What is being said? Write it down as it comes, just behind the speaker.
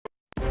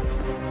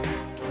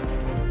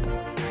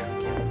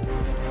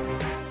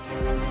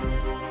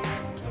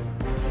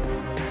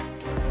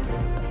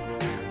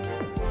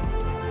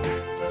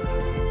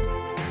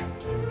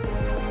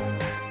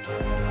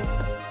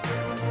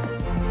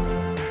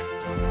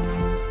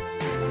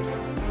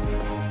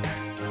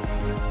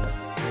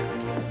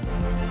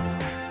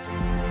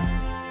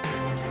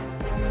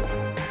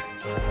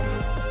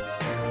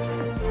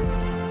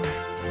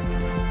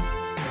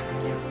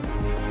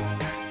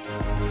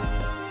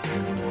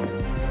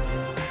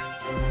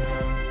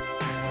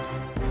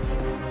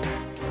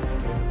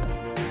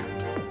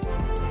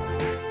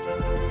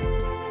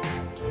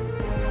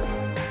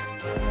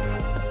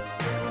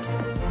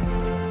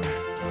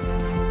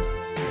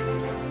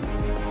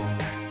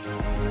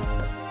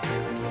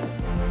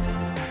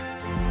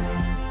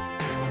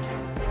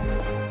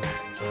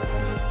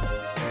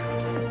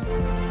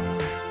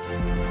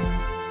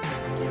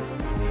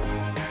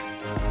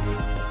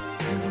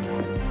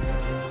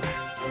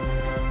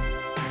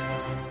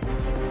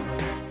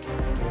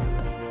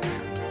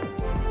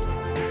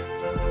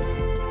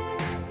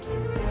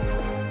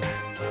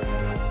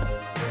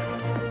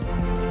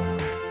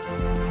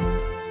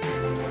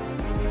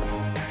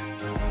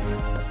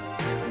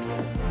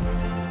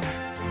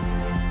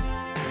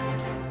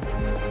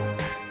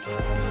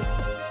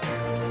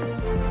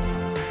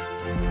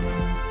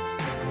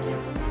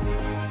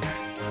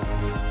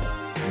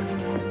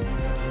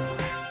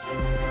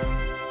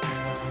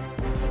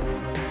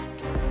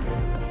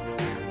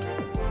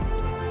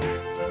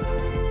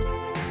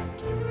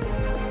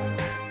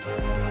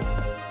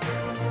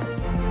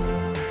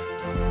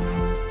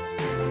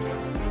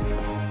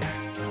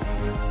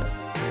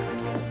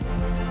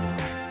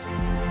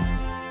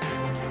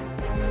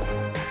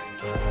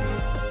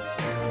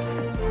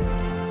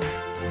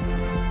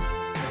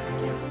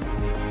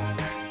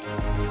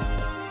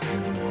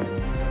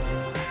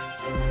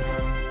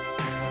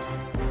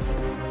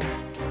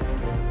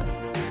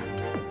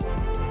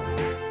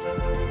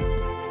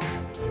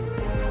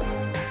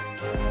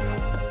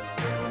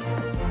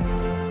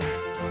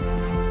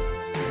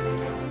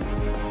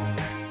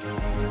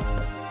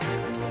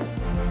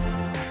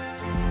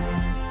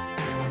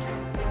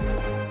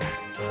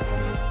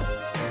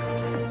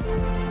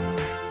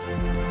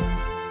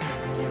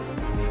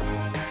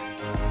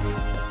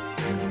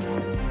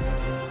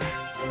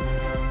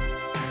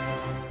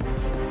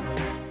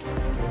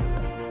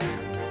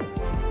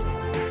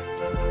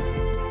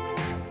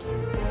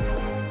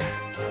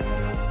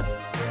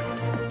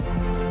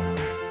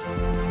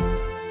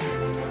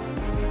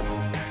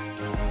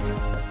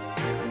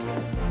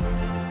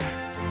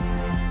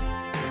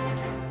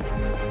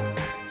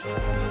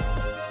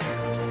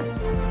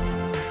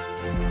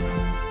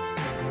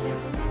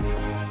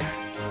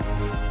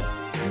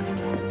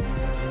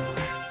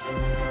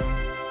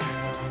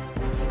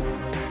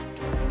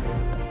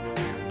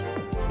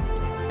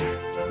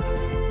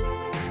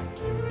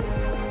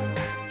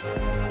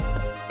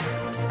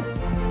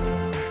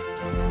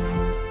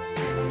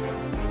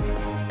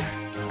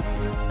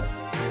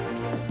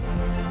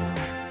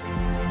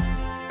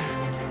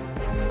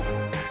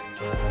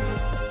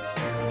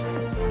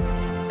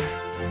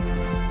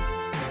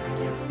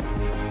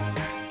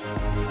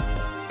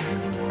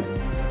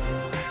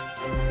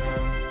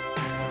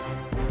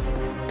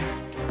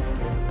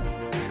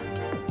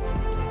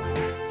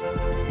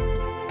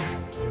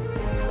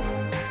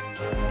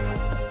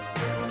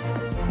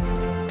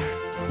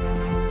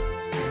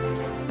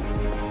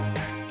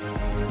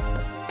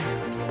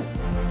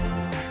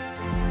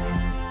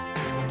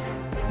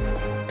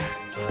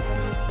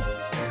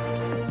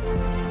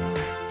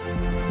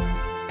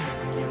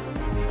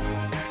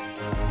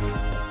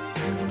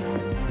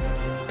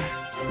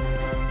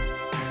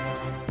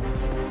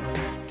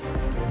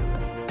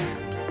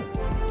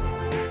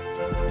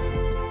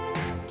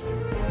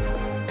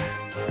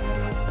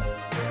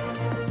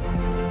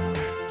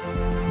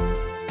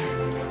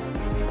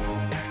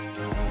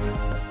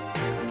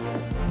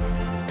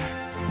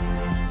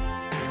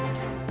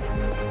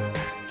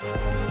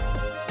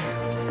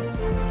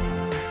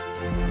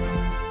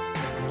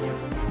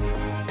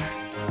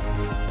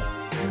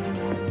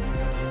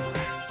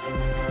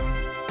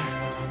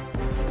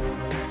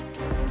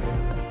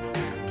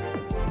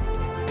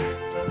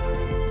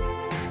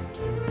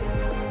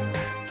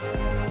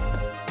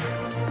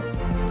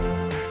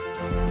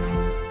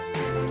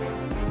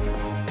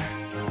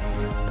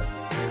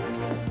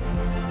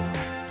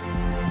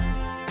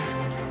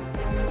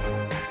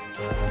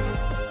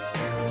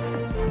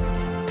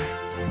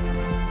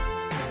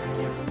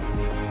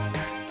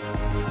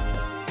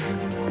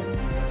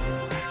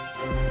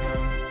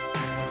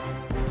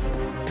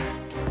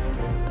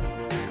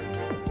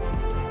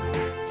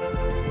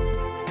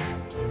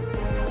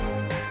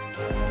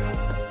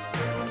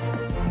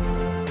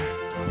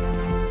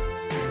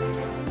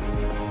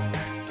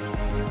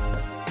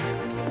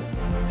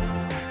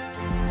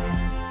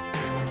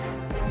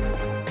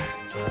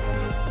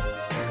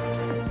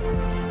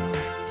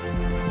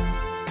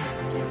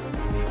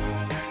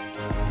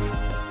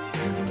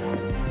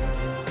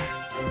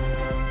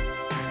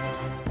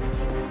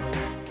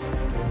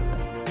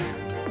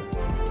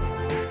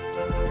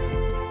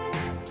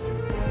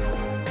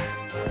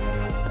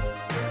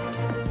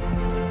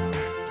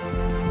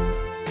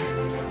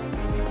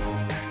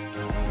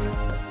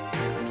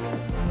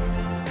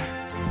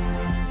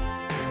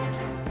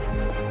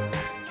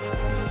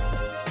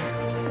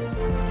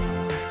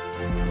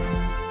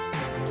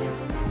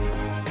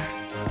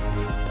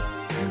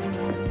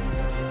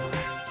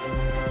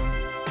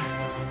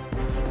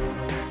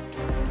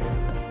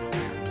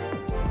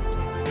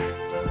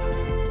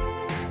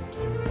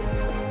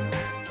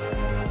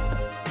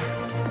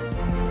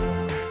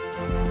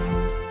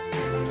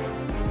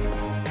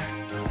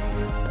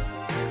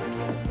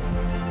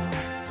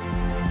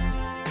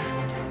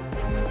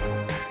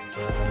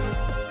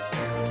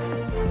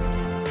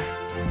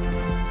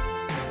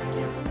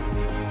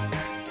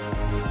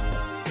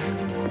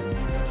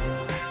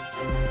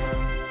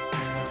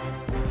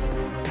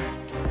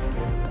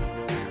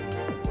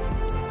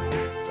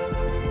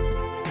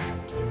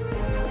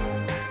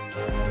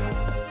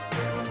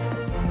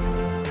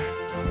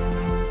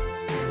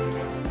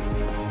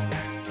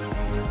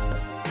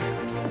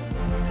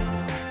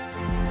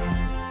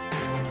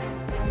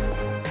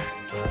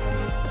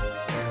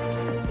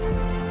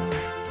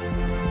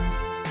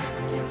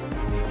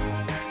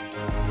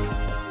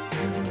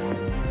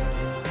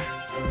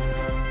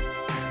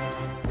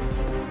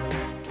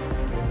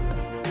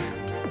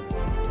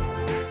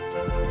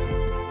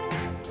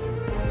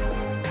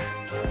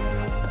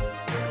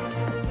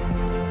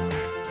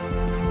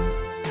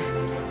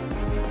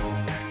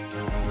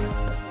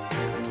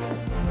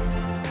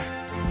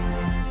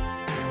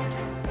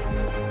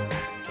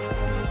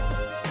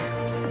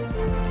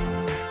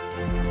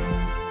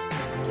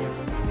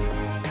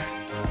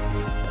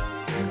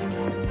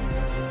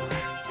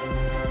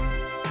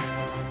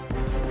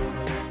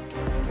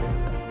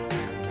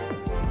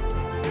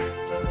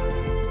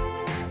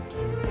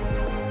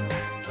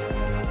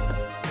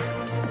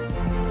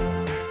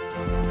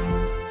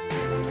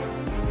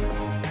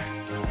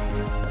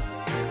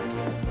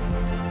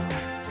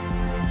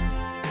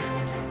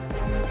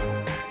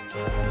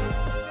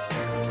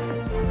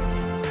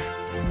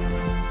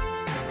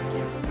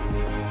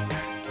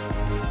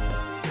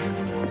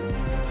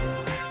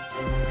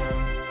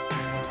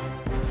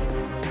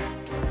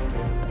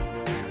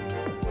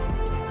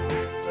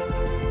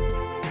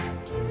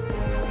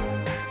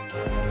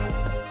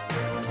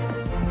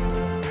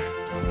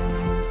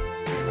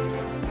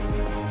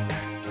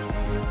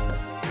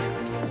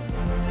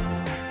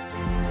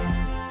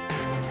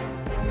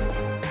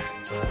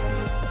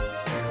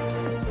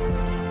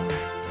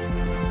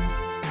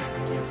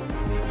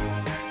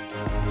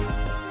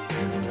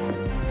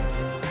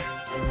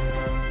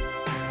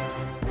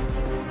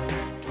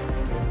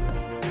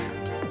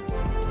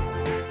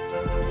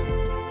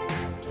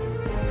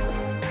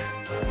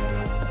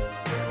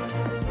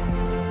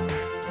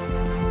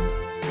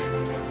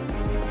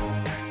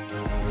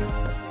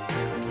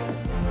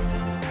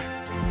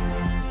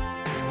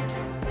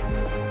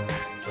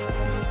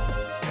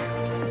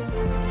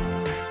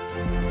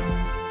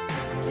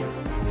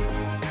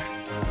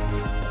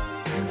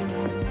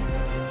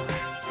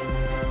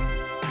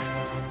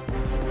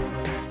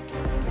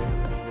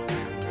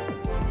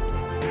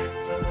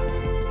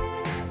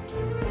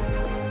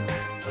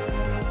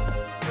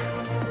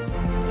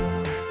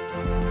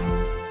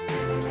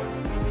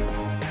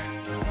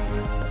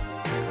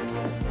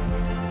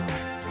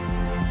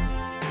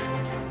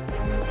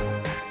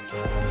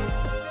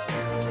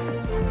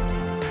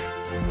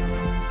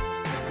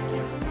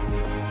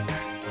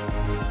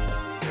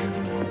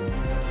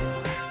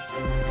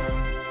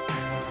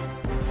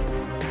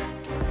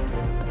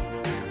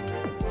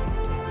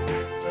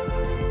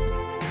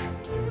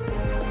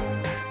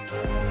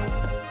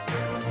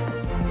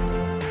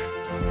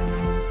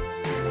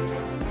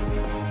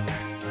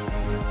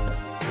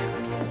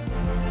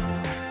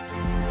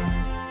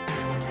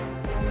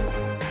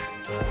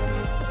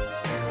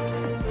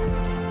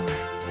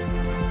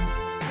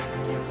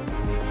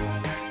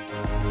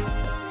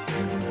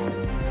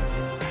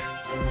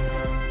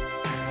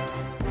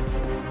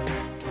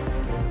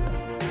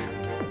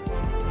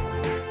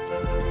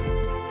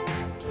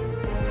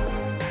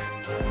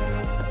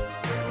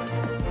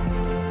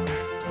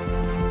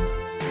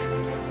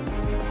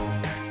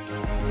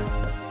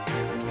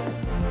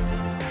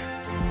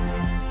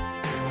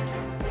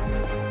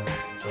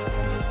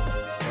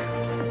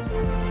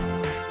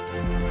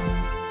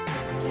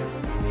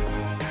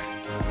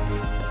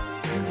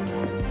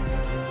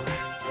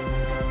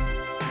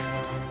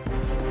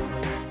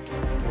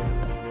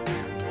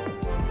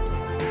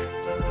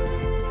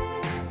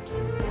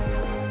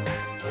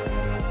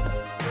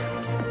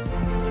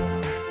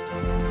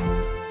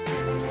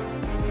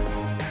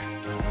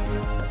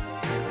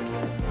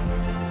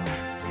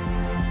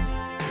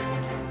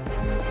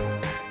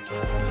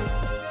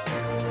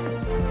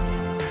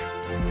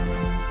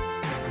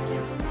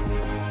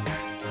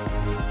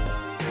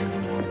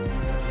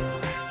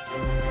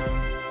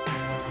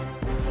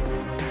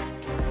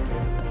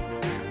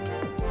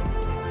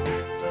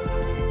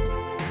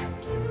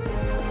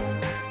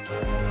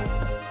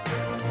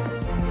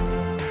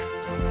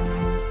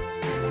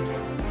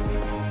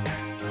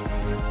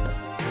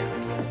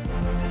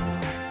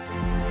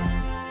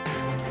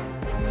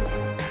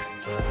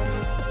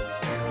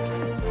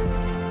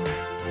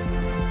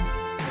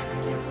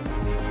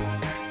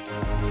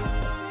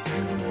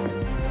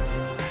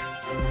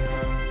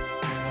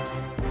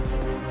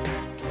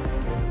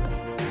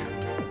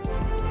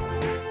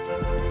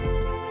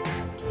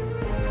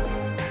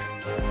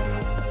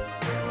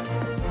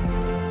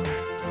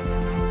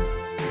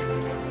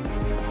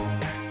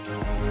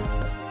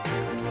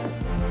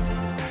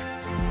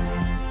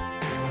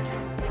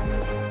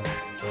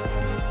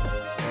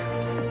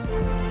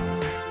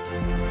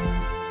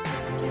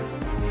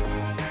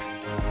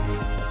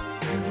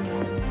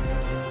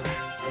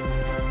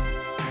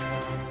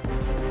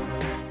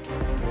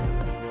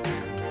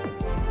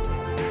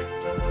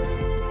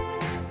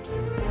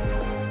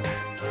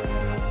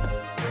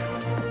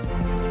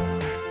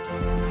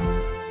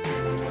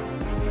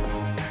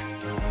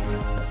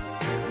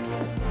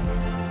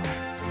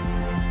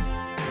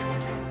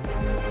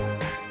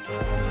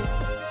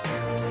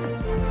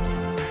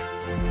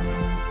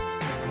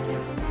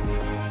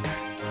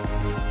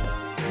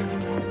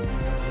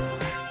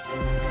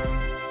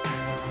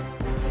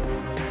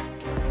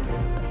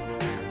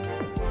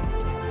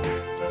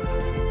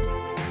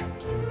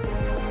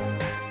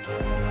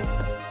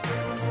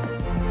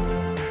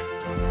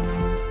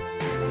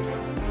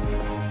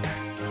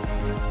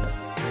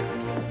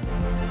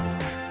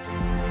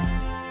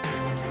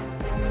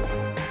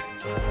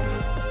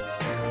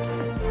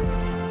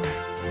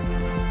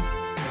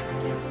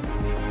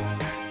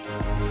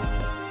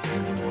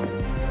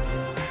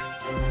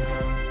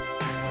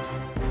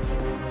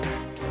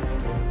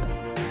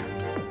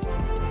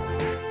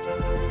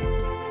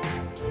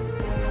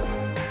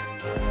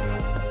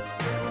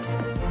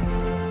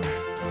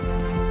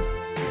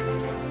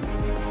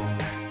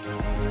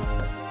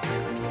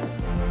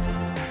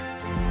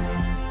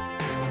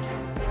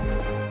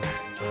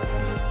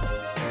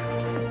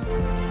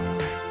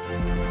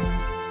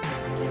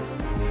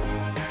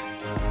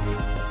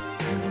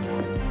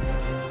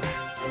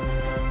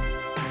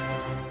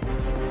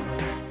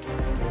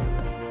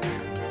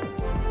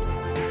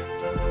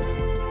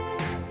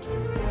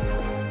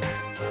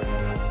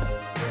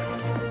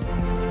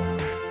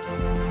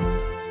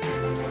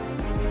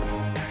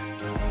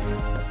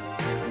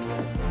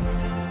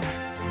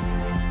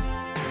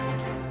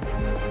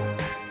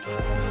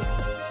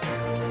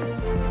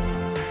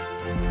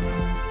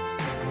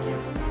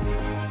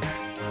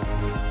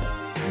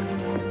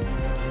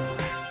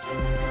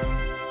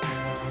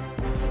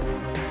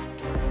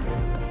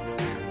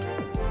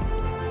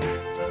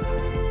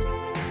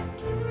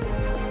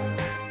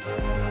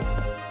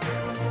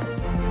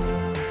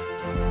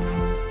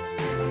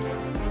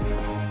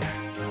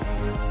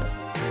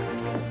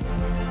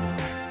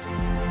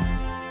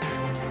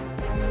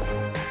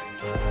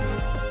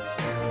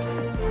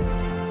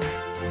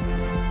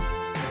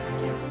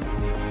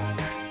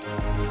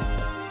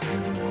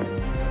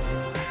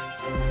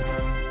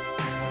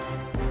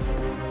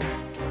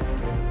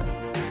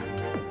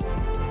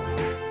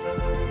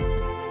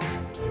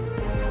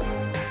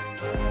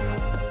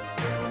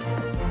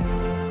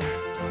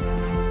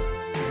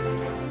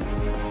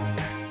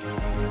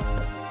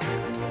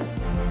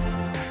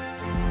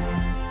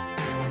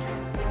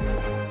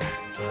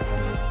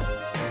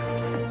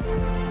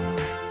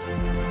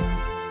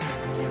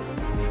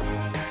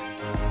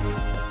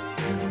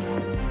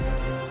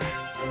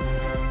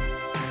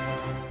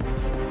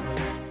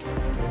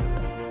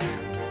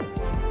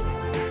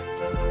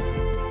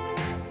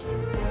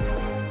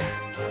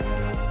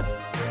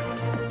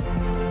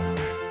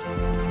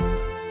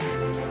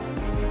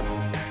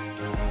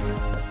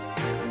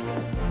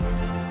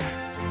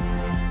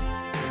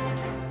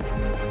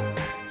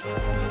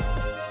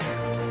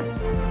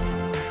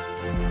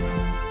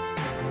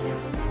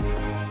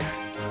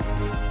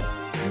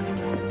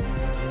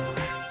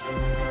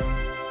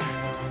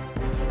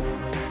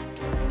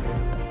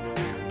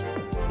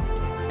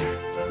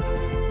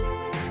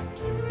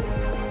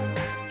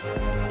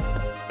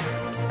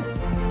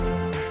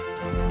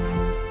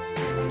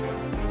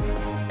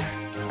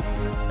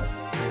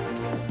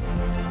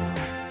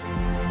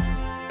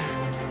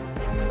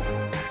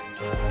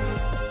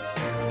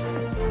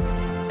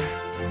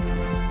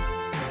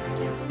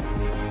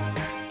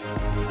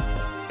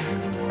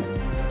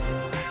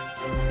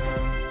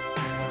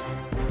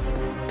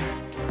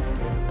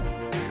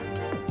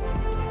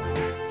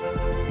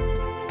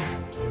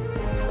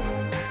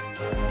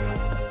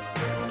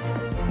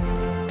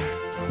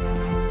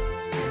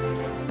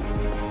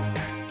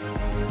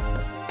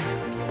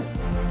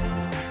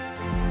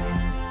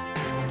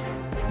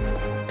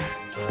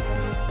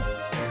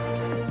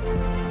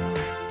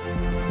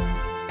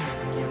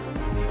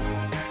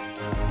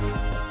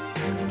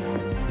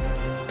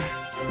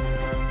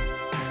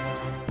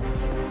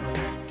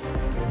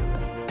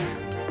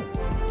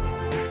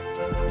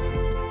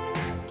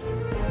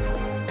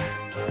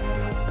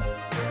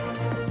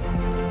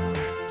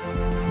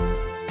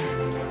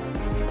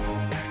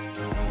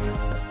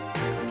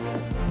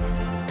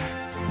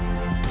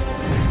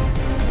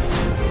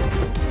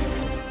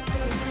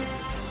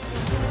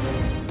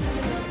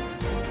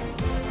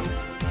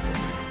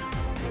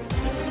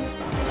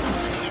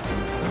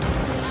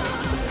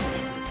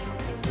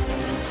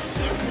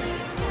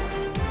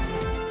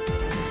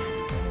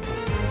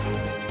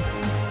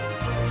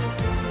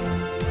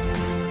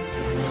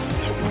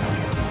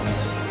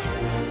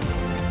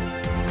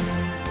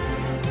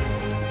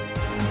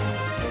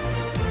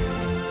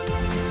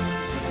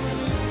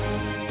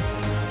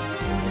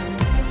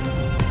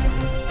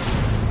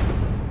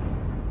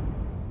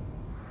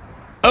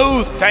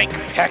Thank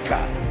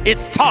Pekka.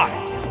 It's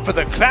time for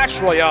the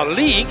Clash Royale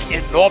League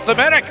in North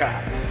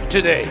America.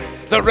 Today,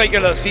 the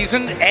regular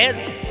season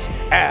ends.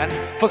 And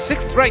for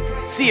 6th ranked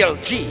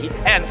CLG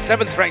and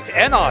 7th ranked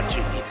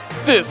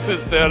NRG, this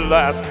is their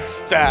last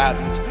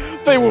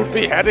stand. They won't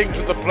be heading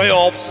to the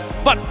playoffs,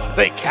 but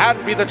they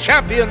can be the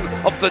champion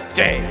of the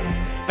day.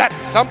 That's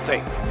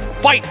something.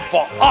 Fight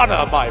for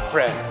honor, my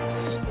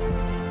friends.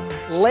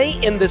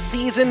 Late in the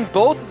season,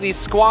 both of these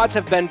squads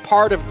have been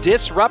part of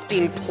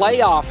disrupting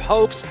playoff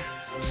hopes.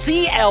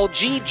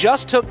 CLG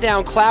just took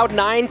down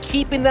Cloud9,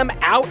 keeping them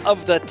out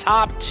of the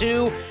top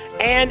 2,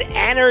 and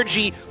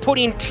NRG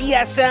putting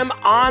TSM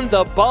on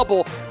the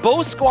bubble.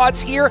 Both squads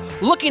here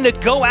looking to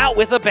go out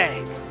with a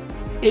bang.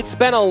 It's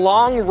been a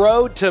long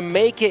road to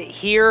make it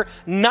here.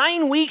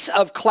 9 weeks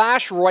of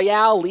Clash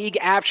Royale League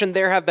action.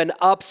 There have been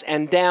ups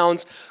and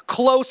downs,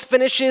 close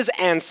finishes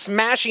and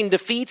smashing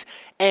defeats.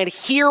 And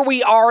here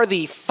we are,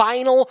 the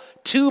final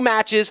 2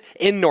 matches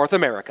in North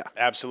America.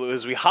 Absolutely.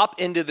 As we hop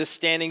into the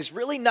standings,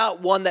 really not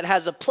one that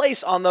has a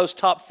place on those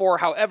top 4.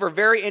 However,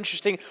 very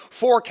interesting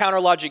for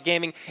CounterLogic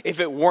Gaming.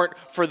 If it weren't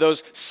for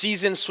those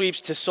season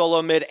sweeps to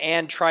Solo Mid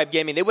and Tribe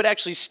Gaming, they would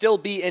actually still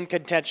be in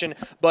contention,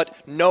 but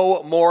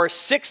no more.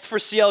 6th for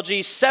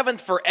CLG,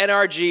 7th for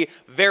NRG.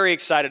 Very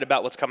excited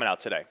about what's coming out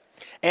today.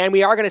 And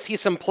we are going to see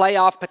some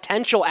playoff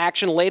potential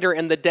action later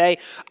in the day.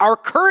 Our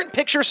current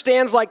picture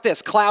stands like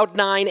this.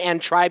 Cloud9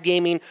 and Tribe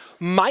Gaming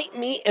might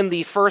meet in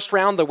the first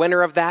round. The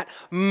winner of that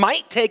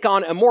might take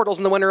on Immortals,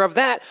 and the winner of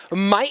that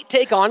might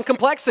take on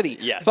Complexity.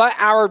 Yes. But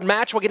our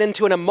match we'll get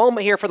into in a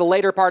moment here for the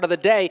later part of the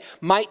day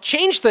might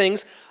change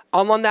things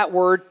on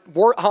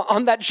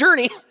that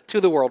journey to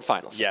the World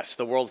Finals. Yes,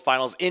 the World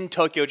Finals in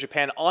Tokyo,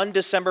 Japan on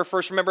December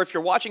 1st. Remember, if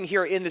you're watching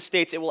here in the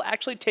States, it will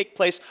actually take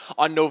place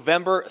on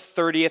November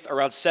 30th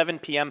around 7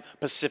 p.m.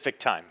 Pacific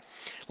time.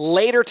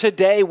 Later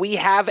today, we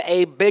have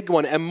a big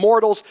one.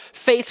 Immortals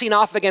facing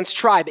off against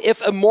Tribe.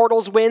 If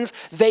Immortals wins,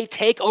 they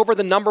take over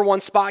the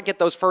 #1 spot, get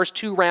those first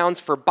 2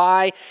 rounds for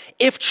bye.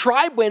 If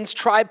Tribe wins,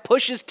 Tribe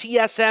pushes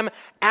TSM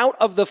out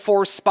of the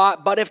 4th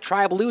spot. But if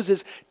Tribe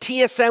loses,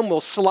 TSM will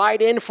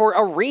slide in for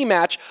a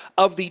rematch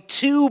of the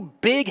 2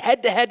 big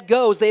head-to-head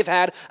goes they've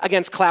had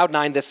against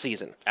Cloud9 this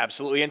season.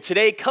 Absolutely. And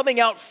today, coming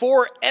out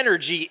for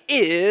NRG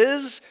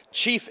is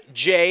Chief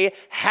J,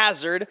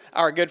 Hazard,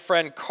 our good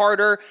friend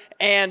Carter,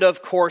 and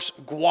of course,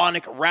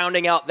 Guanic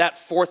rounding out that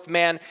 4th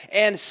man,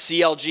 and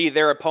CLG,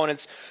 their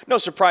opponents. No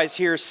surprise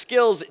here,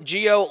 Skills,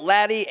 Geo,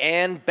 Laddie,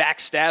 and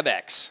Backstab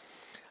X.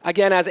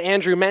 Again, as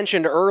Andrew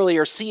mentioned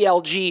earlier,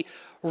 CLG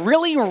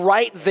really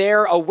right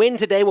there. A win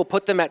today will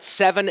put them at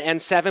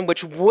 7-7,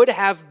 which would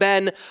have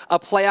been a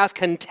playoff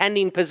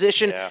contending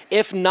position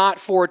if not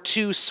for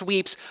 2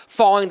 sweeps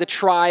falling to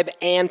Tribe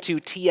and to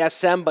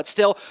TSM. But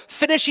still,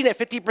 finishing at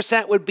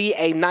 50% would be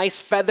a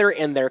nice feather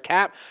in their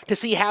cap. To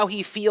see how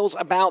he feels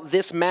about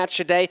this match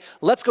today,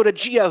 let's go to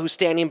Gio, who's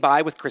standing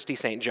by with Christy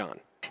St. John.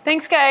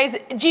 Thanks, guys.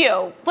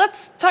 Gio,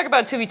 let's talk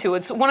about 2v2.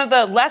 It's one of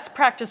the less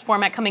practiced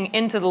format coming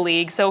into the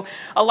league, so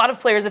a lot of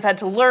players have had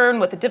to learn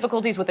what the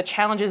difficulties, what the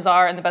challenges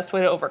are, and the best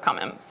way to overcome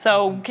them.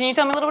 So can you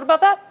tell me a little bit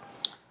about that?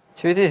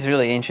 2v2 is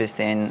really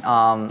interesting.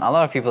 A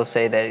lot of people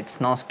say that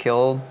it's not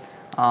skilled,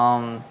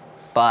 but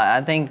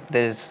I think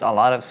there's a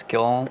lot of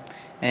skill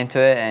into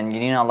it, and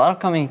you need a lot of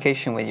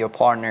communication with your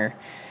partner,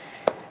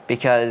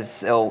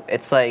 because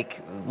it's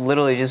like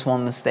literally just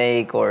one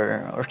mistake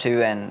or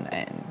 2, and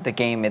the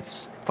game,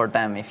 it's for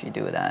them if you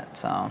do that.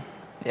 So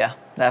yeah,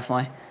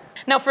 definitely.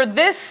 Now for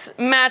this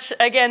match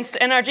against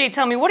NRG,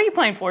 tell me, what are you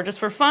playing for? Just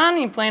for fun? Are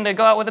you playing to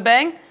go out with a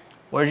bang?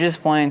 We're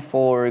just playing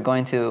for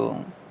going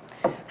to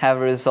have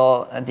a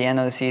result at the end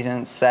of the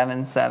season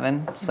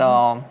 7-7.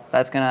 So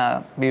that's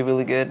gonna be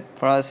really good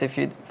for us if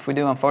we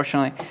do.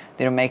 Unfortunately,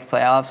 didn't make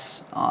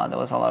playoffs. There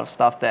was a lot of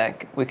stuff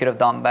that we could have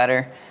done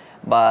better.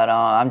 But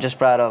I'm just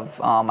proud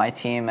of my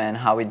team and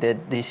how we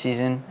did this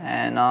season,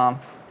 and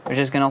we're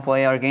just gonna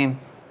play our game.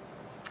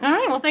 All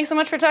right, well, thanks so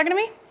much for talking to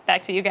me.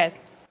 Back to you guys.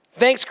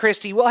 Thanks,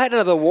 Christy. We'll head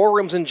into the war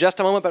rooms in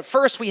just a moment, but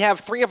first we have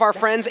 3 of our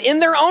friends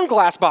in their own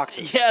glass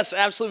boxes. Yes,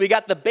 absolutely. We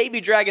got the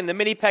Baby Dragon, the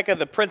Mini P.E.K.K.A.,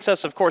 the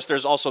Princess. Of course,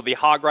 there's also the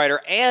Hog Rider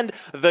and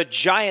the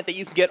Giant that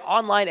you can get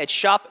online at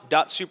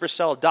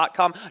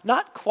shop.supercell.com.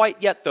 Not quite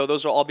yet, though.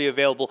 Those will all be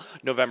available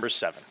November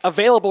 7th.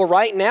 Available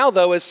right now,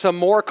 though, is some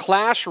more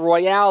Clash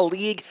Royale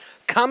League.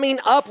 Coming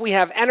up, we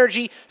have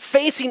NRG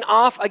facing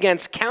off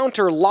against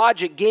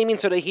CounterLogic Gaming.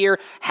 So to hear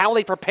how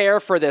they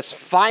prepare for this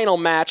final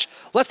match,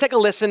 let's take a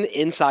listen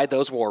inside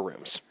those war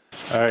rooms.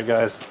 All right,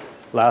 guys.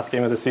 Last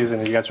game of the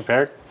season. Are you guys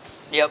prepared?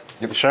 Yep.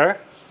 You sure?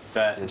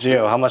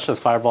 Gio, how much does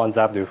Fireball and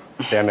Zap do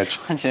damage?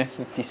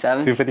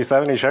 157.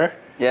 257, you sure?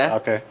 Yeah.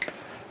 Okay.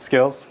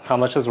 Skills, how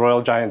much does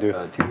Royal Giant do?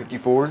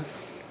 254.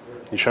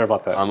 You sure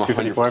about that? I'm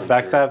 254. 100%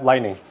 Backstab, sure.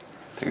 Lightning.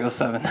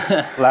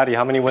 307. Laddie,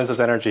 how many wins does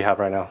NRG have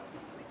right now?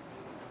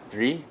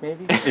 3,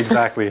 maybe?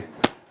 Exactly.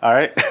 All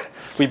right.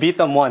 We beat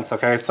them once,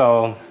 okay?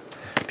 So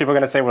people are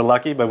going to say we're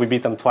lucky, but we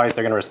beat them twice.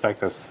 They're going to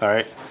respect us, all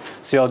right?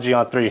 CLG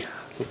on 3.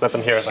 Let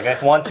them hear us, okay?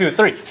 1, 2,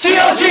 3.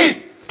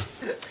 CLG!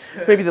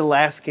 It's maybe the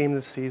last game of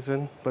the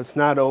season, but it's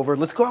not over.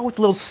 Let's go out with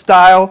a little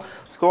style.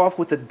 Let's go off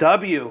with a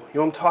W. You know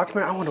what I'm talking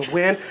about? I want to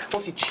win. I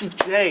want to see Chief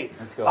J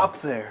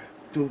up there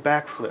doing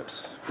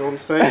backflips. You know what I'm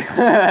saying?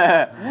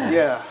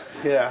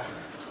 Yeah.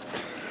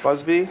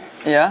 Busby?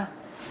 Yeah?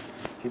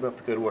 Keep up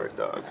the good work,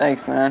 dog.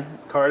 Thanks, man.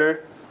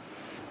 Carter?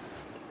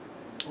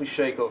 We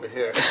shake over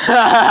here.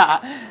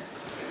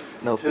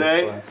 No.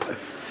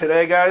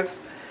 Today,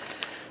 guys,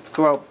 let's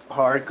go out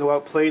hard, go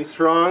out playing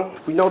strong.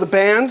 We know the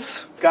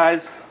bands.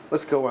 Guys,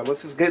 let's go on.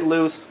 Let's just get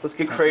loose. Let's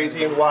get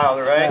crazy and wild,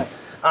 all right?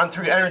 On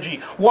through energy.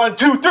 1,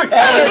 2, 3,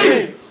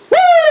 energy!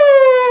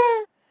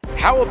 Woo!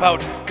 How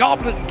about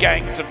goblin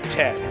gangs of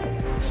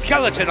 10,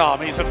 skeleton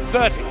armies of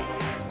 30,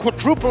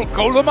 quadruple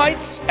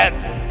golemites, and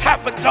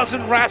half a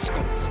dozen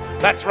rascals?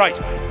 That's right,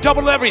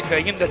 double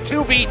everything in the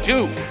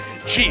 2v2.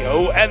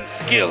 Geo and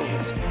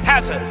Skills,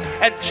 Hazard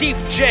and Chief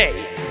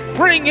J.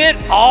 Bring it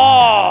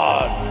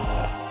on!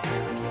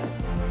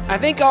 I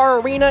think our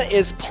arena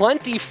is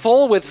plenty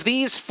full with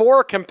these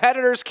 4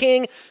 competitors,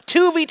 King.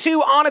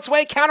 2v2 on its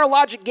way. Counter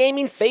Logic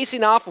Gaming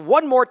facing off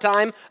one more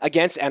time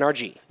against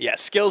NRG. Yeah,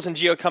 Skills and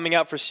Geo coming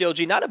out for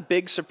CLG. Not a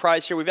big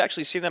surprise here. We've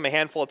actually seen them a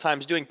handful of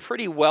times doing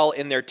pretty well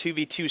in their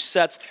 2v2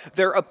 sets.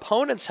 Their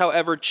opponents,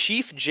 however,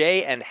 Chief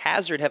J and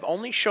Hazard, have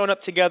only shown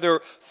up together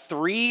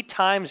 3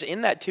 times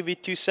in that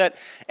 2v2 set,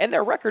 and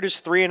their record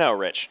is 3-0,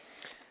 Rich.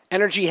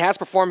 NRG has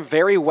performed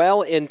very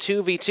well in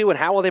 2v2, and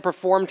how will they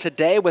perform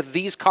today with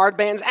these card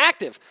bans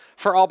active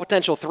for all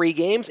potential 3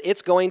 games?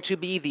 It's going to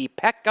be the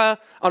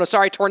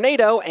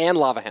Tornado and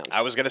Lava Hound.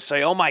 I was going to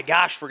say, oh my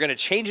gosh, we're going to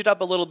change it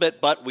up a little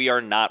bit, but we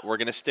are not. We're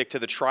going to stick to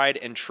the tried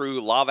and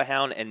true Lava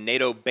Hound and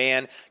NATO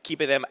ban,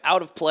 keeping them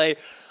out of play.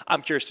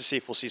 I'm curious to see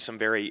if we'll see some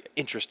very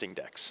interesting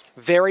decks.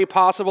 Very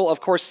possible. Of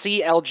course,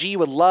 CLG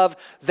would love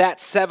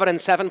that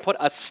 7-7, put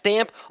a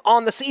stamp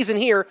on the season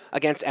here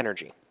against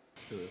NRG.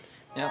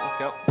 Yeah, let's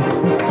go.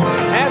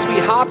 As we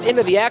hop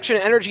into the action,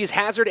 NRG's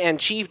Hazard and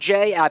Chief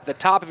J at the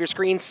top of your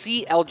screen,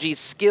 CLG's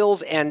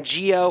Skills and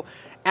Geo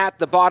at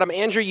the bottom.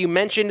 Andrew, you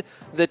mentioned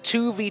the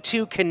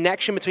 2v2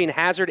 connection between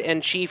Hazard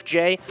and Chief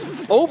J.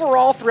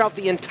 Overall, throughout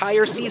the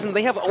entire season,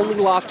 they have only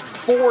lost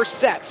 4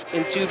 sets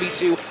in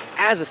 2v2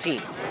 as a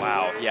team.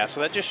 Wow, yeah,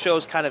 so that just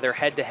shows kind of their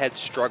head-to-head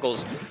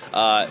struggles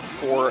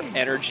for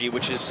NRG,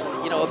 which is,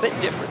 you know, a bit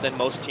different than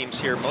most teams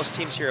here. Most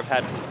teams here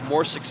have had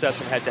more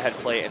success in head-to-head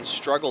play and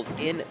struggled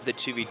in the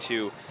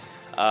 2v2.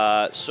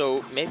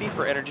 So maybe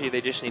for NRG,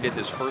 they just needed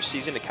this first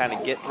season to kind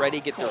of get ready,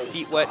 get their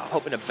feet wet,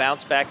 hoping to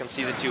bounce back in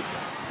Season 2.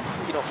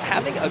 You know,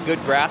 having a good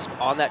grasp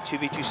on that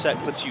 2v2 set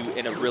puts you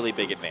in a really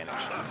big advantage.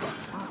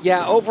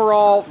 Yeah,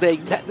 overall,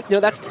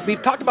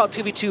 we've talked about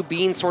 2v2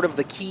 being sort of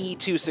the key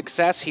to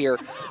success here,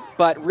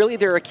 but really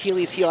their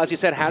Achilles heel, as you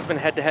said, has been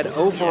head-to-head.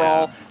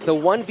 Overall, the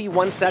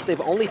 1v1 set,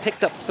 they've only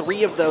picked up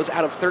 3 of those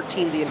out of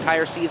 13 the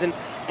entire season,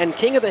 and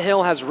King of the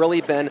Hill has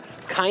really been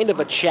kind of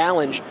a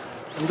challenge,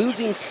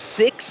 losing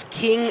 6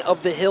 King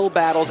of the Hill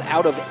battles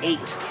out of 8.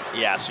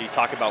 Yeah, so you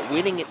talk about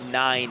winning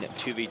 9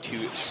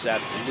 2v2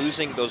 sets,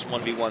 losing those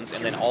 1v1s,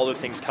 and then all the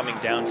things coming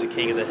down to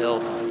King of the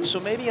Hill. So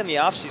maybe in the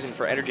offseason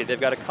for NRG,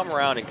 they've got to come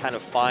around and kind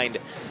of find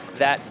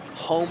that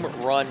home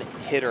run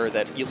hitter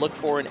that you look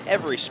for in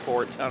every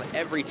sport, on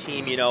every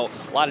team. You know,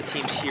 a lot of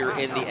teams here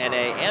in the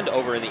NA and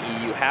over in the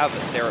EU have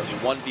their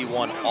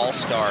 1v1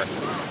 all-star.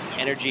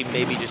 NRG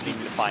maybe just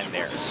needing to find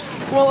theirs.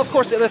 Well, of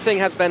course, the other thing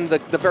has been the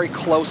very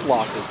close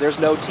losses. There's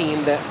no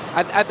team that,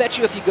 I bet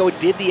you if you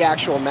did the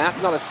actual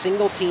math, not a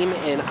single team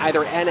in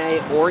either NA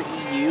or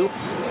EU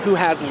who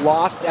has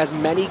lost as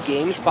many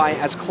games by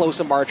as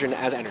close a margin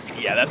as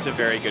NRG. Yeah, that's a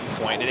very good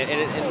point.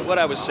 And what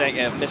I was saying,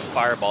 missed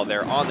Fireball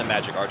there on the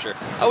Magic Archer,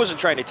 I wasn't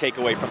trying to take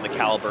away from the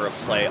caliber of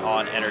play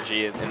on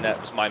NRG, and that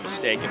was my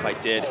mistake if I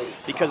did,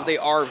 because they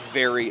are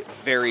very,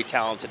 very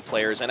talented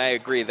players, and I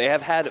agree, they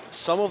have had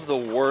some of the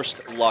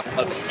worst luck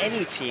of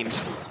any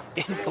teams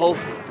in both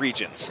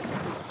regions.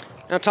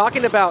 Now,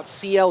 talking about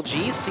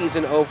CLG's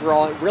season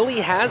overall, it really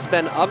has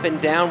been up and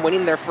down,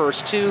 winning their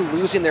first 2,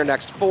 losing their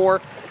next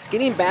 4,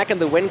 getting back in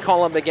the win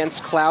column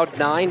against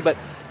Cloud9, but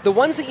the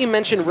ones that you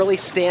mentioned really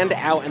stand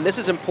out, and this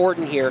is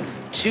important here.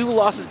 2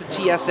 losses to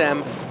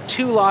TSM,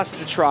 2 losses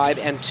to Tribe,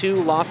 and 2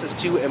 losses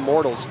to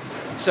Immortals.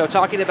 So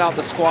talking about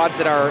the squads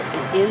that are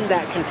in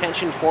that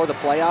contention for the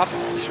playoffs,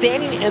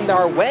 standing in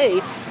their way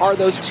are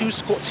those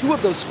two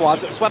of those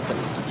squads that swept them.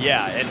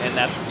 Yeah, and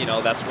that's, you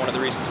know, that's one of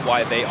the reasons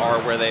why they are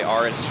where they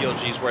are and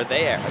CLG's where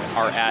they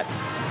are at.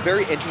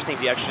 Very interesting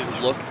if you actually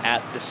look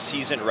at the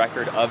season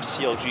record of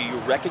CLG. You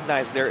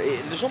recognize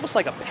there's almost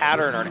like a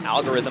pattern or an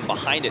algorithm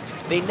behind it.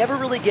 They never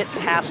really get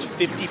past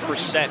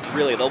 50%,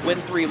 really. They'll win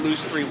 3,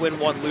 lose 3, win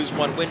 1, lose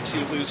 1, win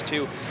 2, lose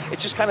 2.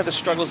 It's just kind of the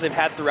struggles they've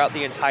had throughout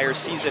the entire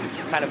season,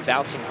 kind of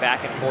bouncing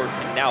back and forth,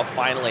 and now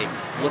finally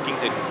looking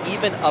to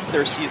even up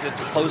their season,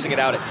 closing it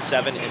out at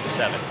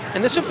 7-7.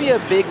 And this would be a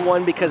big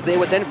one because they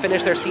would then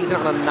finish their season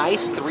on a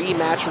nice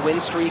 3-match win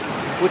streak,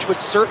 which would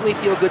certainly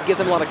feel good, give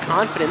them a lot of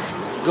confidence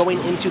going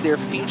into into their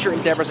future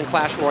endeavors in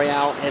Clash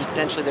Royale and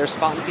potentially their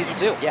spot in Season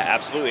 2. Yeah,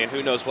 absolutely. And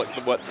who knows what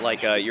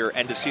your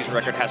end-of-season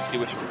record has to do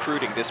with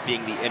recruiting, this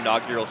being the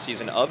inaugural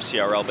season of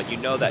CRL, but you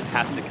know that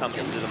has to come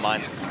into the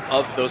minds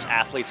of those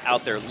athletes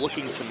out there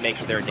looking to make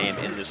their name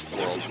in this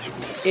world.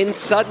 In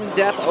sudden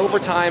death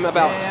overtime,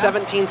 about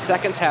 17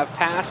 seconds have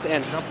passed,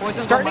 and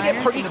starting to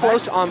get pretty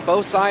close on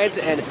both sides,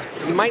 and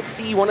we might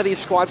see one of these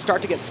squads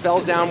start to get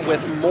spells down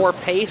with more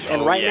pace,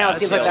 and right now it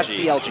seems like that's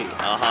CLG.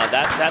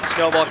 That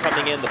snowball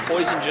coming in, the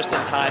poison just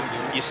in time.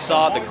 You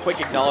saw the quick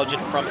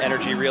acknowledgement from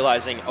NRG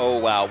realizing, oh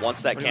wow,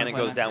 once that cannon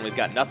goes down, we've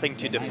got nothing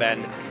to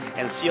defend,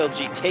 and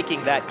CLG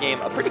taking that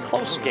game, a pretty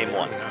close game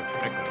one.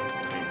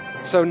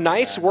 So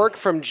nice work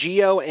from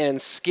Geo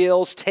and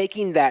Skills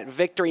taking that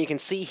victory. You can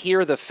see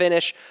here the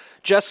finish,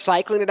 just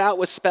cycling it out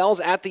with spells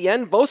at the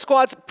end. Both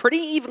squads pretty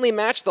evenly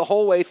matched the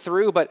whole way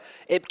through, but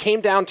it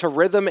came down to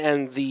rhythm,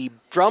 and the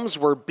drums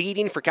were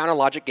beating for Counter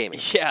Logic Gaming.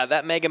 Yeah,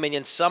 that Mega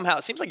Minion somehow,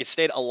 it seems like it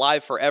stayed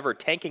alive forever,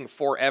 tanking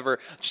forever,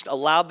 just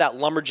allowed that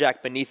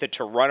Lumberjack beneath it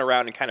to run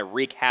around and kind of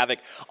wreak havoc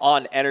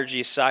on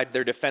NRG's side,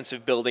 their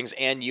defensive buildings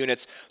and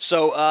units.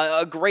 So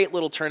a great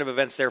little turn of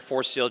events there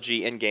for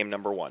CLG in game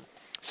number 1.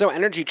 So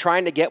NRG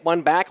trying to get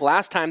one back.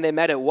 Last time they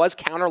met, it was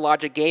Counter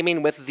Logic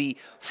Gaming with the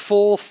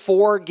full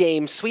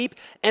 4-game sweep.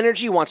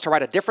 NRG wants to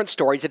write a different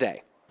story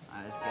today. All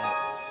right, let's go.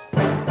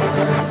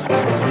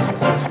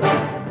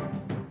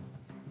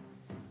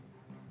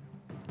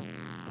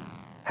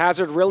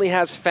 Hazard really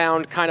has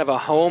found kind of a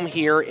home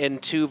here in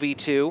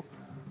 2v2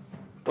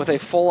 with a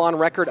full-on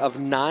record of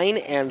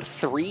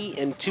 9-3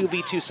 in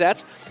 2v2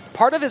 sets.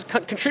 Part of his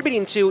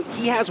contributing to,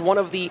 he has one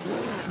of the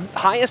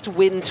highest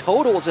win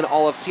totals in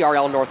all of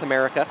CRL North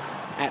America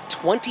at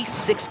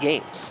 26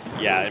 games.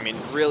 Yeah, I mean,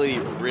 really,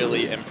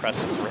 really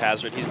impressive for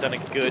Hazard. He's done a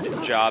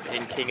good job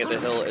in King of the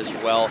Hill as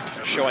well,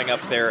 showing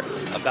up there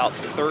about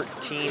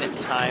 13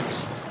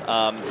 times.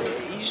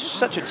 He's just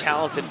such a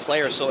talented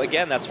player. So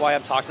again, that's why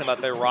I'm talking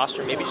about their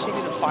roster. Maybe just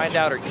need to find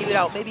out or even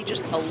out maybe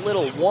just a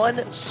little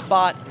one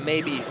spot,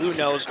 maybe, who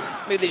knows.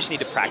 Maybe they just need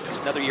to practice,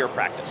 another year of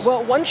practice.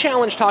 Well, one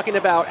challenge talking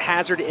about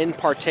Hazard in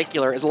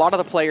particular is a lot of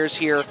the players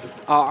here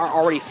are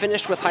already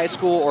finished with high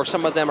school, or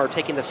some of them are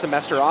taking the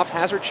semester off.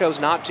 Hazard chose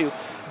not to.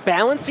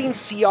 Balancing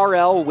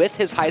CRL with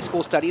his high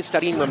school studies,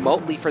 studying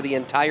remotely for the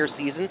entire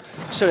season,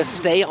 so to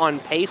stay on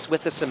pace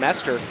with the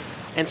semester.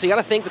 And so you got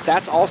to think that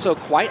that's also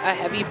quite a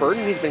heavy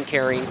burden he's been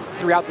carrying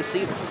throughout the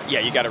season. Yeah,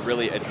 you got to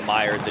really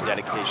admire the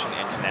dedication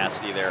and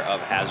tenacity there of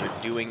Hazard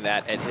doing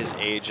that at his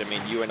age. I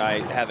mean, you and I,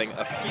 having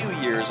a few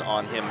years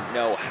on him,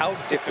 know how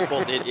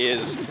difficult it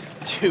is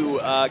to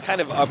kind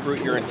of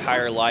uproot your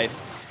entire life.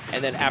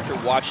 And then after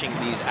watching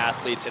these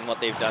athletes and what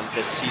they've done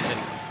this season,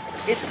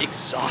 it's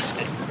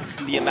exhausting.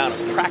 The amount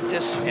of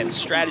practice and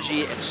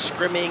strategy and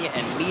scrimming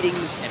and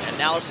meetings and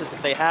analysis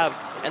that they have.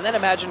 And then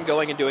imagine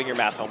going and doing your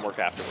math homework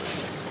afterwards.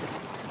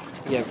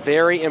 Yeah,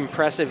 very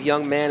impressive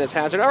young man as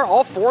Hazard.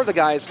 All 4 of the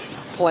guys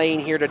playing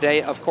here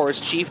today, of course.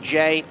 Chief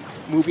J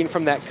moving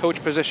from that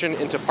coach position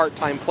into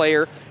part-time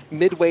player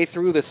midway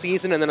through the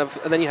season, and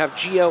then you have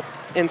Geo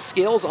and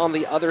Skills on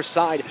the other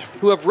side,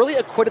 who have really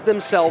acquitted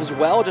themselves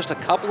well. Just a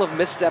couple of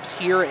missteps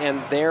here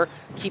and there,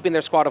 keeping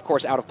their squad, of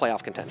course, out of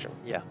playoff contention.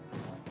 Yeah.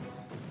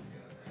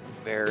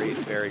 Very,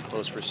 very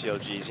close for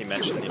CLG. As you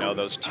mentioned, you know,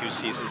 those 2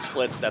 season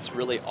splits, that's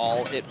really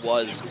all it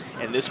was.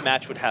 And this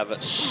match would have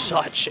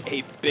such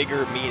a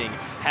bigger meaning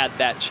had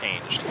that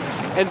changed.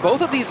 And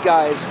both of these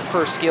guys,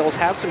 for Skills,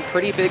 have some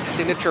pretty big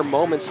signature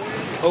moments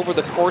over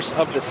the course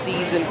of the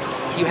season.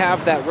 You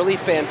have that really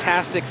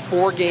fantastic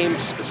 4-game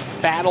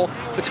battle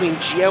between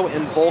Geo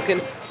and Vulcan,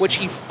 which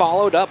he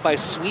followed up by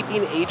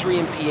sweeping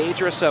Adrian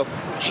Piedra. So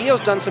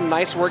Geo's done some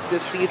nice work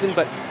this season,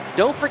 but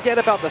don't forget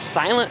about the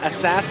Silent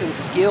Assassin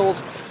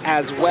Skills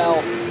as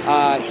well.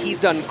 He's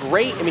done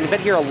great. I mean, he's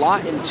been here a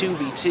lot in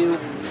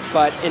 2v2,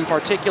 but in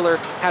particular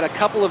had a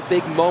couple of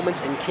big moments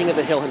in King of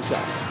the Hill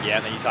himself. Yeah,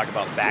 and then you talk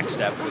about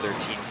Backstep with their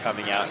team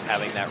coming out and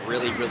having that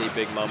really, really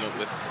big moment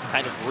with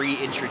kind of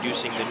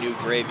reintroducing the new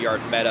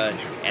Graveyard meta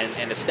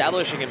and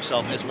establishing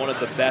himself as one of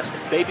the best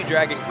Baby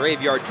Dragon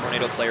Graveyard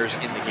Tornado players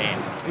in the game.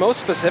 Most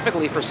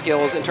specifically for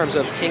Skills in terms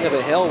of King of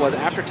the Hill was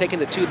after taking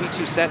the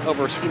 2v2 set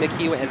over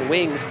CMQ and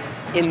Wings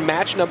in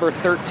match number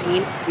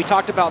 13. We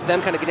talked about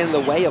them kind of getting in the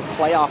way of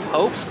playoff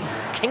hopes.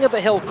 King of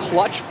the Hill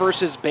clutch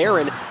versus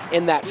Baron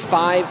in that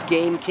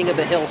 5-game King of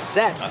the Hill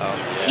set.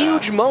 Yeah.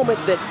 Huge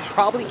moment that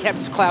probably kept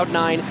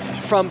Cloud9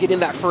 from getting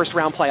that first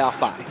round playoff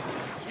bye.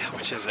 Yeah,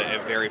 which is a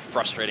very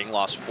frustrating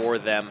loss for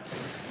them.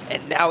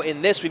 And now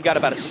in this, we've got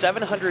about a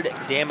 700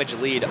 damage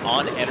lead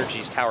on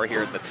NRG's tower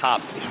here at the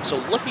top. So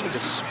looking to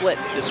split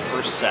this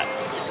first set.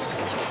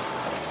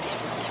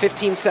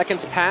 15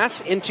 seconds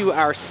passed into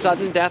our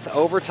sudden death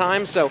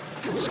overtime, so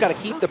just got to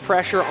keep the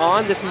pressure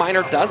on. This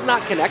miner does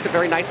not connect. A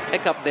very nice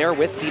pickup there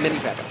with the Mini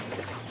P.E.K.K.A.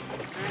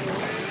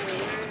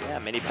 Yeah,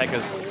 Mini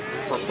P.E.K.K.A.'s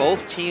for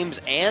both teams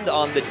and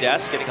on the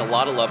desk, getting a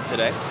lot of love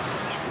today.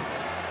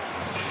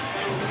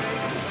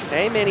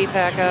 Hey, Mini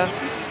P.E.K.K.A.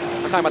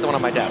 I'm talking about the one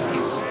on my desk.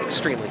 He's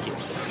extremely cute.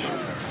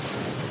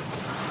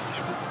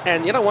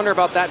 And you don't wonder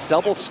about that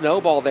double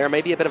snowball there,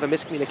 maybe a bit of a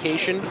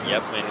miscommunication.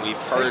 Yep, and we've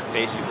heard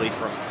basically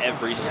from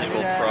every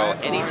single pro,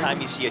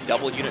 anytime you see a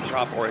double unit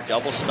drop or a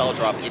double spell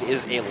drop, it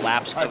is a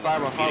lapse of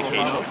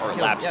communication or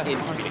lapse in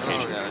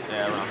communication.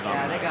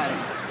 Yeah, they got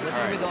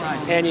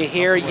it. And you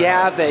hear,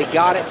 yeah, they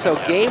got it. So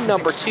game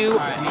number 2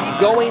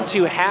 going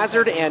to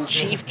Hazard and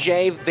Chief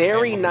J.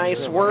 Very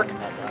nice work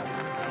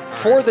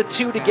for the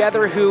two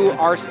together, who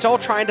are still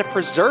trying to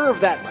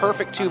preserve that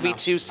perfect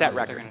 2v2 set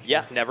record.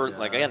 Yeah,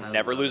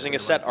 never losing a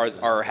set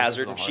are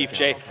Hazard and Chief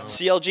J.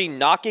 CLG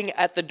knocking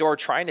at the door,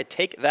 trying to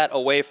take that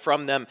away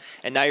from them.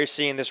 And now you're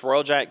seeing this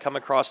Royal Giant come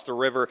across the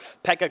river.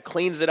 P.E.K.K.A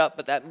cleans it up,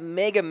 but that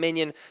Mega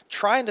Minion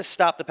trying to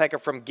stop the P.E.K.K.A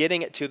from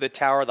getting it to the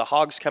tower. The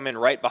Hogs come in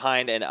right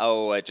behind, and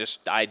I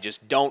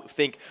just don't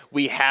think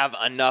we have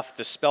enough.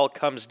 The spell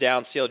comes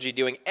down. CLG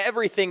doing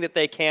everything that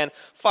they can.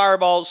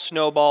 Fireball,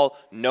 snowball,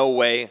 no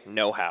way,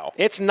 no how.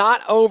 It's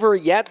not over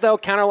yet, though.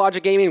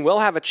 CounterLogic Gaming will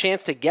have a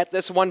chance to get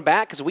this one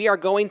back because we are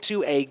going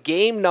to a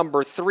game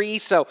number 3.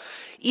 So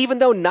even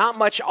though not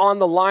much on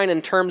the line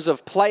in terms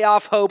of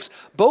playoff hopes,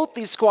 both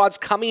these squads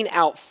coming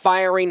out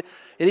firing.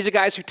 And these are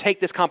guys who take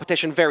this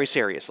competition very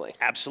seriously.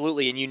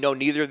 Absolutely, and you know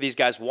neither of these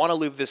guys want to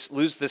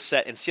lose this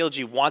set, and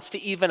CLG wants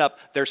to even up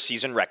their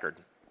season record.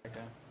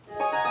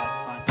 That's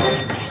fine.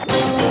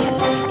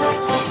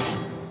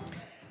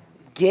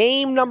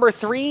 Game number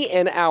 3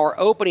 in our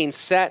opening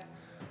set.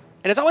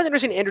 And it's always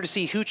interesting, Andrew, to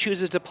see who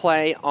chooses to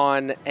play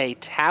on a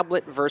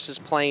tablet versus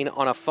playing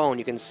on a phone.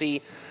 You can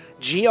see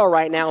Geo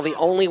right now, the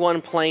only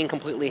one playing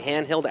completely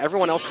handheld.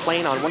 Everyone else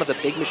playing on one of the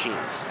big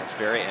machines. That's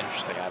very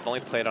interesting. I've only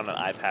played on an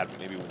iPad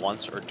maybe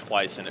once or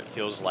twice, and it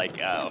feels like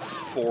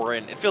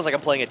foreign. It feels like I'm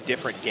playing a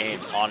different game,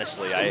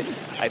 honestly. I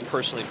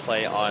personally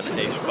play on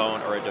a phone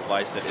or a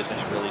device that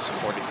isn't really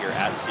supported here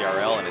at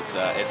CRL, and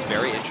it's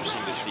very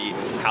interesting to see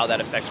how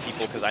that affects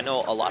people, because I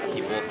know a lot of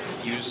people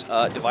use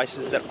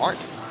devices that aren't.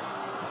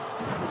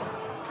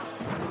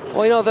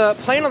 Well, you know, the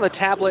playing on the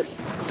tablet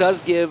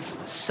does give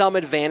some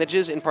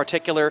advantages. In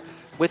particular,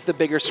 with the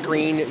bigger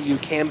screen,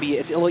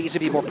 it's a little easier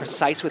to be more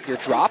precise with your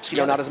drops. You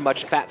know, not as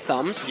much fat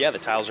thumbs. Yeah, the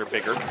tiles are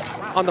bigger.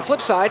 On the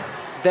flip side,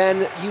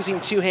 then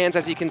using two hands,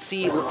 as you can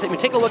see,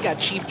 take a look at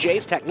Chief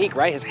J's technique,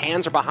 right? His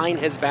hands are behind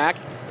his back.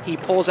 He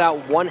pulls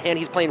out one hand.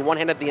 He's playing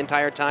one-handed the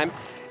entire time.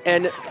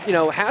 And, you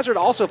know, Hazard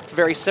also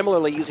very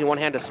similarly using one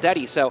hand to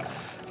steady. So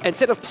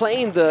instead of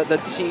playing then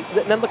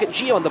look at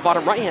Geo in the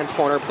bottom right-hand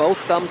corner, both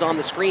thumbs on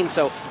the screen.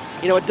 So,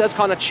 you know, it does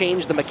kind of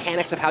change the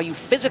mechanics of how you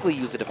physically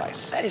use the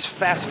device. That is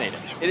fascinating.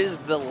 It is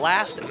the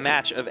last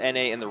match of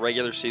NA in the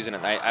regular season,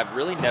 and I've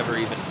really never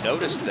even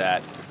noticed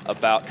that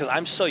because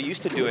I'm so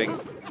used to doing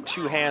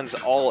two hands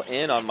all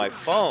in on my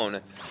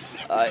phone.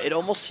 It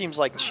almost seems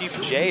like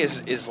Chief J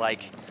is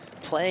like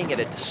playing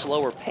at a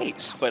slower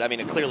pace, but I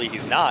mean, clearly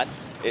he's not.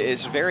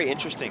 It's very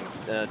interesting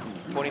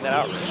pointing that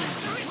out.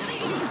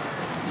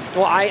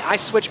 Well, I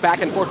switch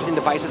back and forth between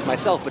devices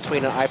myself,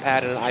 between an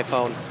iPad and an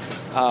iPhone,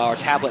 or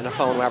tablet and a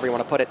phone, wherever you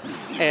want to put it.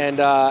 And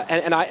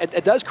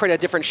it does create a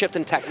different shift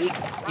in technique.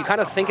 You kind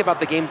of think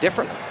about the game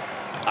differently.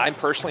 I'm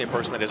personally a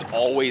person that is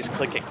always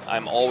clicking.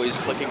 I'm always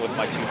clicking with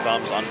my two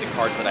thumbs on the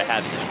cards that I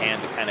have in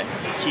hand to kind of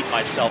keep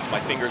my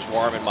fingers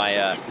warm and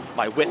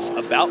my wits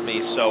about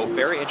me. So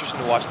very interesting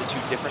to watch the two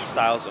different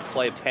styles of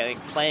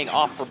playing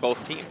off for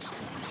both teams.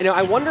 You know,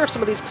 I wonder if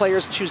some of these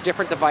players choose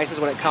different devices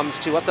when it comes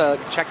to, we'll have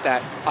to check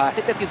that. I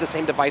think they've used the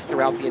same device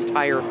throughout the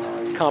entire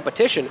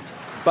competition.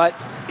 But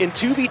in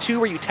 2v2,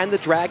 where you tend to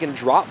drag and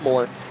drop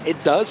more,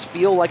 it does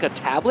feel like a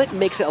tablet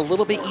makes it a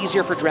little bit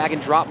easier for drag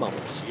and drop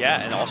moments. Yeah,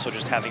 and also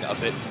just having a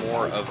bit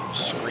more of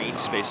screen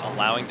space,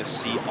 allowing to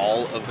see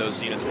all of those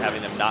units and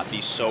having them not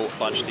be so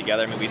bunched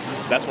together. I mean,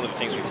 that's one of the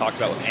things we talked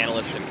about with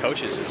analysts and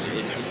coaches is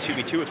in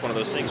 2v2, it's one of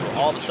those things where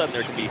all of a sudden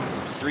there can be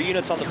 3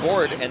 units on the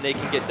board and they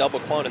can get double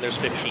cloned and there's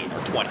 15 or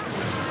 20.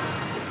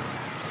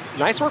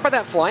 Nice work by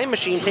that flying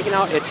machine, taking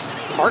out its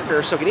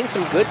partner, so getting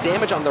some good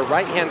damage on the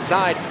right-hand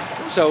side.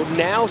 So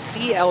now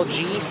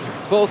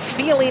CLG both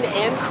feeling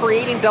and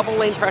creating double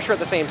lane pressure at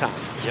the same time.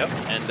 Yep,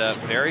 and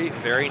very,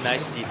 very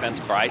nice defense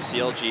by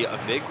CLG.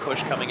 A big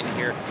push coming in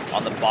here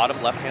on the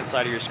bottom left-hand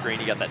side of your screen.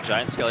 You got that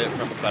giant skelly up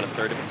front with about a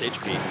third of its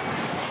HP.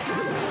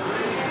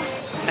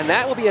 And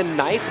that will be a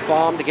nice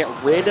bomb to get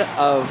rid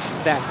of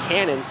that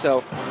cannon.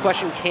 So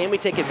question, can we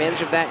take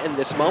advantage of that in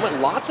this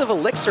moment? Lots of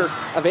elixir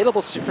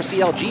available for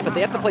CLG, but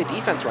they have to play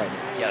defense right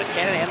now. Yeah, the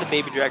cannon and the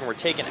baby dragon were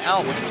taken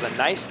out, which was a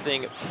nice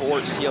thing for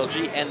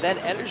CLG. And then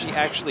NRG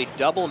actually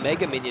double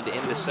Mega Minioned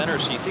in the center.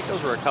 So you think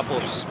those were a couple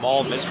of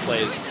small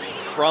misplays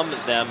from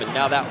them. And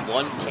now that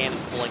one cannon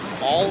pulling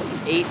all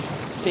 8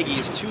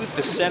 piggies to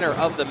the center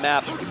of the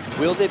map.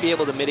 Will they be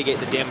able to mitigate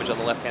the damage on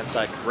the left-hand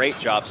side? Great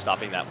job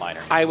stopping that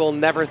miner. I will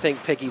never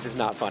think piggies is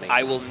not funny.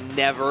 I will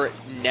never,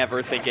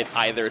 never think it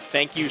either.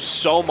 Thank you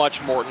so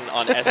much, Morton,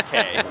 on SK.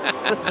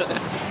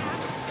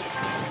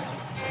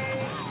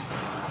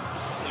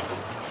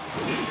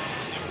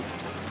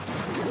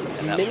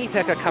 Mini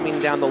P.E.K.K.A coming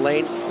down the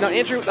lane. Now,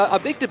 Andrew, a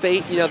big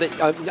debate, you know,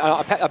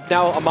 that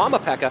now a Mama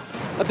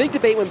P.E.K.K.A A big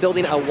debate when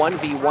building a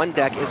 1v1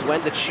 deck is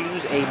when to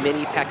choose a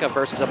mini P.E.K.K.A.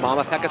 versus a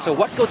Mama P.E.K.K.A. So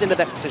what goes into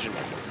that decision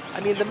making? I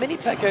mean, the mini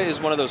P.E.K.K.A. is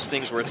one of those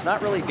things where it's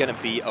not really going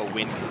to be a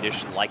win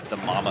condition like the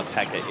Mama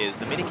P.E.K.K.A. is.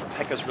 The mini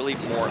P.E.K.K.A. is really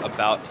more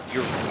about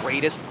your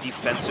greatest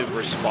defensive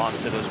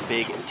response to those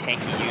big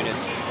tanky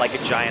units like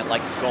a Giant,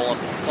 like a Golem.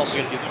 It's also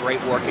going to do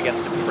great work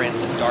against a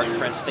Prince, a Dark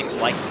Prince, things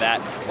like that.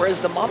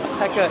 Whereas the Mama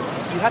P.E.K.K.A.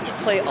 you have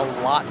to play a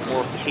lot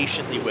more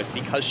patiently with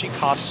because she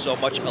costs so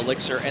much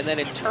Elixir, and then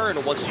in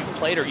turn, once you've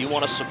played her, you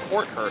want to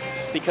support her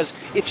because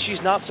if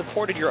she's not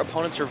supported, your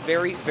opponents are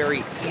very,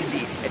 very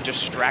easy at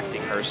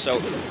distracting her. So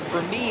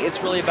for me,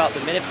 it's really about the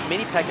mini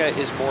P.E.K.K.A.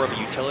 is more of a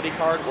utility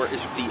card,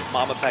 whereas the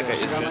Mama P.E.K.K.A.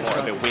 is more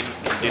of a win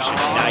condition.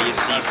 And now you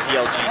see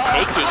CLG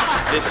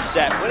taking this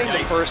set, winning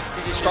the first,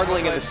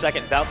 struggling in the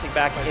second, bouncing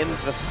back in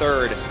the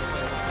third.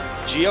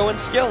 Geo and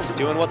Skills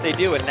doing what they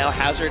do, and now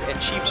Hazard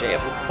and Chief J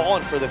have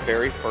fallen for the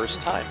very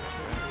first time.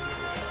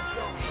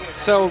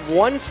 So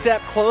one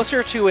step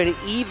closer to an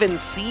even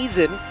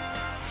season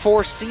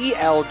for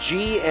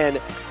CLG,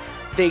 and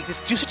they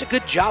just do such a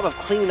good job of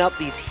cleaning up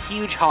these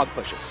huge hog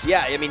pushes.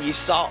 Yeah, I mean, you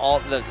saw all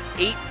the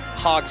 8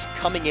 hogs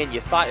coming in.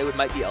 You thought it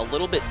might be a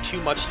little bit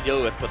too much to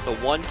deal with, but the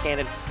one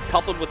cannon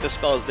coupled with the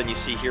spells, then you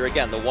see here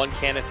again, the one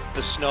cannon,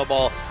 the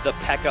snowball, the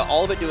P.E.K.K.A.,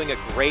 all of it doing a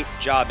great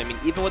job. I mean,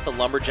 even with the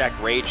Lumberjack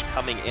Rage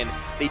coming in,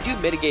 they do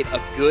mitigate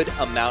a good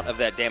amount of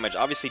that damage,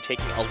 obviously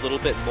taking a little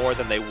bit more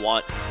than they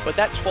want, but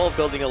that 12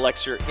 building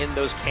elixir in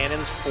those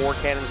cannons, 4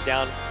 cannons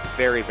down,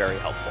 very, very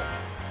helpful.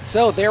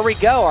 So there we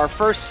go, our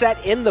first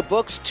set in the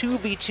books,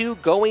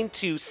 2v2 going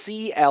to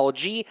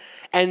CLG,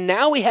 and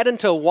now we head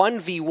into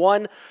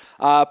 1v1.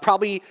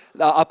 Probably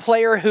a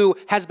player who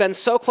has been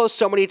so close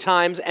so many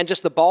times and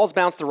just the balls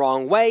bounce the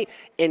wrong way.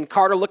 In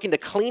Carter looking to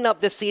clean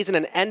up this season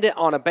and end it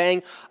on a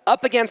bang,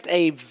 up against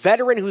a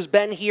veteran who's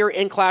been here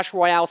in Clash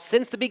Royale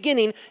since the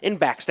beginning in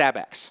Backstab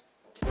X.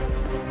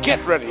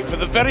 Get ready for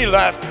the very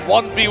last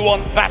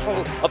 1v1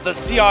 battle of the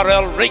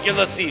CRL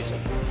regular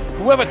season.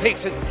 Whoever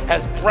takes it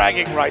has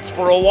bragging rights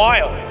for a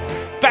while.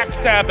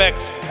 Backstab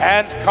X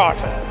and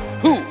Carter.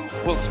 Who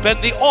will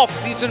spend the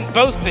off-season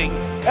boasting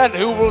and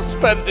who will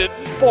spend it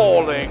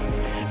balling?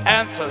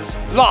 Answers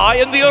lie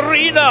in the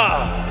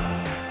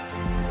arena.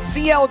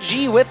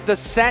 CLG with the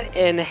set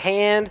in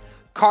hand.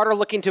 Carter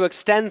looking to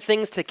extend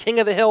things to King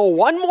of the Hill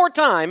one more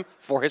time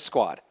for his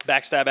squad.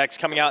 Backstab X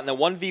coming out in the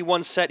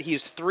 1v1 set.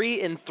 He's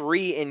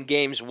 3-3 in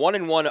games,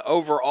 1-1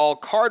 overall.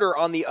 Carter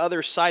on the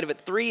other side of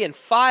it,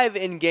 3-5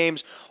 in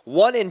games,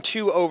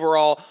 1-2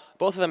 overall.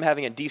 Both of them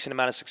having a decent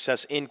amount of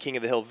success in King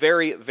of the Hill.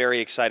 Very, very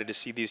excited to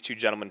see these two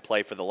gentlemen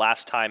play for the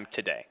last time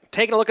today.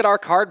 Taking a look at our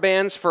card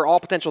bans for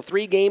all potential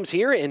 3 games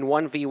here in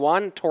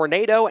 1v1,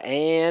 Tornado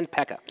and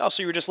P.E.K.K.A. Oh,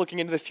 so you were just looking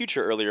into the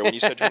future earlier when you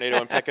said Tornado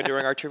and P.E.K.K.A.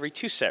 during our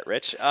 2v2 set,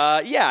 Rich.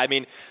 Yeah, I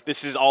mean,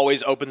 this is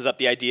always opens up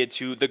the idea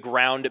to the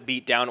ground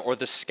beatdown or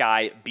the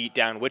sky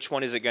beatdown. Which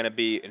one is it going to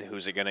be and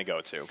who's it going to go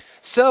to?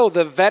 So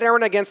the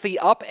veteran against the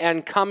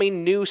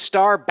up-and-coming new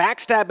star,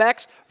 Backstab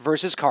X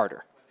versus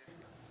Carter.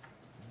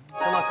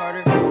 Come on,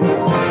 Carter.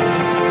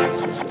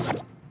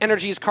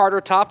 NRG's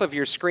Carter top of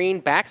your screen,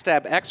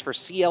 Backstab X for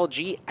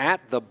CLG at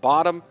the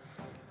bottom.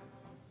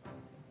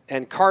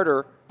 And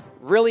Carter,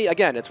 really,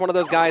 again, it's one of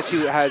those guys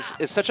who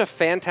is such a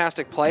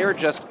fantastic player,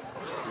 just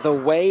the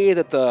way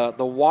that the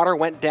water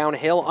went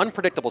downhill,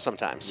 unpredictable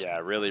sometimes. Yeah,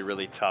 really,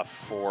 really tough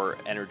for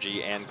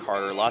NRG and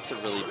Carter. Lots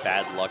of really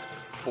bad luck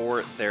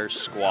for their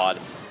squad.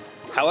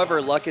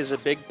 However, luck is a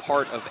big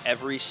part of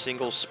every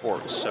single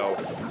sport, so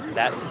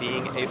that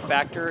being a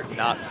factor,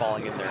 not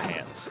falling in their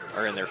hands,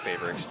 or in their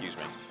favor, excuse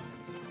me.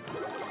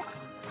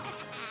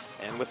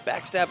 And with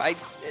Backstab,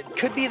 it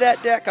could be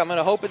that deck. I'm going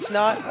to hope it's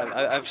not.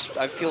 I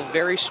feel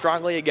very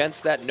strongly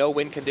against that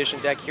no-win condition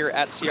deck here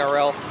at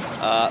CRL,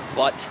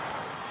 but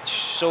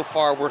so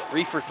far we're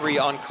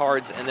 3-for-3 on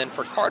cards. And then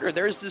for Carter,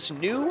 there's this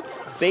new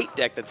bait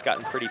deck that's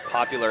gotten pretty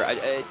popular.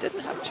 It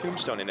didn't have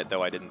Tombstone in it,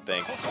 though, I didn't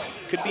think.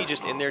 Could be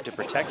just in there to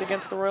protect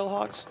against the Royal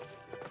Hogs.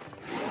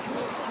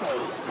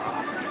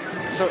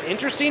 So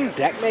interesting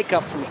deck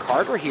makeup from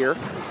Carter here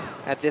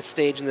at this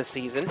stage in the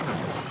season.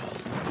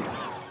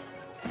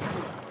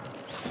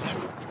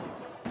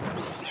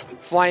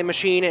 Flying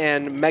Machine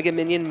and Mega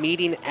Minion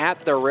meeting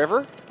at the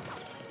river.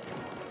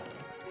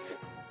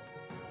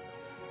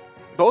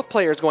 Both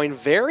players going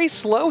very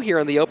slow here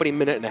in the opening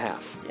minute and a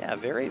half. Yeah,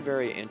 very,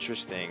 very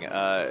interesting.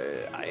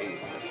 I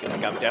feel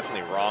like I'm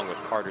definitely wrong with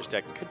Carter's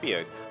deck. It could be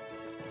a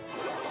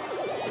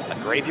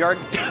graveyard,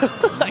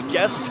 I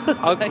guess.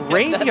 A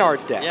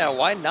graveyard deck. Yeah,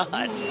 why not?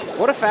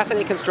 What a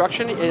fascinating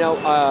construction. You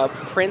know,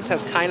 Prince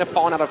has kind of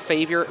fallen out of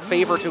favor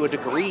to a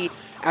degree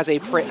as a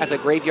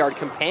graveyard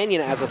companion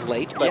as of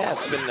late. But yeah,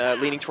 it's been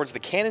leaning towards the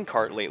cannon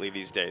cart lately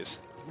these days.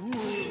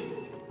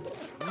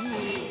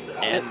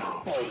 And,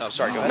 oh,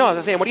 sorry, go ahead. No, I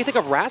was saying, what do you think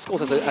of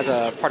Rascals as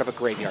a part of a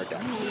graveyard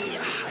deck? I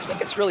think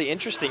it's really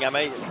interesting.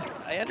 I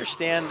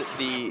understand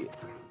the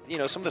you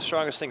know, some of the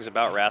strongest things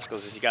about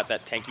Rascals is you got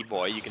that tanky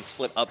boy. You can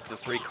split up the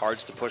 3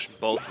 cards to push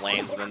both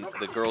lanes, and then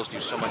the girls do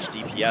so much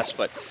DPS,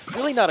 but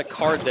really not a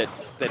card that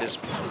is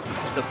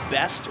the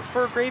best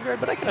for a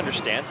Graveyard, but I can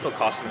understand. Still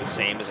costing the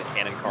same as a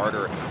Cannon card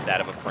or that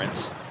of a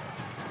Prince.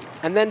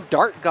 And then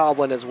Dart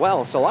Goblin as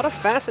well. So a lot of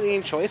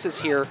fascinating choices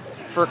here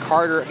for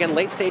Carter. Again,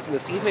 late stage in the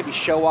season, maybe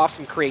show off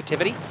some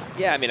creativity.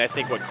 Yeah, I mean, I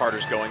think what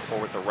Carter's going for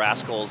with the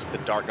Rascals, the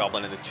Dart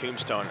Goblin, and the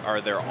Tombstone are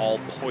they're all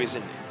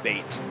poison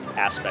bait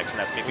aspects, and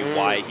that's maybe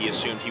why he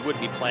assumed he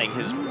wouldn't be playing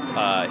his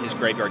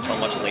Graveyard till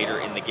much later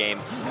in the game,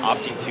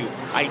 opting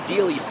to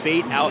ideally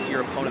bait out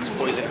your opponent's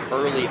poison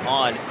early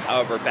on.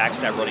 However,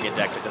 Backstab running a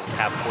deck that doesn't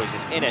have poison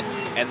in it,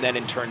 and then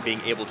in turn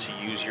being able to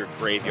use your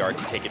Graveyard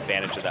to take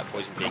advantage of that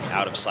poison being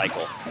out of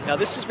cycle. Now,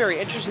 this is very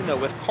interesting, though,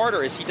 with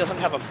Carter, is he doesn't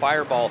have a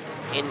Fireball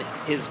in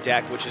his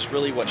deck, which is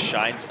really what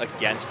shines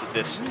against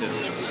this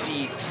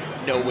Seeks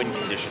no-win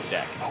condition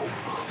deck.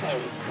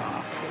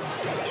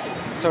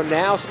 So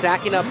now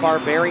stacking up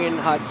Barbarian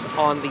Huts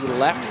on the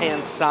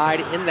left-hand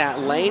side in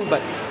that lane,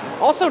 but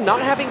also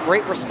not having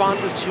great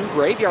responses to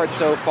Graveyard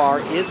so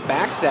far is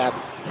Backstab.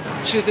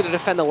 Choosing to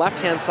defend the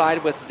left-hand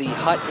side with the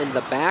Hut in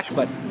the back,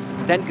 but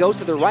then goes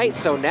to the right,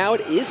 so now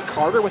it is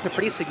Carter with a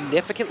pretty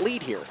significant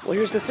lead here. Well,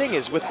 here's the thing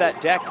is with that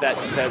deck, the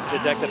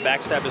deck that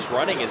Backstab is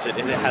running, is it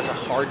has a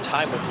hard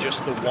time with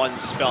just the one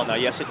spell. Now,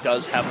 yes, it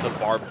does have the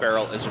Barb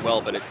Barrel as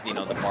well, but you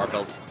know, the Barb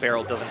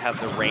Barrel doesn't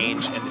have the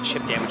range and the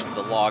chip damage that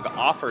the log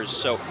offers.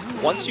 So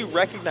once you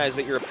recognize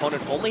that your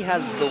opponent only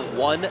has the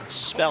one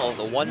spell,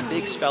 the one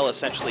big spell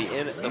essentially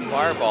in the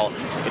Fireball,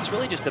 it's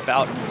really just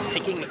about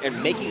picking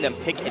and making them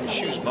pick and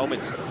choose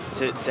moments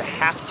to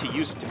have to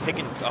use it, to pick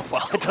and,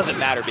 well, it doesn't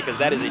matter because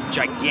that is a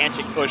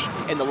gigantic push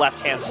in the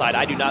left-hand side.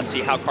 I do not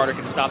see how Carter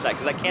can stop that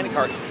because that cannon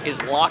card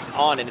is locked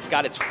on and it's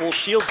got its full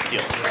shield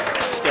steal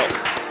still.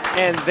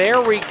 And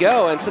there we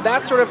go. And so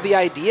that's sort of the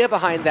idea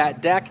behind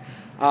that deck.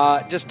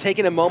 Just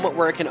taking a moment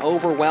where it can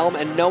overwhelm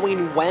and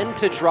knowing when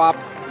to drop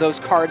those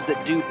cards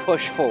that do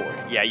push forward.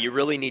 Yeah, you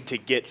really need to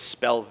get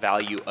spell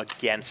value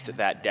against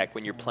that deck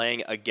when you're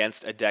playing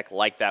against a deck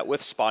like that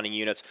with spawning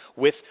units,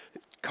 with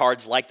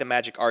cards like the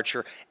Magic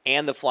Archer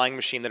and the Flying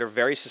Machine that are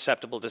very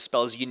susceptible to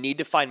spells. You need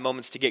to find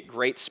moments to get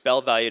great spell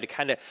value to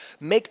kind of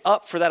make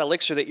up for that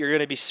elixir that you're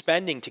going to be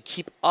spending to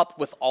keep up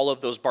with all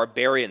of those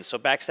Barbarians. So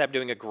Backstab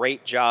doing a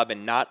great job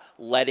and not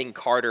letting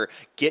Carter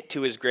get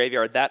to his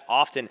Graveyard that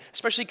often,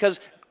 especially because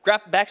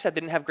Backstab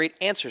didn't have great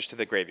answers to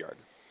the Graveyard.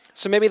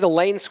 So maybe the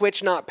lane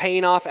switch not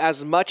paying off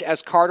as much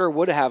as Carter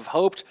would have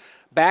hoped.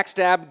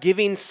 Backstab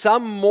giving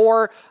some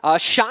more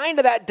shine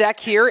to that deck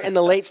here in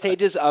the late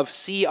stages of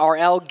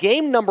CRL.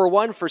 Game number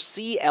 1 for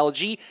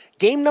CLG.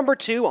 Game number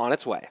 2 on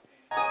its way.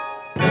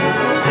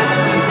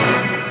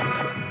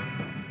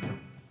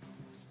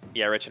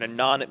 Yeah, Rich, in a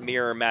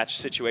non-mirror match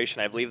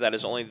situation, I believe that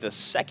is only the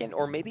second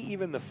or maybe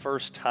even the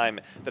first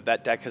time that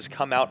that deck has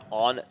come out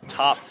on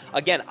top.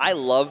 Again, I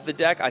love the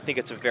deck. I think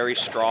it's a very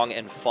strong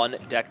and fun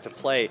deck to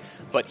play,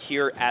 but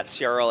here at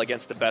CRL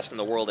against the best in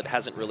the world, it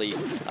hasn't really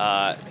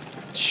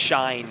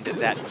shined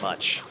that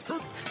much.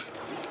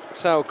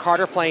 So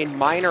Carter playing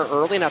Miner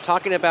early. Now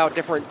talking about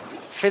different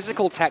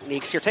physical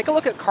techniques here, take a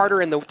look at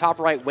Carter in the top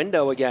right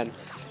window again.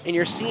 And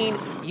you're seeing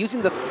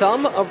using the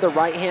thumb of the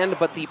right hand,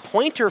 but the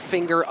pointer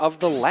finger of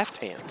the left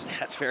hand.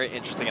 That's very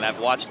interesting, and I've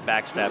watched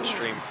Backstab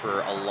stream for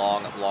a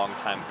long, long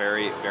time.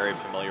 Very, very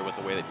familiar with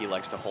the way that he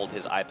likes to hold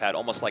his iPad,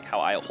 almost like how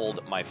I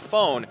hold my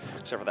phone,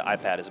 except for the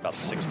iPad is about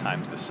 6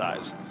 times the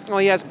size. Well,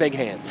 he has big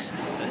hands.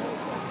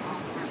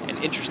 And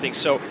interesting,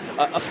 so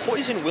a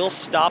poison will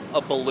stop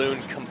a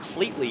balloon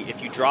completely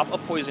if you drop a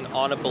poison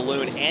on a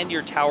balloon and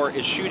your tower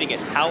is shooting it.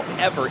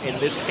 However, in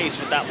this case,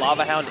 with that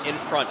Lava Hound in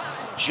front,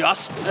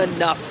 just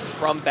enough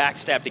from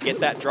Backstab to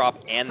get that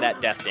drop and that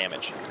death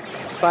damage.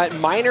 But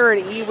Miner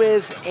and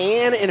Ewiz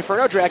and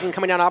Inferno Dragon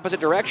coming down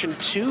opposite direction,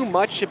 too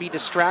much to be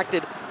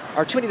distracted,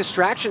 or too many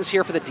distractions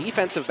here for the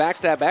defense of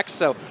Backstab X,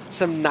 so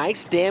some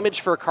nice damage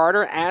for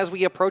Carter as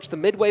we approach the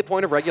midway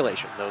point of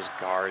regulation. Those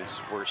guards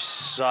were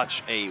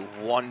such a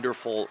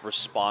wonderful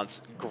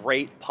response.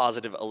 Great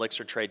positive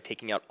elixir trade,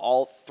 taking out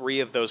all 3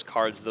 of those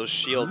cards, those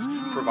shields,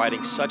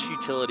 providing such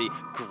utility,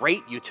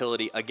 great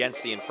utility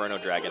against the Inferno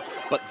Dragon.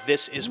 But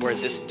this is where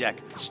this deck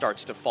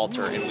starts to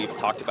falter, and we've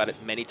talked about it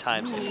many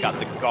times. It's got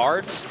the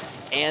guards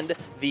and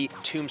the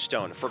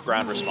Tombstone for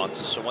ground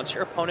responses. So once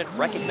your opponent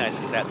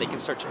recognizes that, they can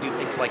start to do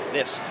things like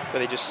this,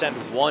 where they just send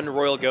 1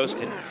 Royal Ghost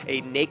and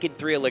a naked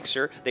 3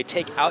 elixir. They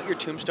take out your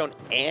Tombstone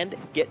and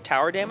get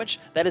tower damage.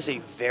 That is a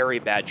very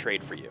bad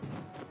trade for you.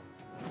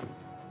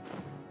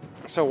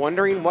 So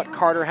wondering what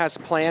Carter has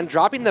planned,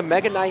 dropping the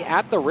Mega Knight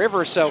at the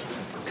river, so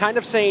kind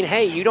of saying,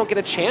 hey, you don't get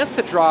a chance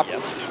to drop.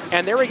 Yep.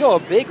 And there we go, a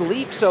big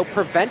leap, so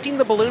preventing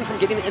the balloon from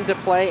getting into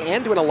play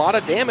and doing a lot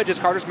of damage is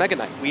Carter's Mega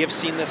Knight. We have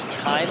seen this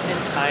time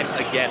and time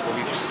again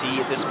where we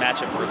see this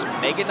matchup where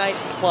it's Mega Knight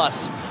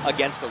plus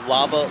against the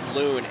Lava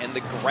Loon, and the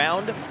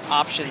ground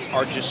options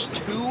are just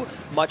too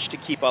much to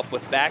keep up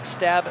with.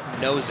 Backstab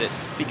knows it,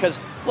 because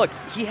look,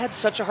 he had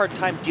such a hard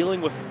time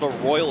dealing with the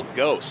Royal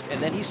Ghost,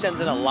 and then he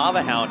sends in a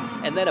Lava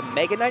Hound, and then a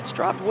Mega Knight's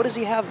dropped. What does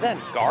he have then?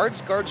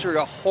 Guards? Guards are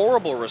a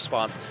horrible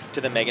response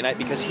to the Mega Knight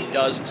because he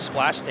does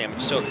splash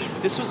damage. So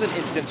this was an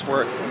instance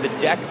where the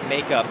deck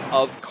makeup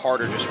of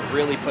Carter just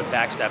really put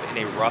Backstab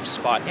in a rough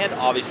spot, and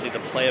obviously the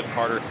play of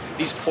Carter.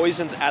 These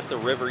poisons at the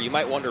river, you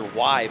might wonder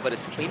why, but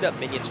it's cleaned up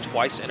minions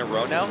twice in a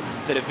row now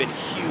that have been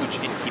huge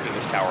in keeping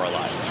this tower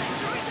alive.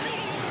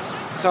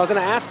 So I was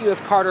going to ask you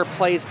if Carter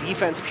plays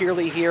defense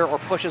purely here or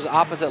pushes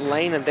opposite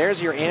lane, and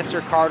there's your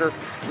answer, Carter.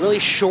 Really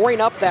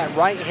shoring up that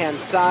right-hand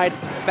side.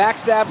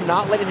 Backstab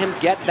not letting him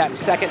get that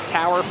second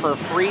tower for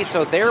free,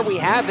 so there we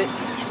have it.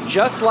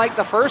 Just like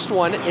the first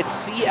one,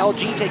 it's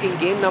CLG taking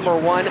game number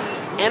 1,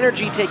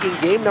 NRG taking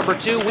game number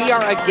 2. We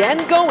are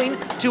again going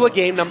to a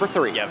game number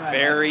 3. Yeah,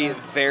 very,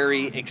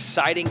 very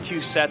exciting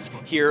 2 sets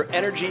here.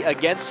 NRG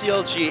against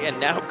CLG, and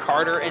now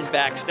Carter and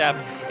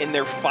Backstab in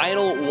their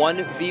final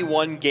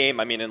 1v1 game.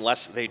 I mean,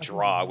 unless they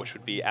draw, which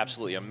would be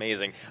absolutely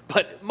amazing.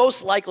 But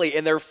most likely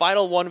in their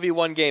final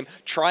 1v1 game,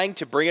 trying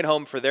to bring it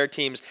home for their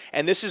teams.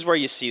 And this is where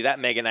you see that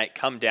Mega Knight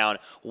come down.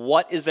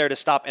 What is there to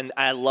stop? And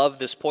I love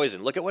this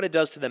poison. Look at what it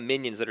does to the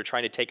minions that are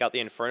trying to take out the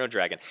Inferno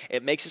Dragon.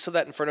 It makes it so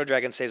that Inferno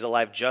Dragon stays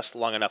alive just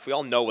long enough. We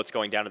all know what's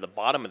going down to the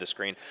bottom of the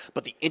screen,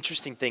 but the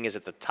interesting thing is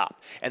at the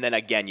top. And then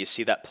again, you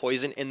see that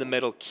poison in the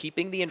middle,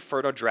 keeping the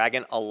Inferno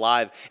Dragon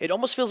alive. It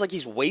almost feels like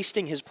he's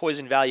wasting his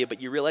poison value,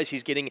 but you realize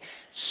he's getting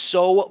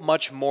so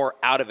much more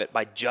out of it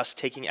by just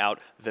taking out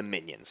the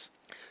minions.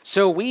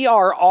 So we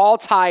are all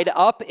tied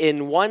up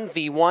in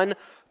 1v1.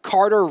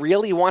 Carter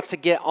really wants to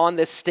get on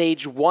this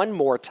stage one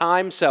more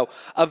time, so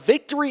a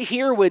victory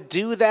here would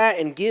do that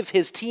and give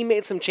his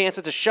teammates some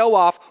chances to show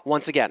off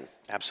once again.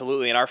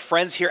 Absolutely, and our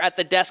friends here at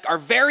the desk are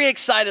very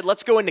excited.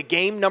 Let's go into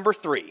game number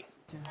 3.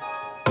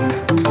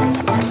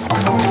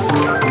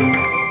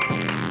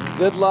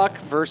 Good luck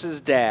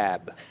versus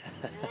Dab.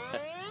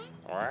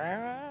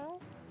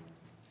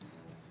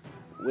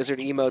 Wizard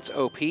emotes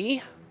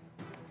OP.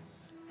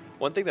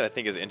 One thing that I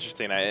think is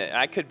interesting,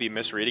 I could be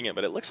misreading it,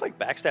 but it looks like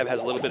Backstab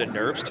has a little bit of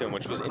nerves to him,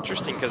 which was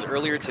interesting because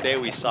earlier today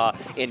we saw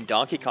in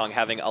Donkey Kong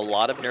having a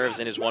lot of nerves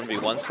in his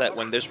 1v1 set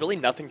when there's really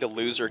nothing to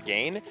lose or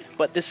gain.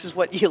 But this is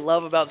what you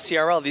love about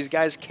CRL. These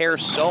guys care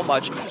so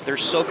much. They're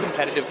so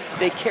competitive.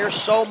 They care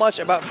so much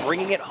about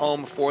bringing it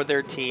home for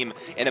their team.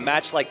 In a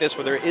match like this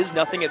where there is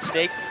nothing at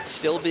stake,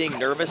 still being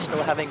nervous,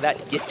 still having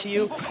that get to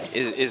you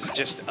is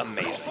just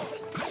amazing.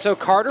 So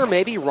Carter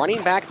maybe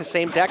running back the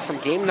same deck from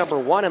game number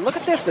 1. And look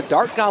at this, the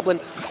Dart Goblin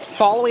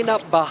following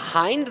up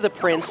behind the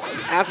Prince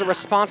as a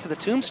response to the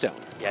Tombstone.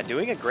 Yeah,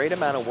 doing a great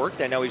amount of work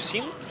there. Now we've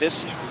seen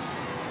this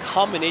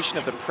combination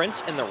of the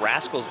Prince and the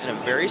Rascals in a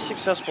very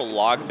successful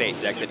log bait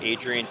deck that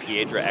Adrian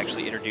Piedra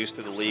actually introduced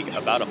to the league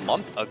about a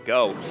month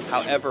ago.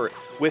 However,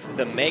 with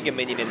the Mega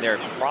Minion in there,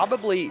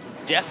 probably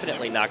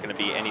definitely not going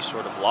to be any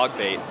sort of log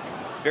bait.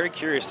 Very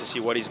curious to see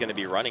what he's going to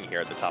be running here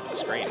at the top of the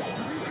screen.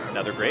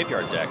 Another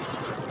graveyard deck.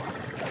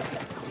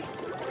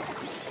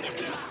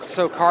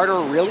 So Carter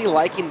really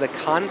liking the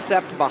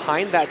concept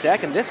behind that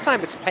deck, and this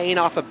time it's paying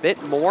off a bit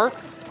more.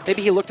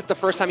 Maybe he looked at the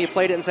first time he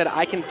played it and said,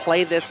 I can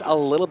play this a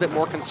little bit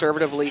more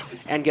conservatively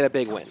and get a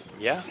big win.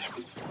 Yeah.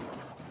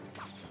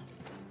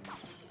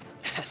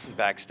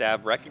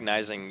 Backstab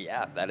recognizing,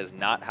 yeah, that is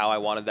not how I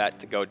wanted that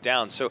to go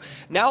down. So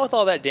now with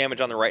all that damage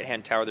on the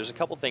right-hand tower, there's a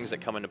couple things that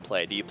come into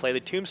play. Do you play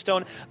the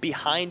Tombstone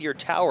behind your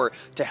tower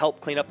to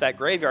help clean up that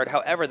graveyard?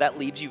 However, that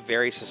leaves you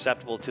very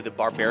susceptible to the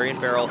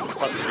Barbarian Barrel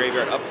plus the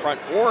graveyard up front,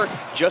 or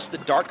just the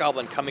Dark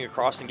Goblin coming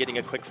across and getting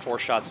a quick 4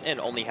 shots in,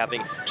 only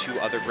having 2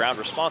 other ground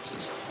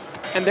responses.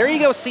 And there you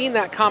go, seeing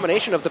that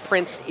combination of the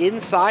Prince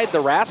inside the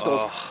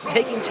Rascals,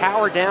 taking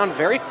tower down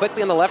very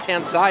quickly on the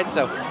left-hand side.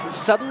 So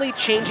suddenly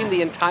changing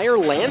the entire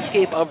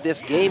landscape of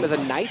this game is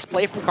a nice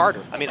play from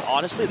Carter. I mean,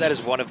 honestly, that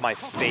is one of my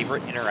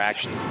favorite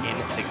interactions in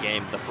the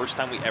game. The first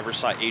time we ever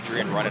saw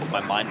Adrian run it, my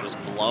mind was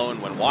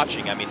blown when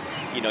watching. I mean,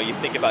 you know, you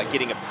think about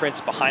getting a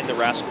Prince behind the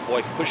Rascal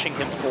Boy, pushing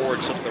him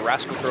forward so that the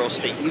Rascal Girls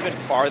stay even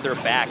farther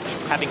back,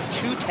 having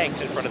 2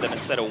 tanks in front of them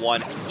instead of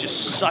 1.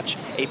 Just such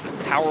a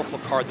powerful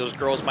card. Those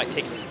girls might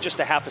take just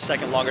a half a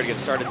second longer to get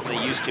started than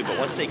they used to, but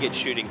once they get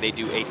shooting, they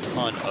do a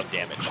ton of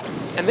damage.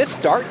 And this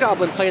Dark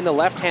Goblin playing the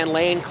left-hand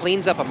lane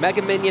cleans up a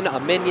Mega Minion, a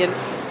Minion,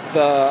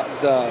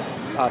 the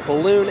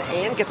Balloon,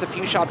 and gets a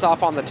few shots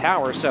off on the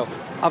tower. So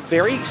a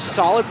very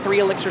solid 3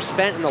 elixir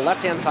spent in the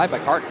left-hand side by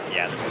Carter.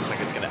 Yeah, this looks like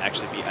it's going to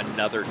actually be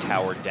another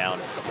tower down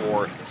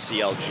for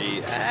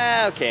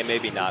CLG. Okay,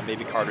 maybe not.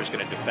 Maybe Carter's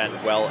going to defend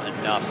well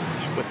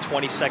enough. With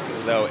 20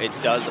 seconds, though, it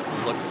does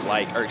look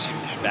like, or excuse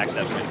me,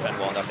 Backstab's going to defend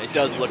well enough. It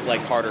does look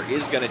like Carter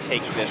is going to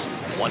take this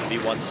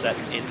 1v1 set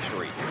in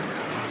 3.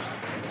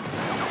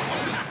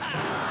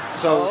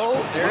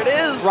 So there it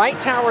is. Right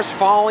tower's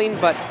falling,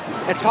 but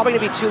it's probably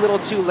going to be too little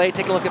too late.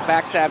 Take a look at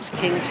Backstab's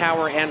King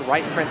Tower and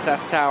Right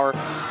Princess Tower.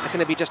 It's going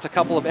to be just a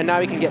couple of, and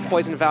now he can get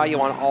poison value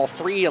on all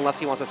 3 unless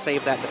he wants to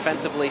save that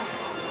defensively.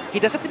 He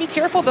does have to be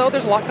careful, though.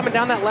 There's a lot coming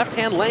down that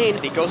left-hand lane.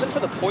 And he goes in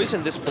for the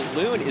poison. This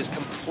balloon is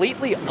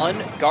completely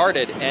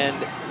unguarded, and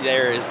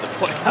there is the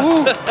poison.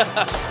 Ooh.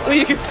 Well,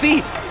 you can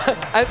see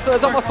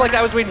It's almost like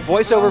I was reading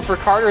voiceover for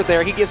Carter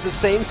there. He gives the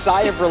same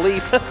sigh of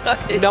relief,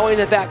 knowing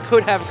that that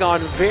could have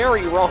gone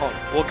very wrong.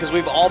 Well, because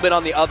we've all been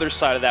on the other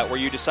side of that, where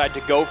you decide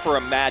to go for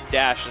a mad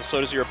dash, and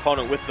so does your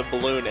opponent with the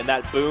balloon, and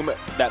that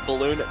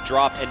balloon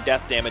drop and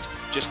death damage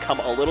just come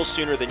a little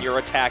sooner than your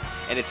attack,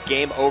 and it's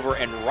game over.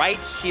 And right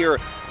here,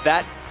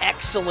 that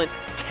excellent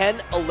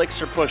 10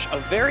 elixir push, a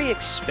very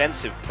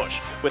expensive push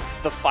with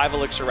the 5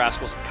 elixir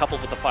rascals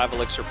coupled with the 5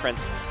 elixir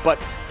prince,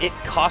 but it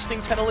costing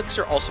 10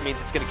 elixir also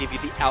means it's going to give you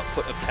the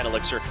output of 10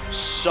 elixir.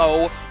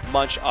 So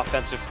much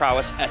offensive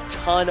prowess, a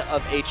ton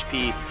of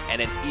HP,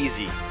 and an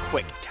easy,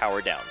 quick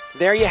tower down.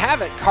 There you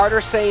have it.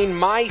 Carter saying,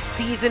 my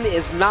season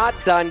is not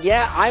done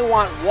yet. I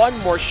want one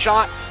more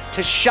shot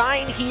to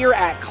shine here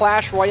at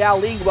Clash Royale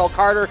League. Well,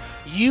 Carter,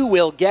 you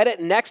will get it.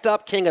 Next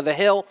up, King of the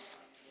Hill.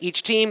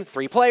 Each team,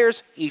 3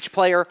 players, each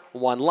player,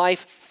 1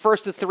 life.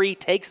 First of 3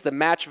 takes the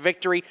match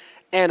victory,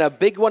 and a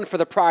big one for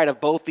the pride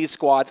of both these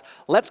squads.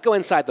 Let's go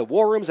inside the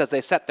war rooms as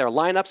they set their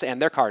lineups and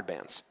their card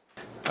bans.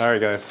 All right,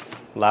 guys.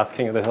 Last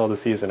King of the Hill of the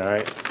season, all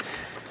right?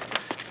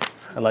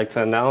 I'd like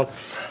to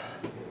announce,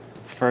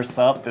 first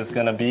up is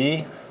going to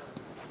be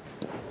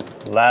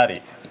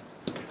Laddie.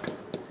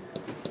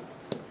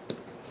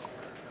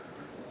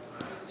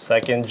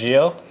 Second,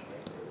 Geo.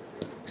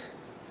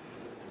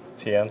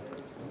 TM.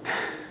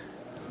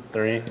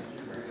 3,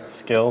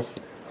 skills.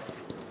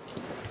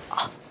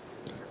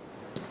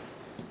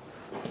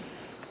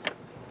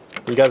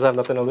 You guys have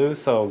nothing to lose,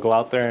 so go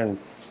out there and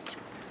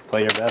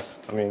play your best.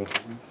 I mean,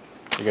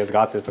 you guys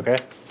got this, okay?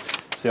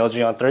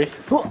 CLG on 3.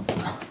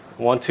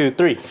 1, 2,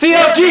 3.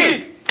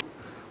 CLG!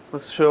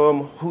 Let's show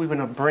them who we're going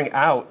to bring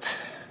out.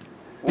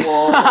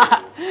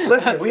 Whoa.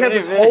 Listen, we have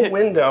this whole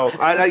window.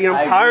 I'm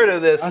tired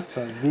of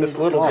this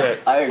little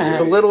bit. It's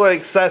a little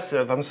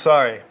excessive. I'm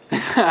sorry.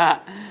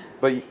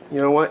 But you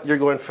know what? You're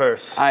going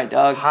first. All right,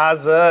 dog.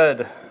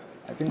 Hazard.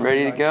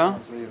 Ready to go?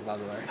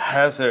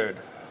 Hazard.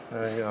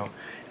 There you go.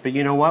 But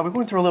you know what? We're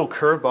going through a little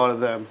curveball to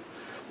them.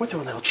 We're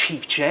doing a little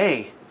Chief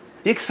J.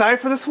 You excited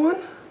for this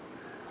one?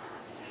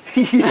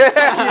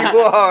 Yeah, you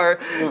are.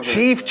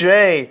 Chief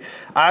J.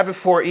 I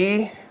before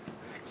E,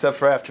 except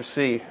for after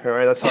C. All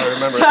right, that's how I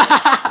remember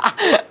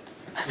it.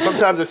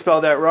 Sometimes I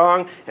spell that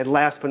wrong. And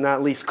last but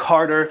not least,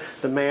 Carter,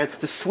 the man,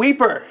 the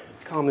sweeper.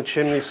 Call him the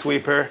chimney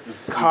sweeper.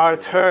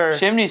 Carter.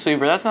 Chimney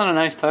sweeper, that's not a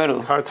nice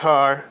title.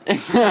 Carter.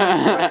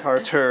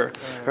 Carter.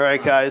 All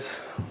right, guys,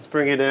 let's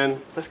bring it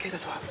in. Let's get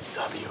this off.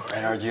 W,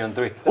 right? NRG on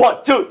 3.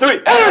 1, 2,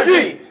 3,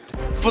 energy!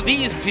 For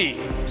these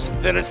teams,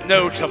 there is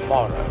no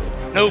tomorrow,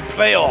 no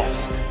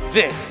playoffs.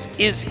 This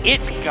is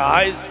it,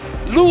 guys.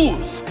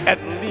 Lose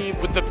and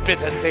leave with the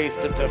bitter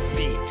taste of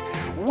defeat.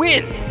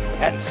 Win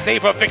and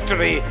save a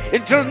victory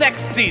until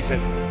next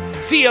season.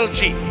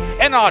 CLG,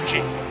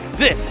 NRG,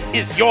 this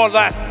is your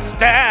last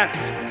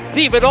stand.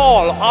 Leave it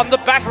all on the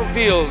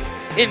battlefield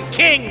in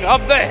King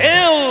of the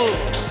Hill.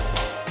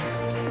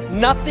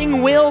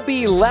 Nothing will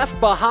be left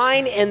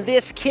behind in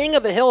this King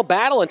of the Hill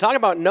battle. And talking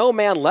about no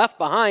man left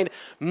behind,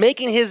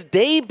 making his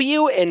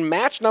debut in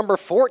match number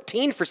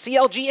 14 for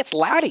CLG, it's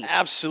Laddie.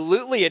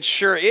 Absolutely, it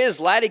sure is.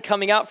 Laddie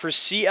coming out for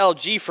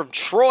CLG from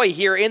Troy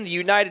here in the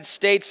United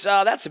States.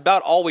 That's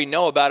about all we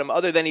know about him,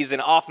 other than he's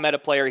an off-meta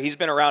player. He's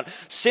been around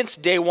since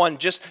day one,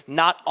 just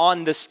not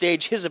on the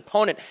stage. His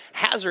opponent,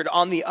 Hazard,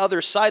 on the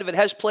other side of it,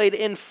 has played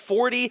in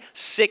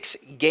 46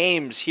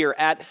 games here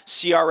at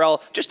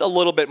CRL. Just a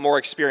little bit more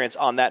experience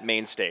on that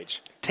main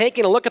stage.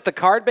 Taking a look at the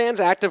card bans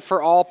active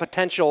for all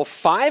potential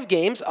 5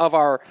 games of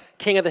our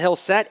King of the Hill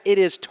set, it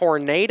is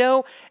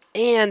Tornado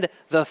and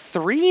the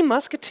 3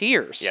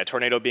 Musketeers. Yeah,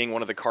 Tornado being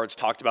one of the cards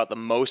talked about the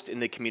most in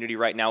the community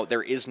right now.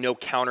 There is no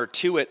counter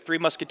to it. 3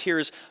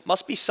 Musketeers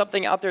must be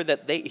something out there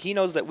that he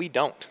knows that we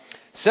don't.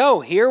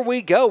 So here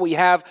we go. We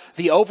have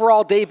the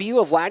overall debut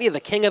of Laddie, the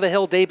King of the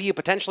Hill debut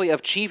potentially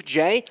of Chief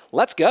J.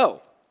 Let's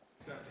go.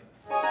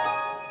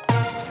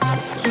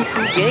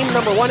 Game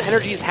number 1,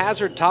 NRG's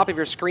Hazard, top of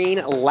your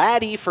screen.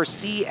 Laddie for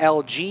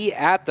CLG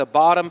at the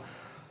bottom.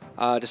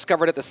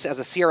 Discovered it as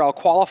a CRL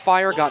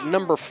qualifier, got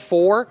number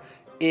 4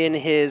 in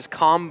his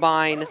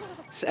combine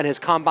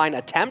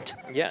attempt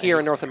here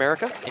in North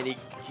America. And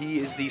he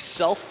is the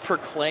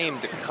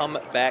self-proclaimed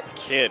comeback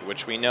kid,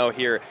 which we know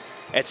here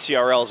at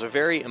CRL is a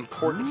very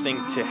important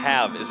thing to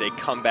have as a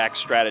comeback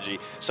strategy.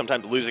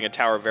 Sometimes losing a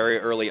tower very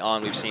early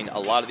on, we've seen a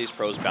lot of these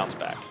pros bounce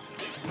back.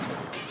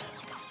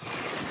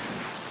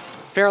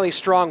 Fairly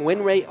strong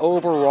win rate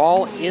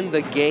overall in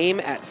the game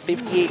at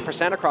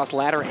 58% across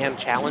ladder and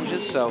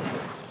challenges. So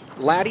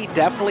Laddie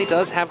definitely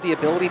does have the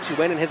ability to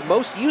win, and his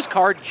most used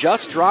card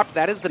just dropped.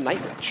 That is the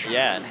Night Witch.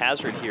 Yeah, and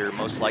Hazard here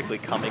most likely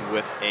coming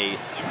with a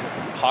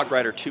Hog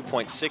Rider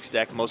 2.6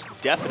 deck,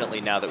 most definitely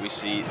now that we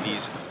see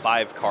these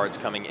 5 cards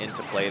coming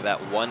into play.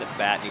 That one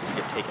bat needs to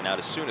get taken out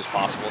as soon as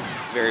possible.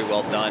 Very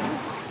well done.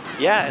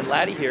 Yeah, and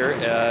Laddie here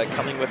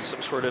coming with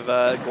some sort of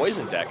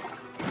Poison deck.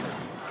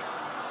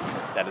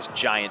 That is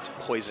giant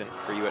poison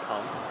for you at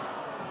home.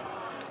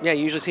 Yeah,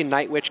 you usually see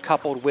Night Witch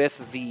coupled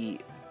with the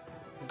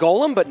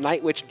Golem, but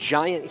Night Witch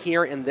Giant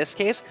here in this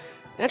case.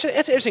 Actually,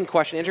 it's an interesting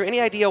question, Andrew. Any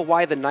idea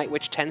why the Night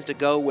Witch tends to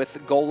go with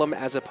Golem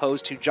as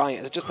opposed to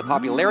Giant? Is it just the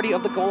popularity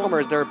of the Golem,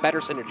 or is there a better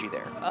synergy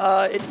there?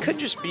 It could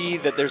just be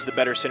that there's the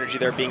better synergy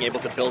there, being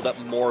able to build up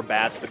more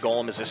bats. The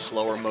Golem is a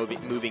slower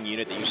moving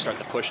unit that you start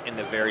to push in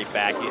the very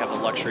back. You have the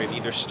luxury of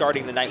either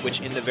starting the Night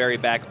Witch in the very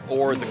back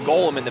or the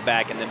Golem in the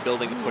back and then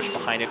building the push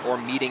behind it, or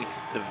meeting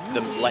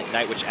the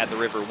Night Witch at the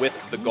river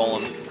with the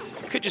Golem.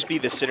 Could just be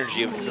the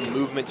synergy of the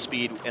movement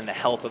speed and the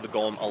health of the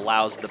Golem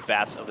allows the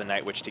bats of the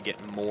Night Witch to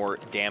get more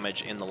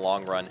damage in the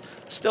long run.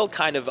 Still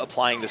kind of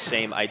applying the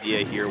same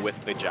idea here with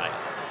the Giant.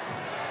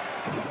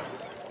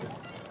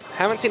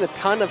 Haven't seen a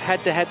ton of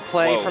head-to-head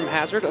play from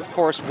Hazard, of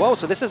course. Whoa,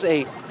 so this is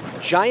a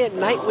Giant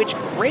Night Witch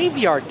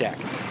graveyard deck.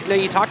 You know,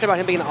 you talked about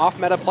him being an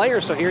off-meta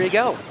player, so here you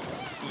go.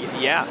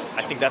 Yeah,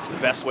 I think that's the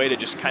best way to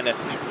just kind of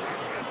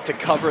to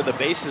cover the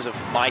bases of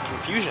my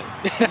confusion,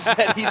 is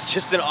that he's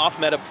just an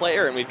off-meta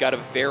player, and we've got a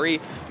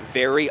very,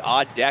 very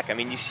odd deck. I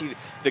mean, you see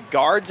the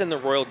Guards and the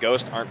Royal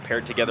Ghost aren't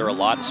paired together a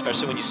lot,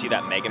 especially when you see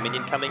that Mega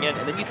Minion coming in,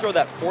 and then you throw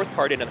that fourth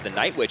card in of the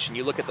Night Witch, and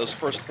you look at those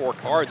first 4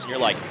 cards, and you're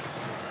like,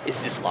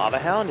 is this Lava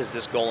Hound? Is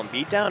this Golem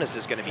Beatdown? Is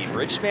this going to be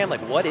Bridge Spam?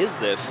 Like, what is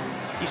this?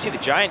 You see the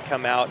Giant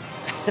come out,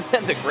 and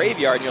then the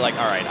Graveyard, and you're like,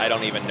 all right, I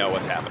don't even know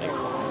what's happening.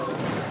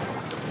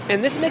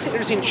 And this makes an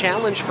interesting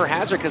challenge for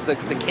Hazard because the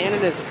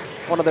Cannon is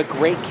one of the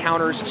great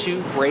counters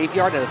to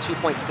Graveyard and a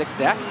 2.6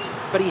 deck,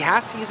 but he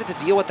has to use it to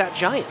deal with that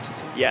Giant.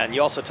 Yeah, and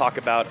you also talk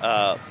about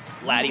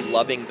Laddie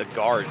loving the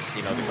Guards.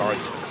 You know, the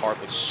Guards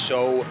card with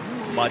so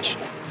much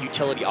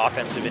utility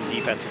offensive and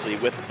defensively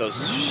with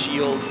those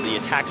shields, the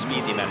attack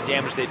speed, the amount of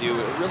damage they do.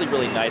 A really,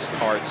 really nice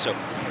card. So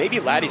maybe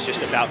Laddie's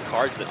just about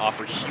cards that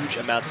offer huge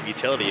amounts of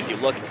utility. If you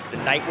look, the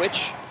Night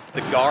Witch,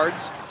 the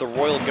Guards, the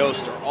Royal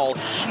Ghost are all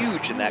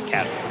huge in that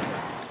category.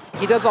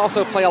 He does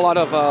also play a lot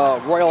of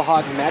Royal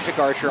Hog's Magic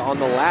Archer on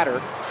the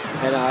ladder,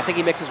 and I think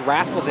he mixes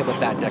Rascals in with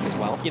that deck as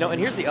well. You know, and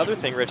here's the other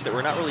thing, Rich, that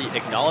we're not really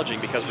acknowledging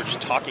because we're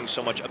just talking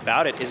so much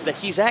about it, is that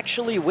he's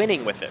actually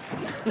winning with it.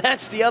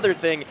 That's the other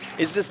thing,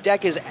 is this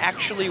deck is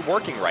actually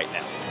working right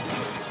now.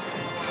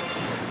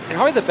 And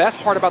probably the best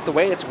part about the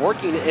way it's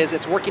working is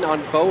it's working on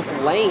both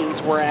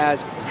lanes,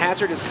 whereas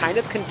Hazard is kind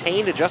of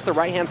contained to just the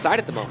right-hand side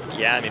at the moment.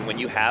 Yeah, I mean, when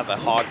you have a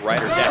Hog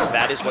Rider deck,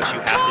 that is what you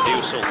have to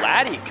do. So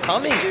Laddie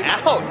coming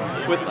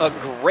out with a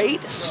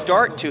great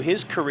start to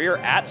his career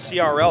at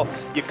CRL.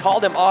 You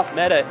called him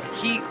off-meta.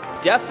 He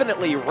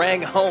definitely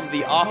rang home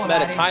the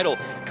off-meta title.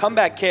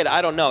 Comeback Kid,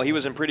 I don't know. He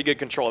was in pretty good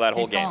control that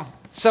whole game.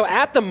 So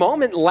at the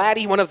moment,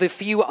 Laddie, one of the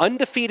few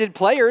undefeated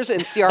players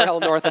in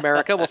CRL North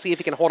America. We'll see if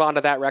he can hold on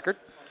to that record.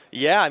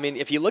 Yeah, I mean,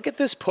 if you look at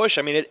this push,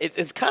 I mean,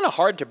 it's kind of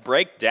hard to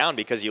break down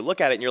because you look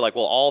at it and you're like,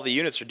 well, all the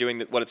units are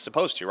doing what it's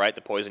supposed to, right?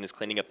 The Poison is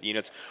cleaning up the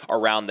units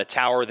around the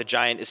tower. The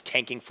Giant is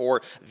tanking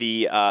for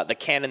the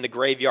Cannon. The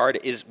Graveyard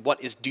is what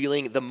is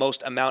dealing the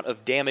most amount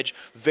of damage.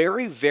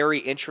 Very, very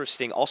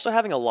interesting. Also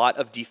having a lot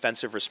of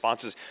defensive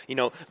responses. You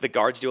know, the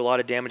Guards do a lot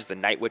of damage. The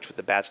Night Witch with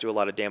the Bats do a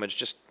lot of damage.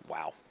 Just,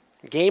 wow.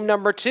 Game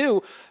number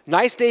 2.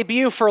 Nice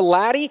debut for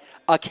Laddie.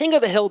 A King of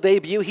the Hill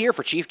debut here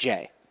for Chief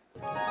J.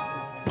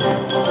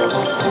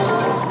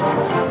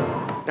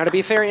 Now, to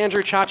be fair,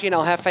 Andrew, Chachi, and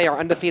El Jefe are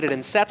undefeated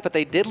in sets, but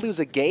they did lose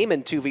a game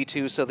in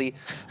 2v2, so we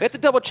have to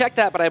double-check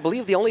that, but I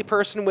believe the only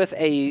person with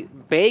a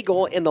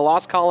bagel in the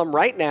loss column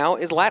right now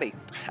is Laddie.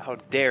 How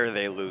dare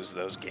they lose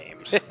those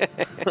games.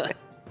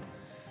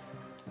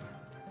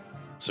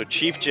 So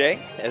Chief J,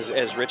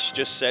 as Rich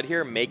just said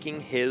here,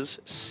 making his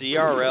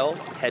CRL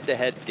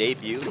head-to-head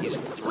debut. He's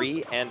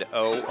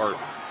 3-0, or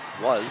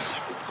was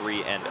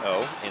 3-0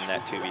 in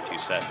that 2v2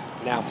 set.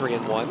 Now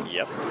 3-1.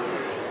 Yep.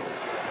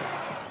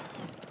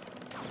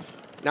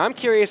 Now I'm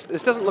curious,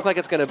 this doesn't look like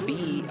it's going to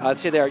be,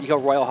 see there, you go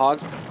Royal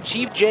Hogs.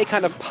 Chief J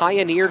kind of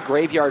pioneered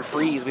Graveyard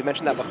Freeze, we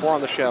mentioned that before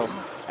on the show,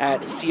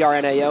 at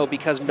CRNAO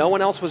because no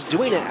one else was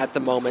doing it at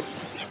the moment.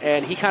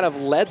 And he kind of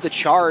led the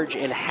charge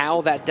in how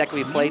that deck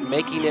would be played,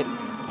 making it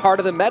part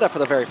of the meta for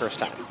the very first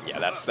time. Yeah,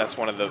 that's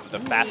one of the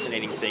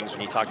fascinating things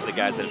when you talk to the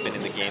guys that have been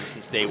in the game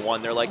since day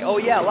one. They're like, oh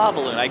yeah, Lava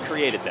Balloon, I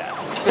created that.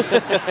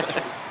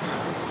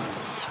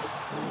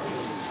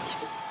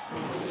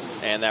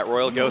 And that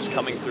Royal Ghost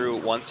coming through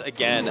once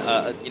again.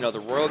 You know, the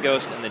Royal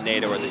Ghost and the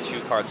NATO are the 2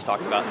 cards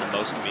talked about in the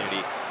most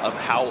community of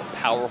how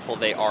powerful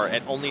they are.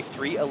 At only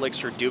 3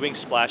 elixir, doing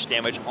splash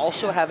damage,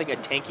 also having a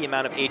tanky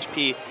amount of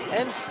HP,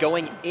 and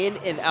going in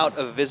and out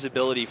of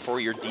visibility for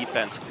your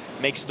defense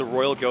makes the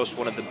Royal Ghost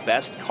one of the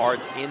best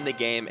cards in the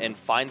game and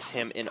finds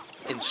him in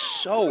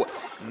so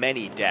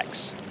many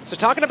decks. So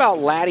talking about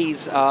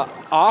Laddie's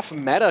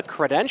off-meta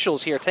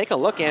credentials here, take a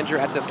look, Andrew,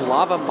 at this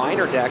Lava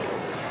Miner deck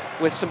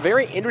with some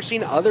very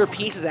interesting other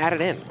pieces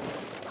added in.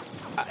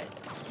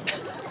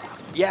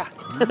 Yeah,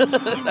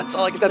 that's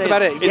all I can say. That's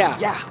about it, yeah.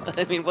 Yeah,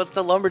 I mean, what's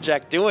the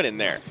Lumberjack doing in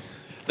there?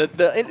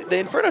 The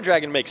Inferno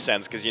Dragon makes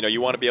sense because, you know,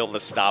 you want to be able to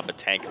stop a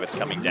tank if it's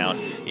coming down.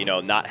 You know,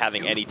 not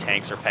having any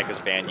tanks or P.E.K.K.A.'s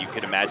banned, you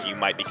could imagine you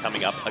might be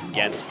coming up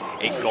against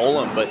a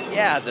Golem. But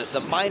yeah, the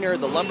Miner,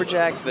 the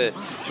Lumberjack, the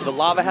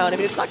Lava Hound, I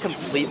mean, it's not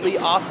completely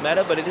off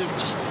meta, but it is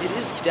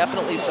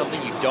definitely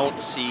something you don't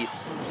see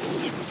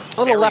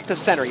A little left to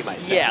center, you might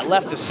say. Yeah,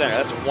 left to center.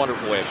 That's a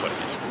wonderful way of putting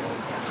it.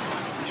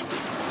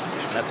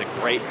 And that's a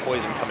great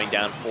poison coming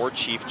down for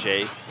Chief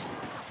J.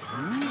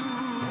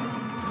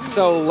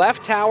 So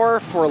left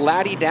tower for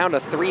Laddie down to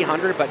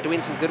 300, but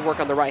doing some good work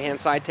on the right-hand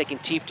side, taking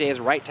Chief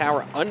J's right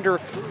tower under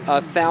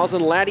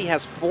 1,000. Laddie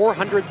has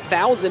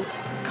 400,000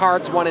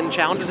 cards won in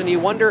challenges, and you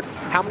wonder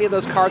how many of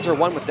those cards are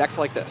won with decks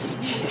like this.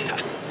 Yeah.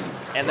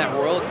 And that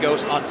Royal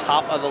Ghost on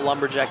top of the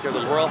Lumberjack there. The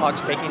Royal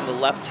Hogs taking the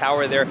left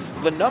tower there.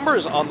 The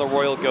numbers on the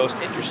Royal Ghost,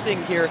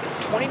 interesting here,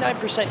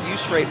 29%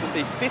 use rate with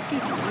a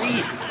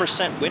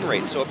 53% win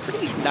rate. So a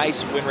pretty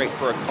nice win rate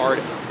for a card.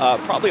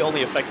 Probably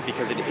only affected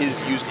because it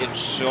is used in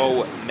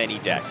so many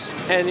decks.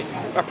 And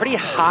a pretty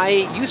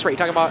high use rate.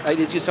 Talking about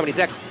it's used so many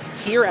decks.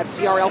 Here at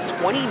CRL,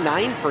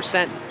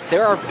 29%.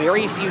 There are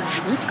very few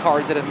troop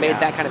cards that have made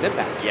that kind of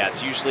impact. Yeah,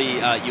 it's usually,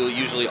 you'll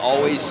usually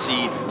always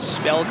see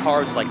spell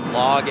cards like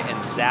Log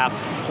and Zap,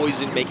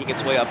 Poison making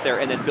its way up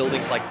there, and then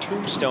buildings like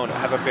Tombstone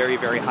have a very,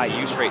 very high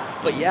use rate.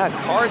 But yeah,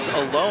 cards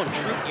alone,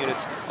 troop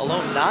units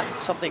alone, not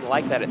something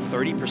like that at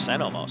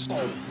 30% almost.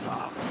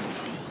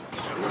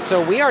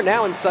 So we are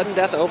now in sudden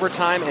death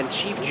overtime, and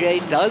Chief J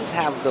does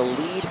have the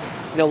lead.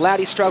 You know,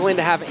 Laddie's struggling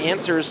to have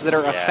answers that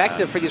are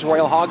effective for these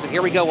Royal Hogs, and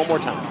here we go one more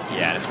time.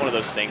 Yeah, and it's one of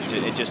those things,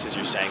 it just as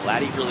you're saying,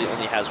 Laddie really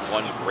only has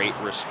one great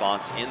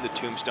response in the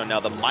Tombstone. Now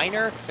the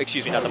Miner,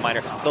 excuse me, not the Miner,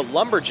 the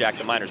Lumberjack,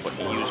 the Miner is what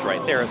he used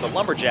right there. The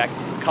Lumberjack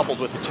coupled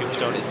with the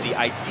Tombstone is the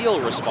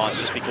ideal response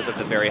just because of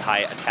the very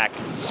high attack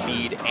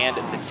speed and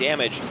the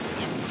damage.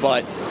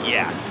 But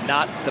yeah,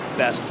 not the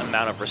best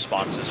amount of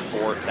responses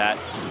for that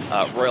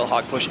Royal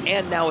Hog push.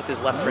 And now with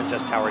his left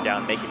Princess Tower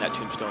down, making that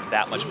Tombstone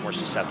that much more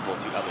susceptible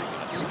to other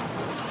units.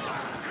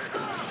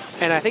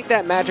 And I think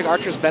that Magic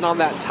Archer's been on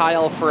that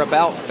tile for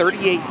about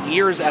 38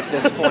 years at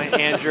this point,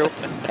 Andrew.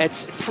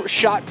 It's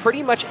shot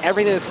pretty much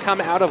everything that's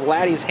come out of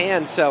Laddie's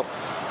hand. So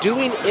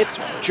doing its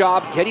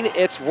job, getting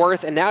its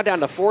worth, and now down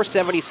to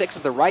 476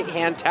 is the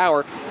right-hand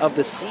tower of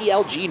the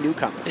CLG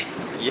newcomer.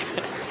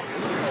 Yes.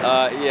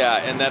 Yeah,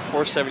 and that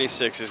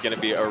 476 is going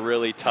to be a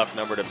really tough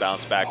number to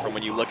bounce back from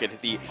when you look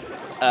at the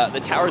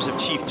towers of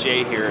Chief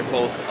J here,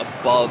 both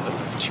above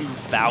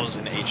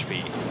 2,000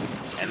 HP.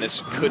 And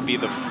this could be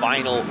the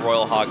final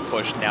Royal Hog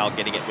push, now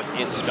getting it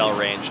within spell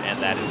range, and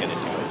that is going to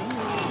do it.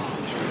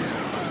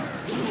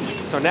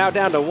 So now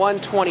down to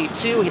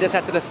 122. He does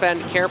have to defend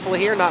carefully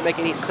here, not make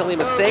any silly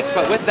mistakes,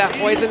 but with that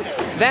poison,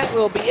 that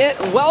will be it.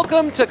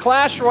 Welcome to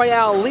Clash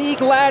Royale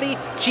League, Laddie.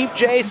 Chief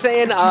J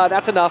saying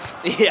that's enough.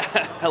 Yeah,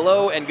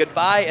 hello and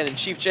goodbye, and then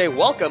Chief J,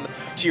 welcome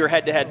to your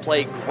head-to-head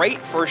play. Great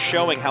first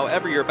showing.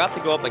 However, you're about to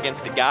go up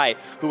against a guy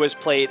who has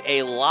played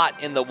a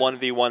lot in the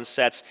 1v1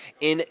 sets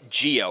in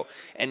Geo.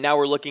 And now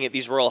we're looking at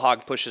these Royal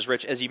Hog pushes,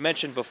 Rich. As you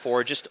mentioned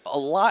before, just a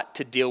lot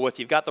to deal with.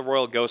 You've got the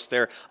Royal Ghost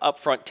there up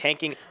front,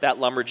 tanking that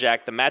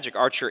Lumberjack, the Magic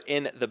Archer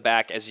in the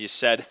back, as you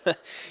said.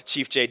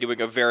 Chief J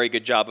doing a very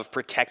good job of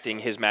protecting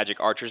his Magic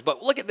Archers.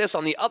 But look at this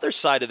on the other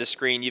side of the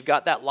screen. You've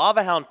got that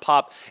Lava Hound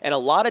pop and a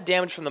lot of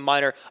damage from the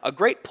Miner. A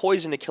great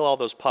poison to kill all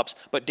those pups,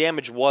 but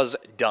damage was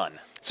done.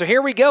 So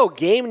here we go.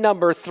 Game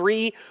number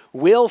 3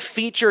 will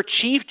feature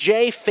Chief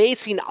J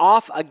facing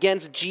off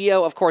against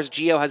Geo. Of course,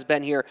 Geo has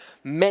been here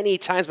many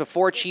times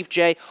before. Chief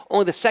J,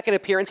 only the second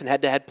appearance in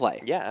head-to-head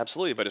play. Yeah,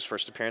 absolutely. But his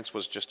first appearance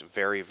was just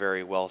very,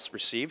 very well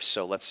received.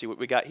 So let's see what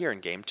we got here in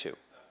Game 2.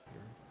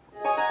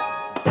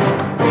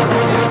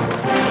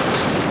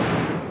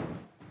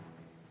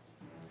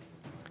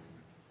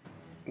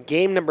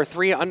 Game number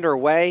 3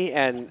 underway,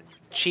 and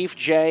Chief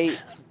J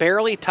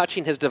barely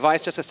touching his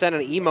device. Just to send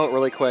an emote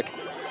really quick.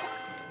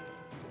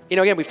 You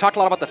know, again, we've talked a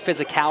lot about the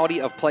physicality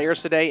of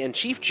players today, and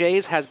Chief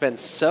J's has been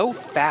so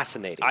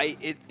fascinating.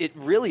 It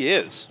really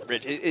is,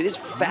 Rich. It is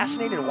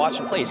fascinating to watch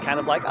him play. He's kind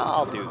of like, oh,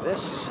 I'll do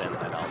this, and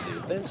then I'll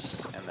do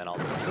this, and then I'll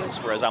do this.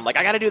 Whereas I'm like,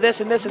 I got to do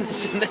this, and this, and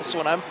this, and this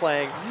when I'm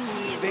playing.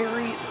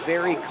 Very,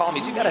 very calm.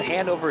 He's got a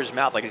hand over his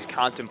mouth like he's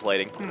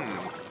contemplating,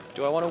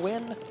 do I want to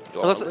win?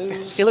 Do I want to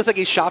lose? He looks like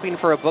he's shopping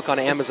for a book on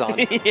Amazon.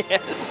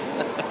 Yes.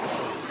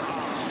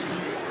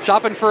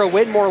 Shopping for a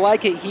win, more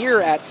like it here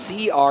at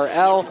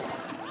CRL.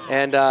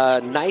 And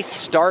a nice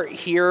start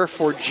here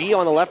for Geo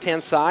on the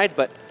left-hand side,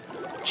 but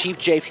Chief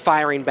J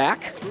firing back.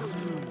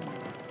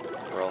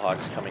 Royal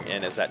Hogs coming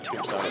in as that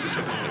Tombstone is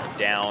ticking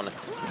down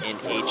in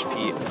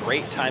HP.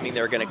 Great timing.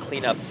 They're going to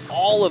clean up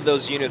all of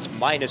those units,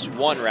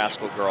 -1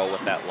 Rascal Girl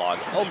with that log.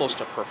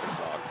 Almost a perfect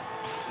log.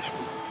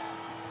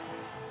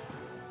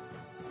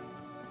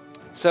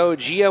 So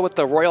Geo with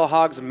the Royal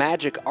Hogs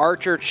Magic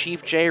Archer,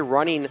 Chief J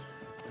running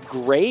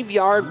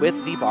Graveyard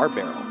with the Bar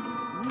Barrel.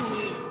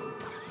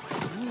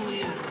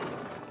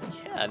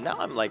 And now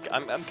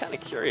I'm kind of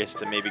curious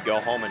to maybe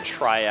go home and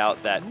try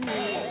out that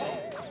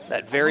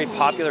very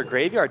popular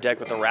Graveyard deck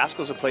with the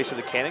Rascals in place of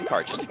the Cannon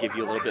card, just to give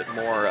you a little bit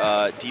more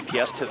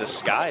DPS to the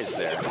skies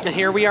there. And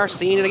here we are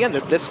seeing it again.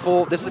 This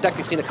is the deck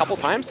we've seen a couple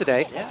times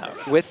today. Yeah.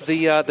 With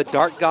the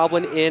Dark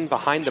Goblin in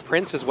behind the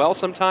Prince as well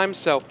sometimes.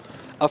 So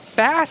a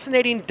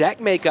fascinating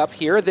deck makeup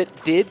here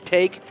that did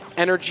take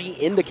energy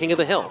in the King of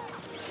the Hill.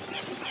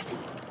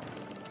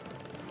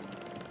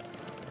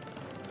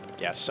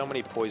 Yeah, so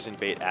many poison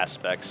bait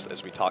aspects,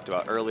 as we talked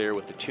about earlier,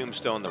 with the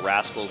Tombstone, the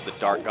Rascals, the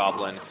Dark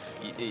Goblin.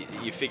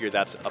 You figure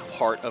that's a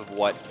part of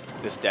what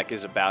this deck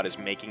is about, is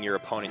making your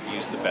opponent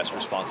use the best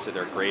response to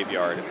their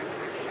graveyard.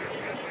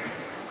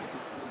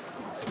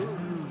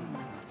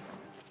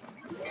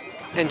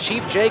 And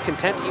Chief J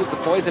content to use the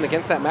poison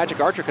against that Magic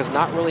Archer because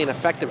not really an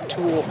effective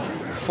tool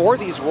for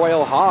these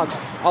Royal Hogs.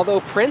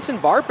 Although Prince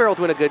and Barb Barrel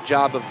doing a good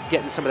job of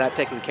getting some of that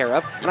taken care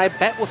of. And I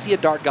bet we'll see a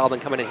Dark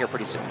Goblin coming in here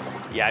pretty soon.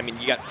 Yeah, I mean,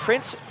 you got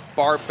Prince,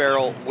 Barb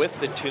Barrel with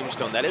the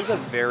Tombstone. That is a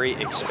very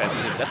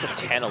expensive, that's a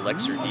 10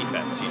 elixir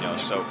defense, you know.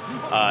 So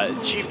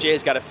Chief J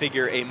has got to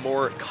figure a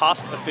more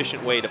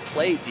cost-efficient way to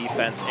play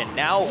defense. And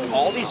now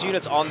all these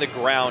units on the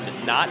ground,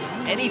 not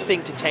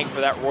anything to tank for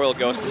that Royal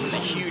Ghost. This is a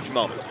huge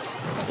moment.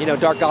 You know,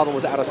 Dark Goblin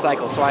was out of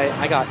cycle, so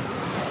I got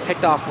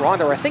picked off wrong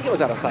there. I think it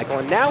was out of cycle,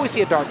 and now we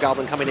see a Dark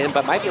Goblin coming in,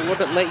 but might be a little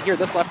bit late here.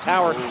 This left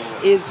tower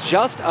is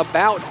just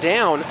about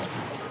down.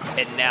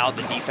 And now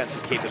the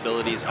defensive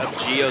capabilities of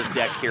Gio's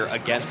deck here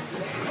against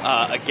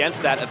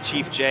that of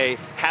Chief J,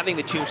 having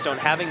the Tombstone,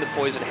 having the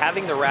Poison,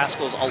 having the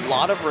Rascals, a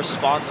lot of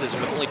responses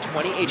with only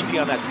 20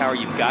 HP on that tower.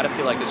 You've got to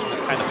feel like this was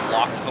kind of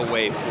locked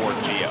away for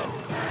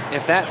Gio.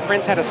 If that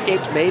Prince had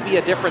escaped, maybe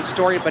a different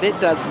story, but it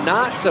does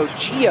not. So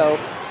Gio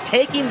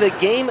taking the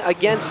game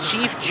against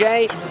Chief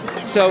J.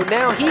 So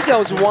now he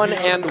goes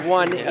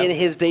 1-1 in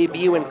his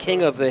debut in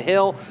King of the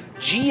Hill.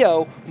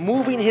 Gio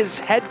moving his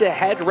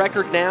head-to-head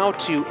record now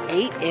to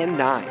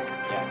 8-9.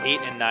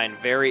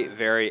 8-9, very,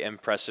 very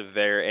impressive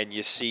there. And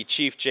you see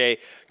Chief J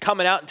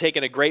coming out and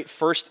taking a great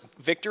first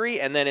victory,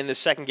 and then in the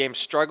second game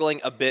struggling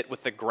a bit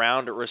with the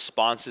ground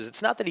responses.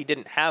 It's not that he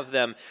didn't have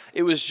them,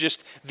 it was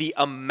just the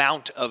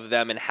amount of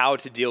them and how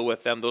to deal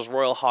with them. Those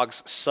Royal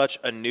Hogs, such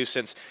a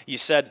nuisance. You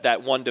said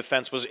that one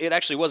defense was, it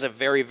actually was a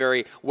very,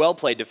 very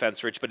well-played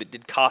defense, Rich, but it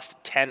did cost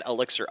 10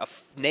 elixir, a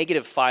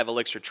 -5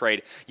 elixir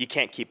trade. You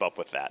can't keep up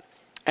with that.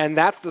 And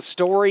that's the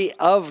story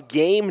of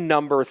game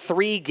number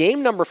 3.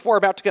 Game number 4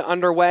 about to get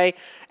underway.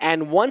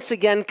 And once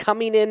again,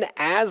 coming in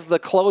as the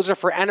closer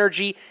for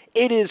NRG,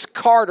 it is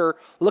Carter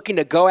looking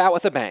to go out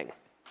with a bang.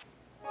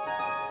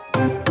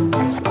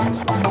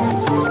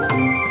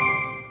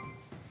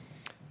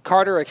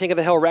 Carter, a King of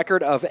the Hill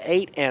record of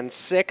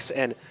 8-6,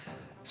 and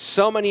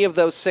so many of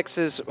those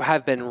 6s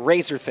have been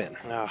razor thin.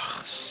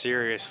 Oh,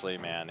 seriously,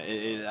 man.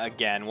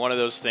 Again, one of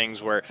those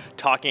things where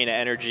talking to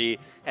NRG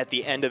at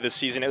the end of the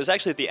season, it was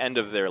actually at the end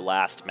of their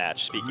last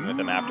match, speaking with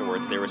them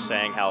afterwards, they were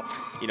saying how,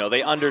 you know,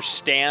 they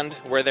understand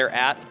where they're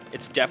at.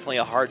 It's definitely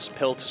a hard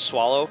pill to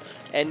swallow.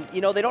 And, you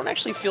know, they don't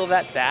actually feel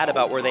that bad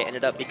about where they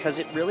ended up because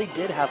it really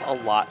did have a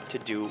lot to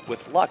do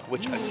with luck,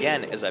 which,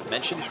 again, as I've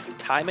mentioned,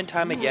 time and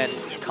time again,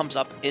 comes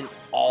up in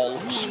all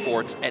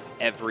sports at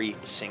every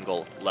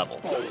single level.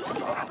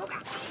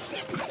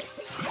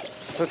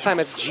 So this time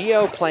it's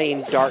Gio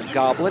playing Dark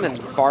Goblin,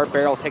 and Barb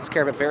Barrel takes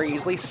care of it very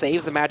easily,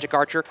 saves the Magic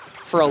Archer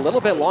for a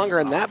little bit longer,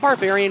 and that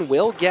Barbarian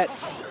will get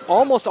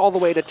almost all the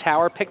way to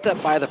tower, picked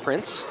up by the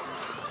Prince.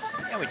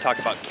 And we talk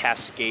about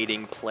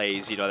cascading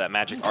plays, you know, that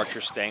Magic Archer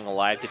staying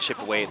alive to chip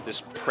away at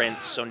this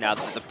Prince, so now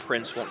that the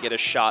Prince won't get a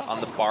shot on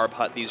the Barb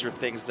Hut. These are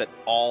things that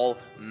all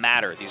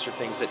matter. These are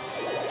things that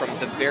from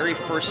the very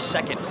first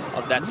second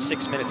of that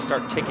 6 minutes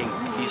start ticking,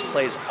 these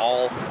plays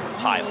all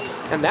pile.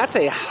 And that's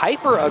a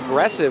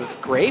hyper-aggressive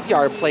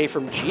graveyard play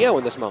from Gio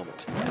in this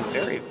moment. Yeah,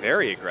 very,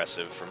 very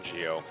aggressive from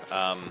Gio.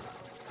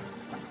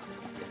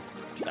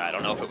 I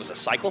don't know if it was a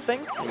cycle thing.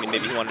 I mean,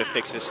 maybe he wanted to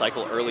fix his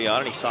cycle early on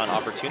and he saw an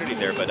opportunity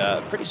there, but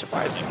pretty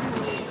surprising.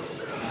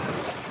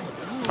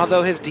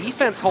 Although his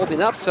defense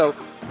holding up, so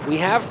we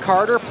have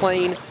Carter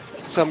playing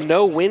some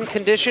no-win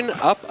condition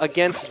up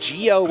against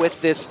Gio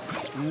with this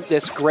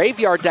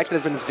graveyard deck that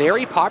has been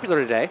very popular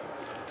today.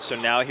 So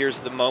now here's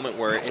the moment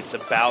where it's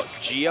about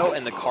Gio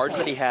and the cards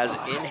that he has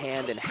in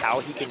hand and how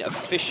he can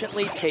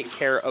efficiently take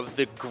care of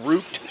the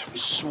grouped,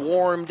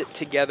 swarmed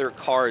together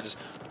cards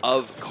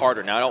of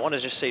Carter. Now, I don't want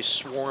to just say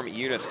swarm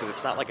units because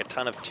it's not like a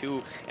ton of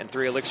 2 and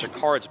 3 elixir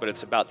cards, but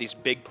it's about these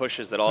big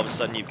pushes that all of a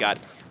sudden you've got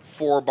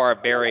 4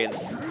 Barbarians,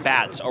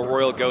 Bats, a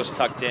Royal Ghost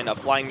tucked in, a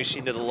Flying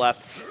Machine to the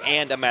left,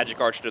 and a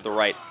Magic Archer to the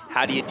right.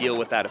 How do you deal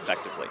with that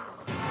effectively?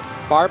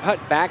 Barb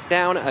Hut back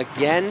down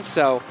again,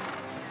 so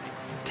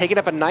taking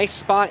up a nice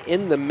spot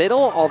in the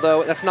middle,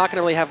 although that's not going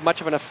to really have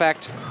much of an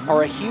effect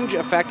or a huge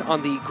effect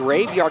on the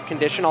graveyard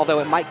condition, although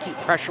it might keep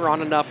pressure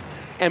on enough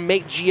and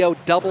make Gio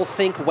double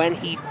think when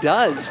he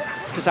does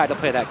decide to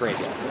play that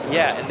graveyard.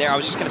 Yeah, and there I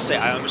was just going to say,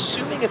 I'm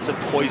assuming it's a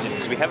Poison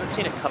because we haven't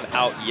seen it come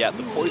out yet.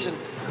 The Poison,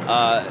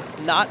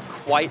 not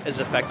quite as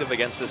effective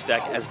against this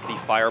deck as the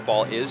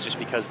Fireball is, just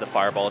because the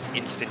Fireball is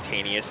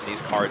instantaneous and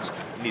these cards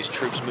and these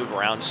troops move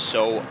around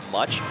so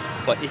much.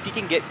 But if you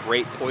can get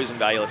great Poison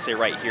value, let's say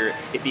right here,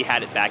 if he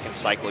had it back in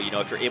cycle, you know,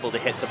 if you're able to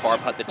hit the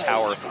Barb Hut, the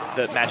Tower,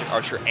 the Magic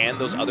Archer, and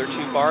those other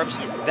 2 Barbs,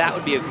 that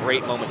would be a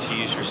great moment to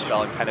use your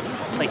spell and kind of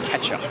play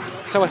catch-up.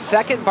 So a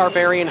second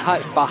Barbarian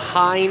Hut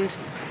behind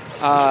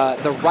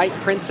the right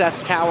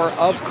Princess Tower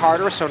of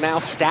Carter, so now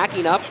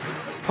stacking up,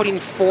 putting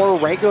 4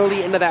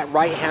 regularly into that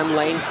right-hand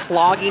lane,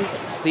 clogging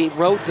the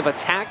roads of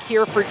attack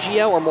here for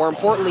Gio, or more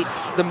importantly,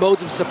 the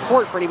modes of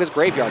support for any of his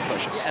graveyard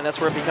pushes. And that's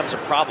where it becomes a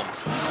problem.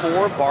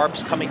 4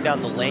 barbs coming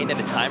down the lane at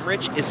a time,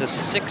 Rich, is a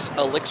 6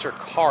 elixir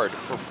card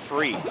for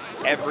free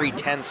every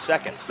 10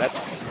 seconds. That's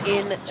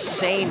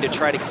insane to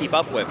try to keep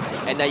up with.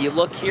 And now you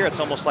look here, it's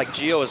almost like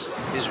Gio is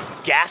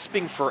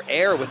gasping for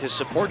air with his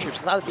support troops.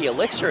 It's not the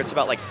elixir, it's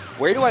about like,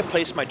 where do I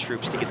place my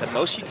troops to get the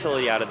most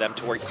utility out of them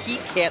to where he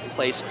can't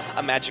place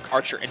a magic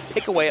archer and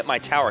pick away at my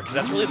tower, because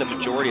that's really the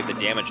majority of the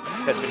damage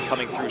that's been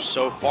coming through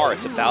so far.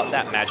 It's about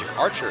that magic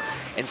archer.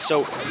 And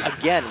so,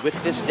 again,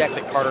 with this deck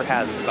that Carter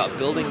has, it's about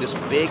building this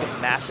big,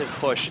 massive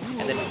push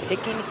and then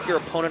picking your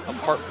opponent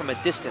apart from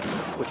a distance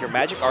with your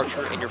magic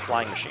archer and your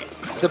flying machine.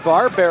 The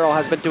bar barrel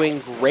has been doing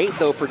great,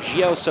 though, for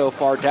Gio so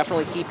far,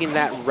 definitely keeping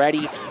that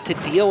ready to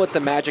deal with the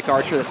magic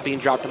archer that's being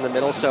dropped in the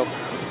middle. So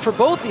for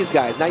both these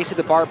guys, now you see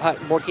the Barb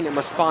Hut working in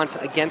response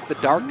against the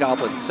Dark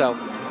Goblin. So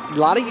a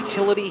lot of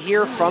utility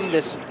here from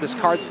this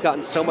card that's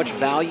gotten so much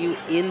value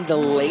in the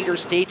later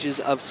stages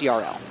of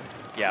CRL.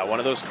 Yeah, one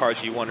of those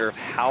cards you wonder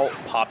how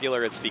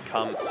popular it's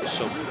become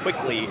so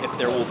quickly, if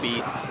there will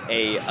be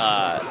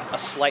a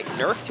slight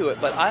nerf to it,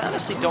 but I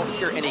honestly don't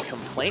hear any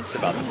complaints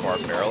about the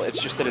Barb Barrel.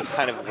 It's just that it's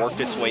kind of worked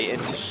its way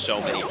into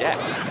so many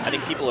decks. I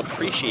think people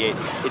appreciate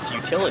its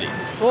utility.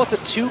 Well, it's a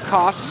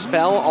 2-cost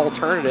spell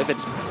alternative.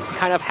 It's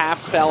kind of half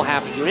spell,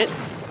 half unit,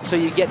 so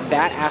you get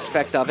that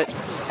aspect of it.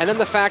 And then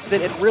the fact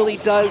that it really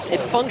does, it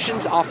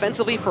functions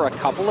offensively for a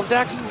couple of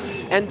decks,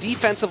 and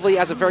defensively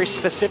as a very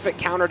specific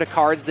counter to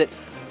cards that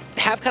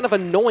have kind of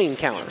annoying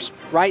counters,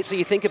 right? So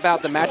you think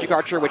about the Magic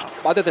Archer, which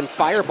other than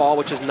Fireball,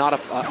 which is not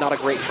a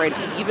great trade, it's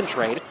an even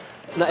trade.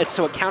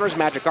 So it counters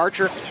Magic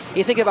Archer.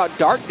 You think about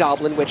Dark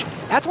Goblin, which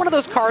that's one of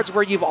those cards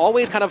where you've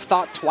always kind of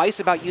thought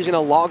twice about using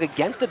a log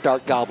against a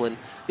Dark Goblin,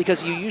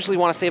 because you usually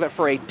want to save it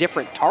for a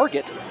different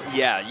target.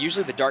 Yeah,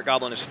 usually the Dark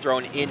Goblin is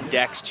thrown in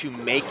decks to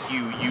make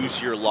you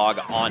use your log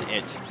on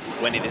it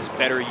when it is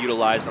better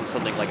utilized on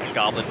something like a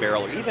Goblin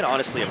Barrel, or even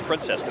honestly a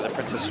Princess, because a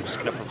Princess is just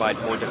going to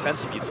provide more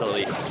defensive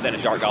utility than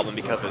a Dark Goblin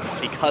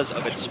because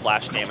of its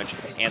splash damage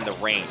and the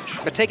range.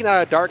 But taking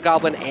out a Dark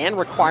Goblin and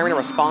requiring a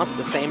response at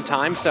the same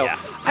time, so yeah.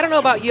 I don't know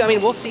about you. I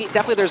mean, we'll see.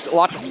 Definitely there's a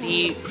lot to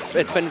see.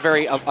 It's been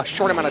a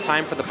short amount of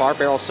time for the Barb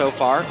Barrel so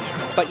far,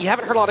 but you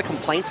haven't heard a lot of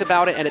complaints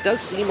about it, and it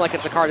does seem like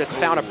it's a card that's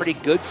found a pretty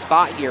good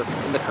spot here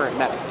in the current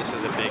meta. This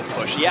is a big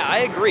push. Yeah, I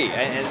agree.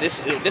 And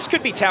this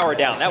could be tower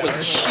down. That was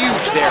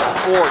huge there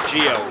for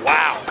Gio.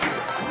 Wow.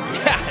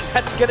 Yeah,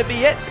 that's going to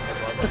be it.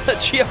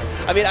 Gio,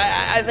 I mean,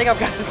 I think I've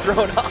gotten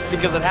thrown off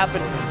because it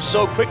happened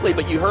so quickly,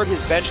 but you heard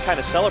his bench kind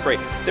of celebrate.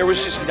 There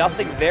was just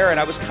nothing there, and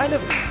I was kind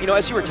of, you know,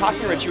 as you were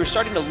talking, Rich, you were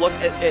starting to look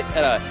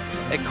at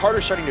Carter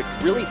starting to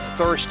really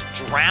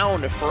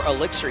drown for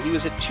elixir. He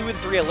was at 2 and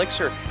 3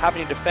 elixir,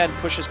 having to defend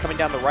pushes coming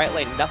down the right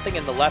lane, nothing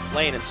in the left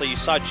lane, and so you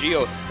saw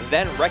Gio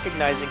then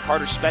recognizing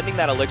Carter spending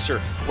that elixir,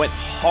 went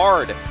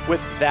hard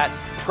with that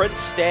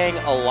Prince staying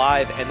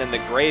alive, and then the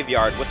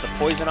graveyard with the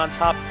poison on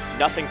top,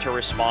 nothing to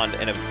respond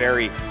in a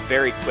very,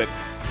 very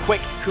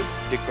quick coup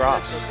de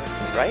grace,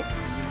 right?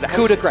 Is that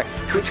Coup de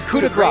grace. Coup de grace.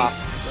 Coup de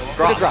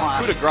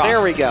grace.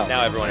 There we go.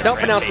 Now everyone don't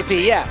pronounce the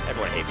P, yeah.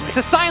 Everyone hates me. It's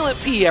a silent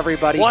P,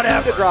 everybody.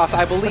 Whatever. Coup de grace,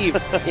 I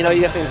believe. You know,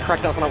 you guys can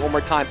correct us on it one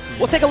more time.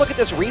 We'll take a look at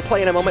this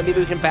replay in a moment. Maybe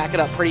we can back it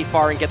up pretty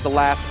far and get the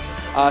last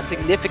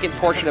significant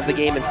portion of the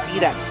game and see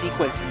that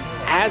sequence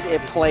as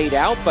it played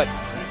out. But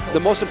the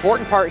most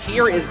important part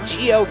here is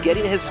Gio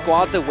getting his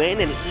squad the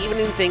win and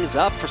evening things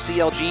up for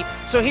CLG.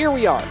 So here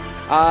we are.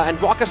 And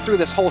walk us through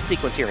this whole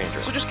sequence here,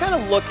 Andrew. So just kind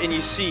of look and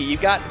you see,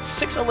 you've got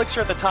 6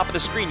 elixir at the top of the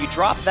screen. You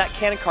drop that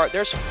cannon cart,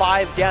 there's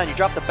 5 down. You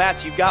drop the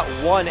bats, you've got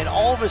 1, and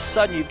all of a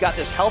sudden you've got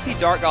this healthy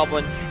Dark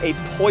Goblin, a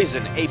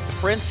poison, a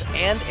Prince,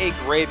 and a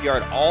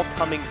graveyard all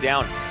coming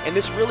down. And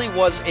this really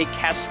was a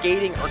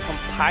cascading or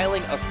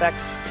compiling effect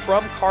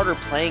from Carter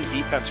playing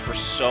defense for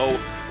so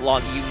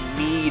long. You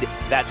need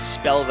that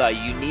spell value.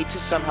 You need to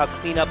somehow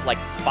clean up like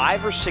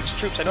 5 or 6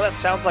 troops. I know that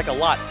sounds like a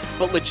lot,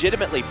 but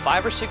legitimately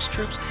 5 or 6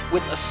 troops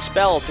with a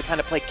spell to kind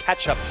of play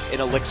catch up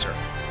in Elixir.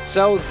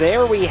 So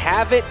there we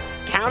have it.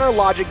 Counter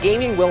Logic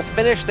Gaming will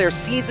finish their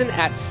season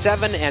at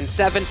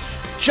 7-7.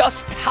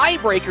 Just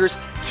tiebreakers,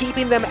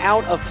 keeping them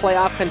out of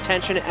playoff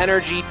contention.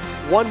 NRG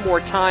one more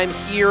time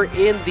here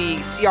in the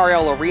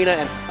CRL arena,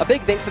 and a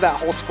big thanks to that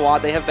whole squad.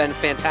 They have been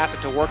fantastic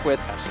to work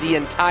with the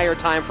entire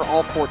time for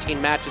all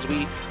 14 matches.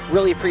 We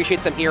really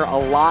appreciate them here a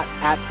lot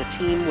at the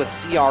team with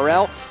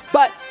CRL.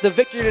 But the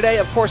victory today,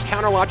 of course,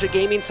 Counter Logic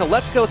Gaming. So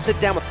let's go sit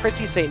down with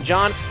Christy St.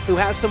 John, who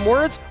has some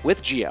words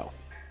with Gio.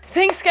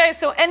 Thanks, guys.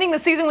 So ending the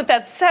season with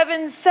that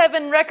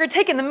 7-7 record,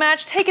 taking the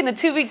match, taking the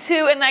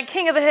 2v2, and that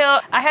King of the Hill.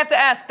 I have to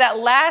ask, that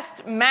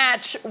last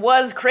match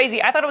was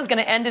crazy. I thought it was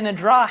going to end in a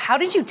draw. How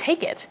did you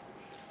take it?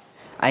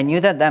 I knew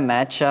that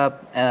matchup,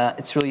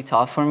 it's really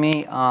tough for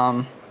me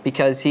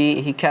because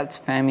he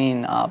kept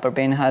spamming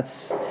Barbarian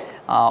Huts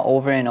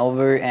over and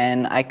over,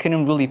 and I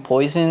couldn't really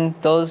poison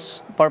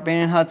those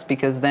Barbarian Huts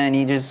because then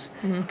he just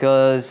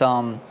goes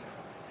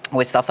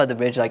with stuff at the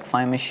bridge like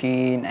Flying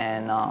Machine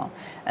and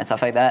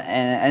stuff like that.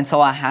 And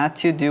so I had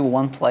to do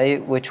one play,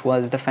 which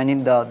was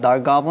defending the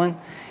Dark Goblin.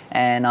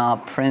 and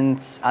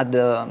Prince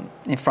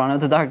in front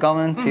of the Dark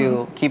Goblin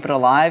to keep it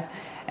alive.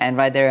 And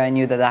right there, I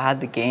knew that I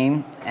had the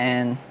game,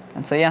 and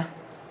so yeah.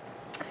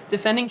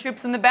 Defending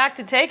troops in the back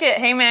to take it.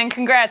 Hey man,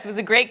 congrats. It was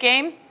a great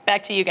game.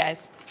 Back to you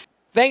guys.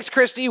 Thanks,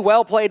 Christy.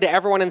 Well played to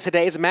everyone in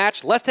today's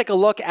match. Let's take a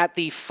look at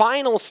the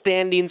final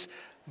standings,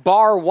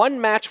 bar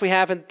one match we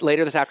have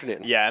later this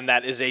afternoon. Yeah, and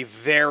that is a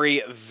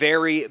very,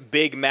 very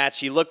big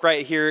match. You look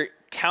right here,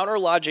 Counter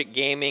Logic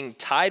Gaming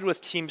tied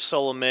with Team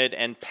Solo Mid,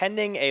 and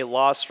pending a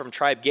loss from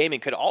Tribe Gaming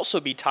could also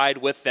be tied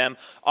with them,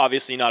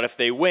 obviously not if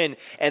they win.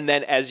 And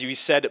then, as you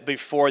said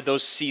before,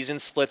 those season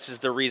splits is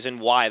the reason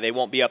why they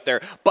won't be up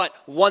there. But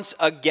once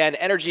again,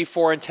 NRG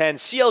 4-10,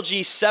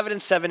 CLG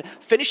 7-7,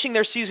 finishing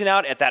their season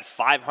out at that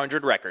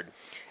 500 record.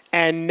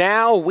 And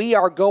now we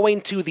are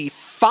going to the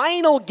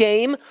final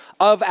game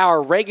of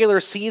our regular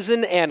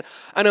season, and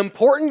an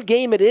important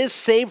game it is,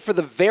 saved for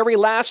the very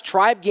last.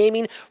 Tribe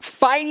Gaming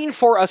fighting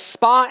for a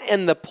spot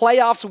in the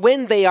playoffs.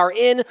 Win, they are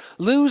in.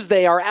 Lose,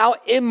 they are out.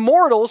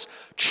 Immortals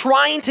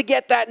trying to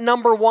get that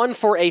 #1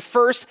 for a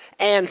first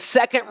and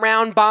second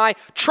round bye.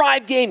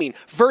 Tribe Gaming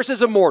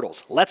versus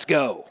Immortals. Let's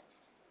go.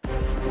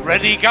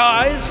 Ready,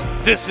 guys?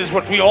 This is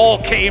what we all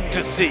came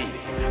to see.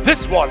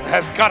 This one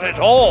has got it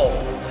all.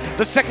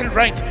 The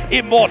second-ranked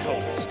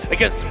Immortals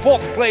against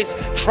fourth-place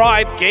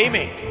Tribe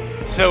Gaming.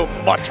 So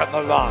much on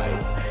the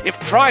line. If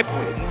Tribe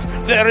wins,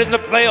 they're in the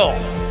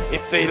playoffs.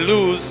 If they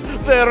lose,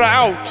 they're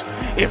out.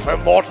 If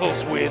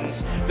Immortals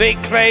wins, they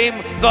claim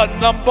the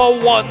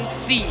 #1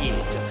 seed.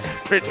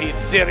 Pretty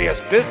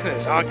serious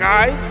business, huh,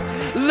 guys?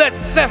 Let's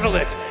settle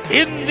it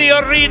in the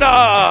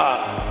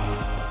arena!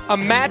 A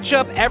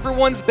matchup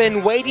everyone's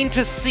been waiting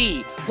to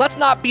see. Let's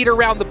not beat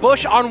around the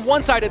bush. On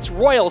one side, it's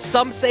Royal.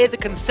 Some say the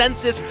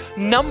consensus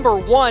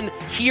 #1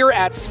 here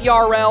at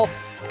CRL.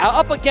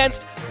 Up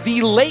against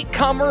the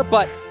latecomer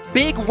but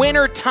big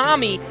winner,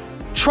 Tommy,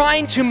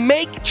 trying to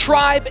make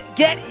Tribe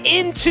get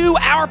into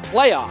our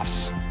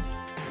playoffs.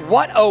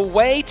 What a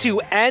way to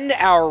end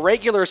our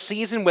regular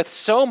season with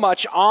so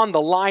much on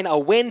the line. A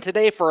win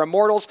today for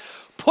Immortals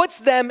puts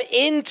them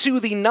into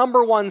the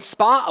 #1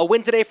 spot. A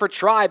win today for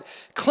Tribe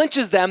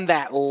clinches them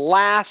that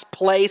last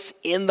place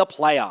in the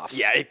playoffs.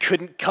 Yeah, it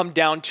couldn't come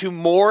down to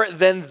more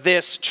than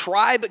this.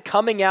 Tribe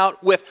coming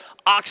out with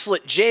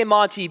Oxlet, J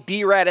Monty,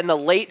 B-Rad, and the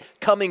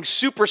late-coming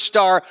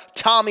superstar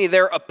Tommy,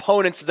 their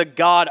opponents, the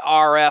God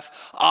RF.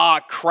 Ah,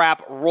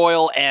 crap,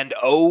 Royal, and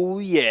oh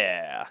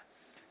yeah.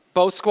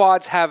 Both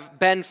squads have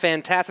been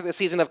fantastic this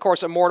season. Of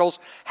course, Immortals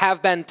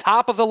have been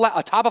top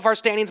of our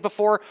standings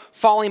before,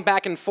 falling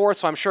back and forth,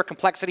 so I'm sure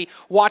Complexity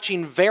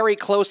watching very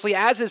closely,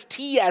 as is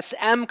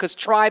TSM, because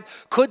Tribe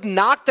could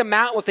knock them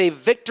out with a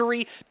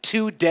victory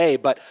today.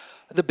 But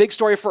the big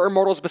story for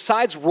Immortals,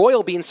 besides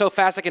Royal being so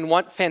fantastic in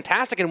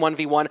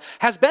 1v1,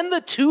 has been the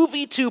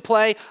 2v2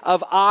 play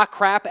of Ah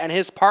Crap and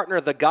his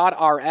partner, the God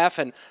RF,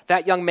 and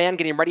that young man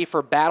getting ready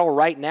for battle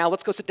right now.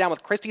 Let's go sit down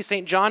with Christy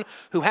St. John,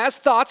 who has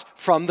thoughts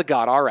from the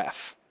God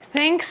RF.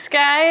 Thanks,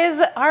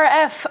 guys.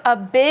 RF, a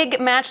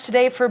big match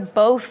today for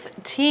both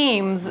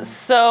teams.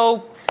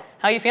 So,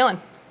 how are you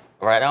feeling?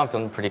 Right now, I'm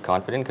feeling pretty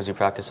confident because we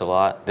practice a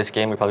lot. This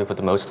game, we probably put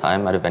the most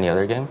time out of any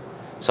other game,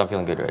 so I'm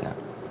feeling good right now.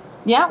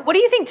 Yeah? What do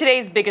you think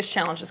today's biggest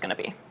challenge is going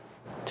to be?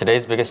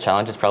 Today's biggest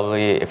challenge is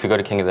probably if we go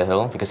to King of the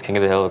Hill, because King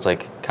of the Hill is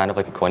like kind of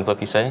like a coin flip,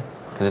 you say,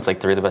 because it's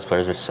like 3 of the best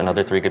players versus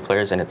another 3 good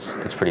players, and it's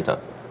pretty tough.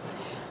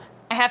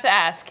 I have to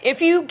ask,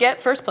 if you get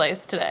first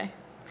place today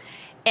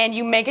and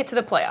you make it to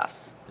the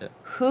playoffs,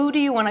 who do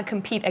you want to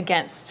compete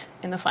against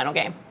in the final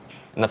game?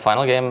 In the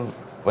final game,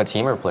 what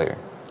team or player?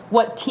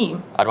 What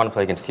team? I'd want to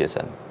play against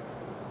TSM.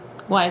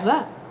 Why is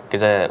that?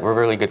 Because we're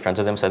really good friends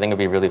with them, so I think it'd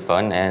be really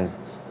fun, and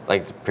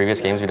like the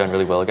previous games, we've done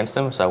really well against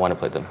them, so I want to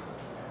play them.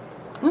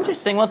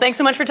 Interesting. Well, thanks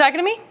so much for talking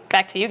to me.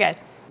 Back to you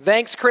guys.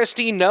 Thanks,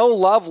 Christy. No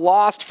love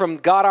lost from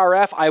God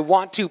RF. I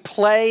want to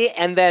play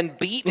and then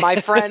beat my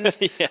friends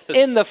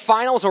in the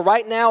finals. Well,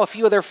 right now, a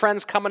few of their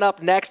friends coming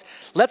up next.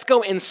 Let's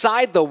go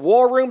inside the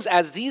war rooms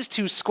as these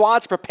two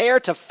squads prepare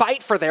to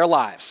fight for their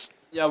lives.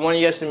 Yeah, I want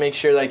you guys to make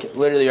sure, like,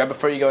 literally right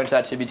before you go into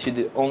that 2v2,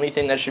 the only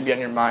thing that should be on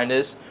your mind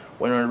is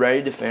when we're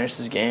ready to finish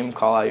this game,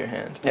 call out your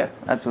hand. Yeah,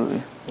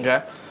 absolutely.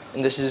 Okay?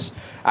 And this is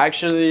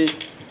actually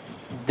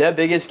the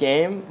biggest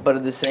game, but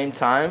at the same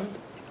time,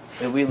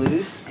 if we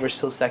lose, we're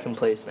still second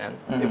place, man.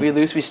 If we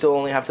lose, we still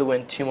only have to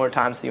win 2 more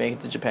times to make it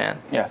to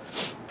Japan. Yeah.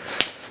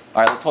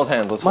 All right, let's hold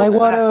hands. Let's hold hands.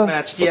 Last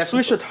match. Yes,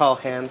 we should hold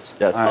hands.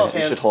 Yes, hold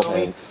we should hold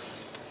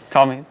hands.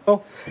 Tommy.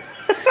 Oh.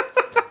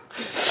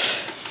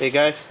 Hey,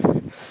 guys.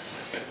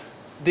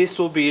 This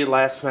will be the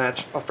last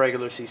match of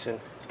regular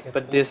season,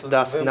 but this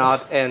does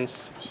not end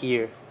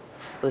here.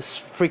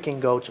 Let's freaking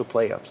go to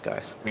playoffs,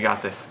 guys. We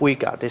got this. We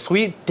got this.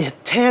 We did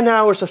 10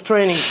 hours of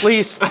training.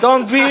 Please,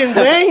 don't be in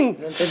vain.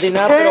 10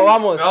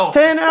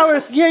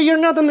 hours. Yeah, you're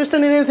not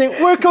understanding anything.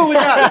 We're cool with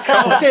that.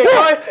 Okay,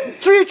 guys.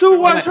 3, 2,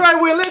 1, try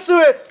win. Let's do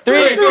it.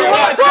 3, 2,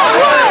 1,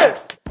 try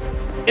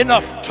win.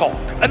 Enough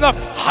talk,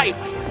 enough hype.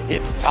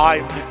 It's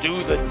time to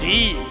do the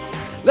deed.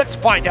 Let's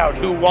find out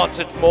who wants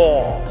it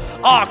more.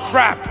 Ah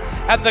Crap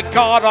and the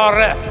God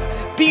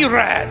RF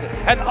B-Rad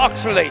and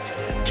Oxalate.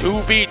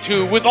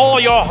 2v2 with all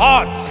your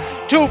hearts.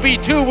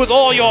 2v2 with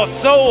all your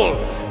soul.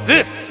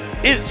 This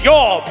is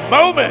your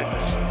moment.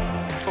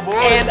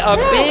 And a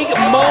big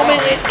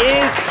moment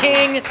it is,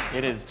 King.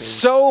 It is big.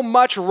 So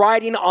much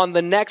riding on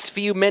the next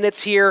few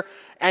minutes here.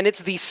 And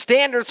it's the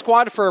standard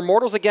squad for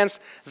Immortals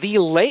against the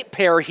late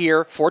pair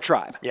here for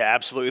Tribe. Yeah,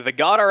 absolutely. The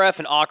God RF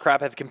and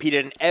Awcrap have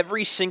competed in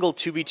every single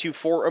 2v2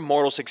 for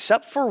Immortals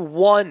except for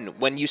one,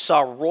 when you saw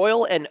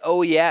Royal and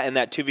Oh Yeah in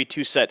that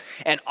 2v2 set,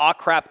 and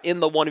Awcrap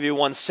in the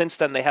 1v1. Since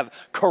then, they have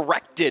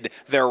corrected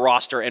their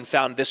roster and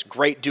found this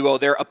great duo.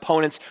 Their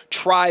opponents,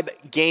 Tribe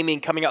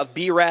Gaming, coming out of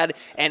B-Rad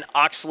and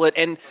Oxalate.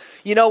 And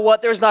you know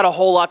what? There's not a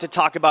whole lot to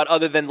talk about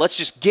other than let's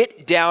just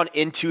get down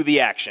into the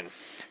action.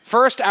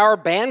 First, our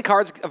ban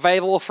cards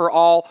available for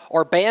all,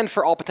 or banned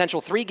for all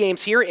potential 3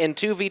 games here in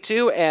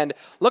 2v2. And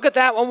look at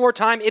that one more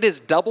time. It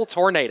is Double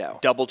Tornado.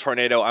 Double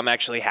Tornado. I'm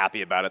actually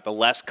happy about it. The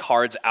less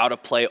cards out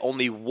of play.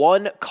 Only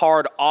 1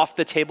 card off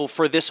the table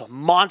for this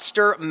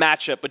monster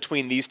matchup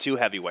between these 2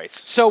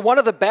 heavyweights. So one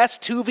of the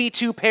best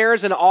 2v2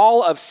 pairs in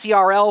all of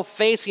CRL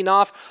facing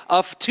off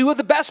of 2 of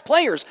the best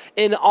players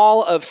in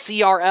all of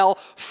CRL.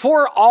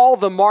 For all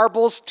the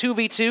marbles,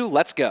 2v2,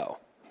 let's go.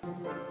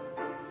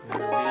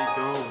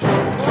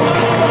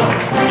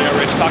 Yeah,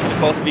 Rich, talking to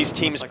both of these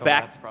teams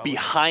back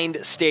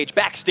behind stage.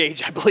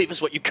 Backstage, I believe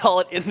is what you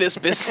call it in this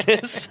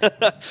business.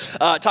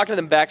 Talking to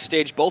them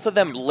backstage, both of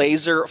them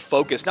laser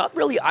focused. Not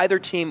really either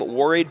team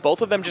worried.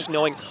 Both of them just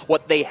knowing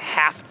what they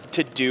have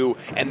to do,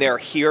 and they're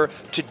here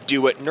to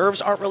do it.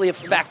 Nerves aren't really a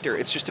factor.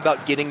 It's just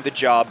about getting the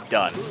job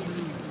done.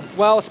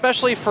 Well,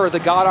 especially for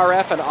the God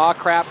RF and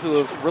Awcrap, who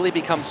have really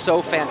become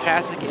so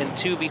fantastic in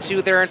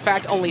 2v2. There are, in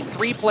fact, only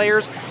 3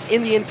 players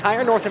in the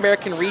entire North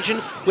American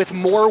region with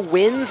more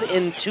wins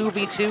in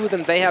 2v2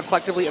 than they have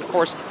collectively. Of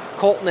course,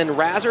 Colton and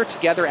Razzer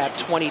together at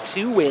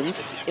 22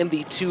 wins in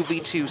the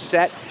 2v2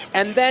 set.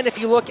 And then if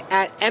you look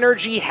at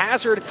NRG,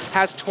 Hazard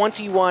has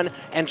 21,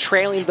 and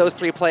trailing those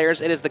 3 players,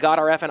 it is the God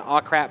RF and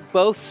Awcrap,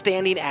 both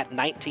standing at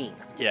 19.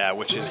 Yeah,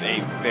 which is a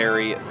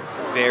very,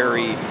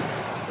 very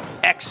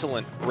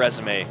excellent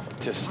resume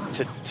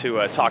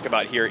to talk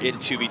about here in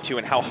 2v2,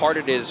 and how hard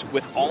it is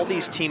with all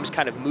these teams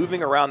kind of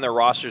moving around their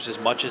rosters as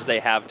much as they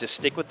have to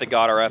stick with the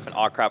God RF and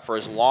Awcrap for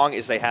as long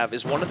as they have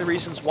is one of the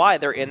reasons why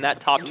they're in that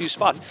top 2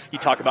 spots. You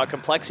talk about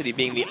Complexity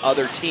being the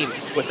other team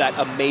with that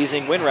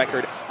amazing win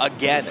record,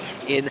 again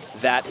in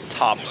that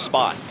top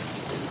spot.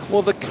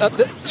 Well,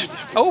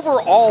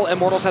 overall,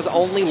 Immortals has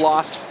only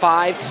lost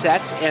 5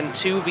 sets in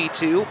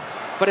 2v2.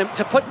 But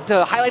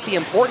to highlight the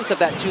importance of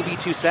that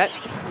 2v2 set,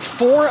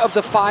 4 of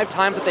the 5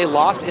 times that they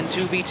lost in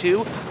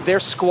 2v2,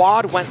 their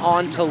squad went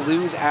on to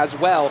lose as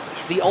well.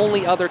 The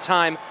only other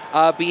time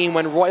being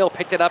when Royal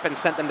picked it up and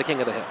sent them to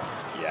King of the Hill.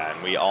 Yeah,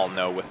 and we all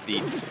know with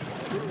the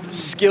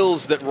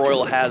skills that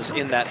Royal has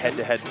in that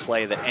head-to-head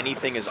play that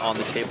anything is on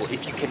the table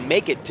if you can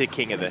make it to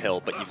King of the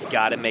Hill, but you've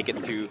got to make it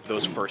through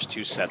those first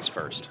 2 sets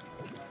first.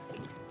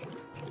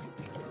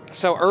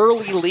 So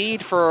early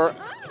lead for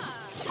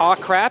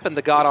Awcrap and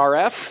the God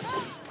RF.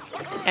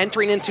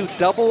 Entering into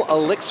double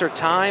elixir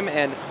time,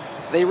 and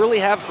they really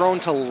have grown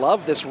to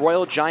love this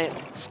Royal Giant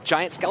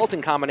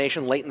Skeleton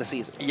combination late in the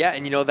season. Yeah,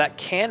 and you know, that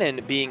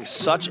cannon being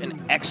such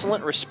an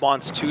excellent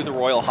response to the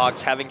Royal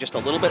Hogs having just a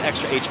little bit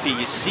extra HP.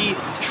 You see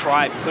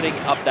Tribe putting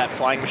up that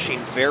flying machine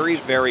very,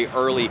 very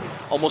early,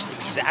 almost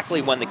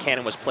exactly when the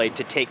cannon was played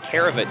to take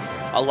care of it,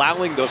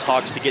 allowing those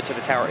Hogs to get to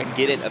the tower and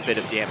get in a bit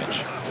of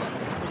damage.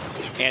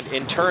 And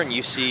in turn,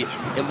 you see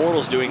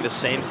Immortals doing the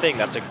same thing.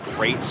 That's a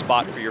great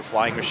spot for your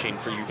flying machine,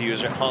 for your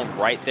viewers at home,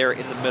 right there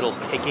in the middle,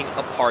 picking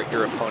apart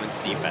your opponent's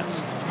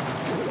defense.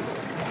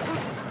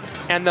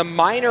 And the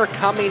Miner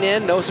coming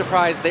in, no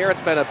surprise there. It's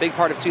been a big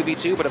part of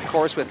 2v2, but of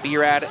course with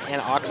B-Rad and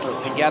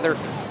Oxalate together,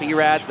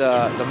 B-Rad,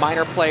 the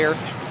Miner player.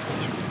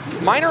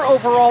 Miner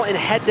overall in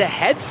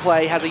head-to-head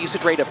play has a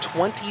usage rate of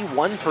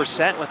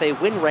 21% with a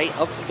win rate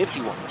of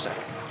 51%.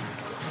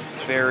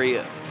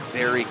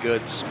 Very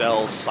good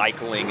spell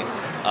cycling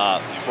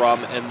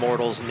from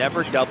Immortals,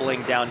 never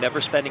doubling down,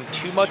 never spending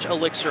too much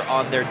elixir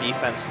on their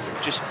defense,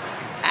 just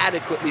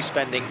adequately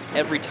spending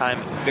every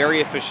time. Very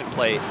efficient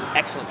play,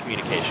 excellent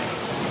communication.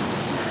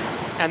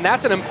 And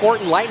that's an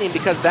important lightning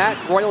because that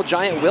Royal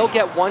Giant will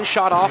get 1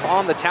 shot off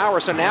on the tower.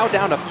 So now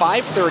down to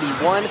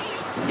 531.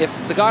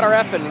 If the God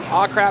RF and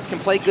Awcrap can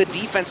play good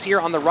defense here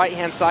on the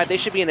right-hand side, they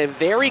should be in a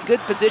very good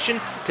position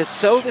to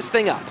sew this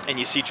thing up. And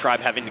you see Tribe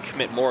having to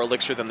commit more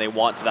elixir than they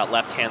want to that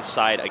left-hand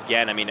side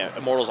again. I mean,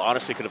 Immortals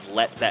honestly could have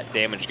let that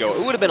damage go.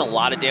 It would have been a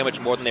lot of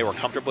damage, more than they were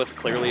comfortable with,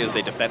 clearly, as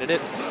they defended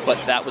it.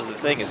 But that was the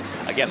thing is,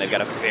 again, they've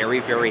got a very,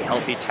 very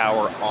healthy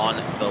tower on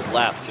the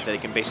left that they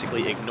can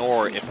basically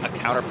ignore if a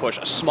counter push,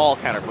 a small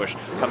counter push,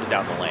 comes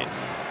down the lane.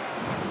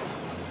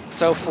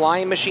 So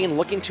Flying Machine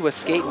looking to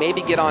escape,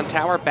 maybe get on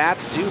tower.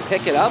 Bats do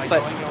pick it up, but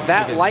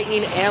that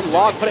Lightning and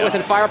Log put it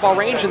within fireball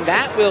range, and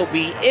that will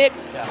be it.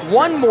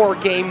 1 more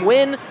game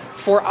win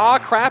for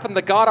Awcrap and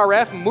the God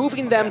RF,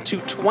 moving them to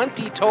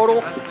 20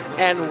 total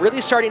and really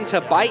starting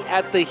to bite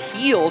at the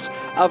heels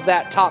of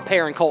that top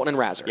pair in Colton and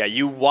Razor. Yeah,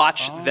 you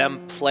watch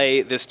them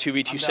play this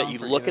 2v2 set, you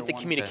look at the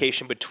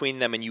communication between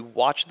them, and you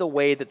watch the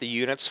way that the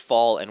units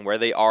fall and where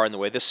they are and the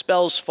way the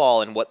spells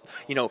fall and what,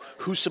 you know,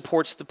 who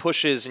supports the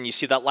pushes, and you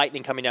see that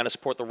lightning coming down to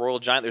support the Royal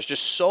Giant. There's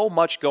just so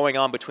much going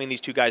on between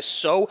these two guys,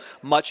 so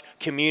much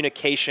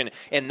communication,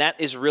 and that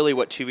is really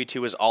what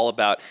 2v2 is all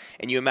about.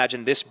 And you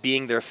imagine this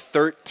being their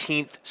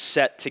 13th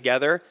set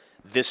together,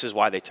 this is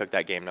why they took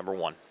that game number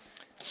 1.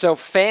 So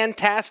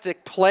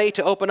fantastic play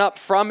to open up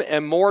from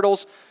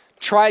Immortals.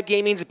 Tribe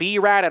Gaming's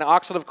B-Rad and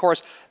Oxford, of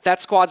course,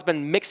 that squad's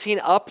been mixing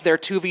up their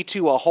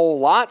 2v2 a whole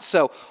lot,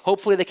 so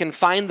hopefully they can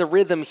find the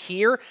rhythm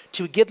here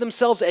to give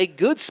themselves a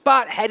good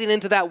spot heading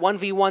into that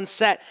 1v1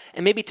 set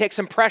and maybe take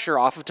some pressure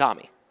off of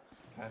Tommy.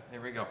 Okay,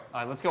 here we go. All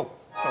right, let's go.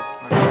 Let's go.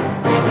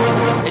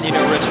 And you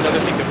know, Rich, another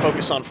thing to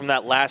focus on from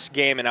that last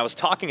game, and I was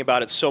talking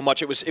about it so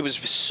much, it was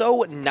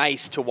so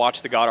nice to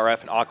watch the God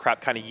RF and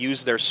Awcrap kind of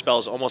use their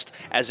spells almost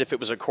as if it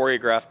was a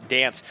choreographed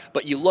dance.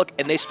 But you look,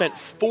 and they spent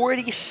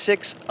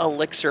 46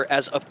 elixir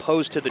as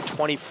opposed to the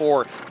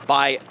 24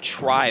 by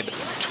Tribe.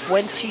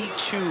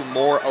 22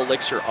 more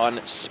elixir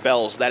on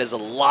spells. That is a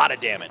lot of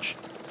damage.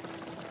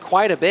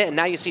 Quite a bit, and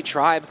now you see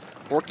Tribe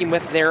working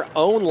with their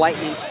own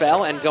lightning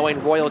spell and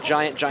going Royal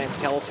Giant, Giant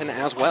Skeleton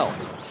as well.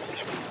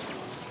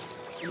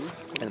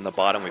 And in the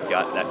bottom, we've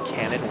got that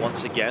cannon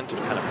once again to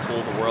kind of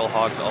pull the Royal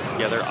Hogs all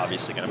together.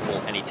 Obviously going to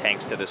pull any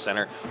tanks to the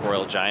center.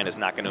 Royal Giant is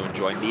not going to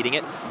enjoy meeting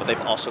it, but they've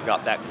also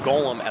got that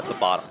Golem at the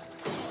bottom.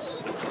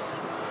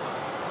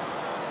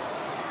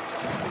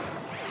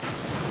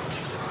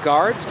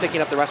 Guards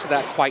picking up the rest of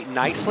that quite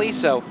nicely.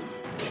 So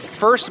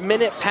first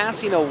minute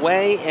passing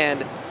away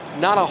and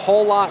not a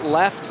whole lot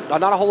left,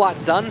 not a whole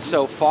lot done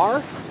so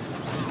far.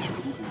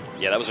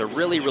 Yeah, that was a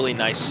really, really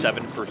nice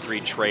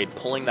 7-for-3 trade,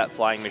 pulling that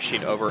flying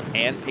machine over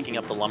and picking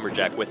up the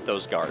Lumberjack with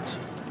those guards.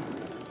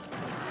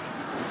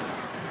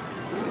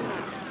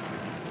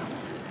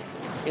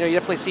 You know, you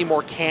definitely see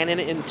more cannon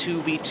in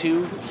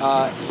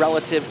 2v2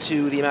 relative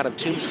to the amount of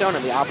tombstone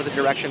in the opposite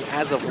direction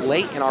as of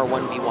late in our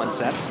 1v1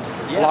 sets.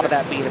 Yeah. A lot of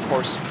that being, of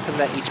course, because of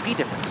that HP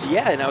difference.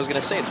 Yeah, and I was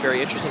going to say it's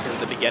very interesting because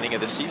at the beginning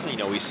of the season, you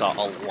know, we saw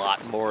a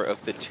lot more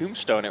of the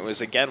tombstone. It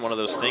was, again, one of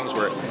those things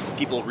where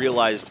people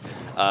realized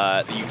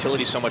the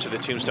utility so much of the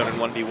tombstone in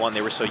 1v1,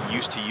 they were so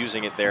used to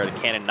using it there, the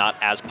cannon not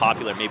as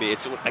popular. Maybe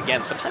it's,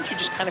 again, sometimes you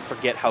just kind of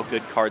forget how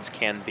good cards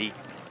can be.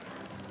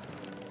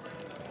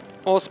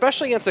 Well,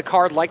 especially against a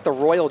card like the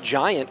Royal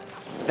Giant,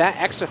 that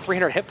extra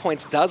 300 hit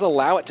points does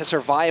allow it to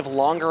survive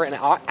longer and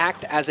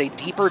act as a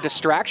deeper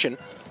distraction,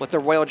 with the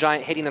Royal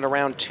Giant hitting at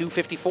around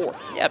 254.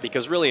 Yeah,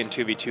 because really in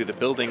 2v2, the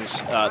buildings,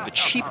 the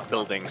cheap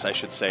buildings, I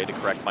should say, to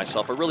correct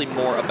myself, are really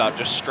more about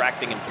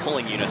distracting and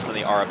pulling units than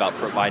they are about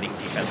providing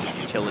defensive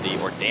utility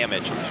or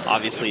damage.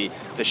 Obviously,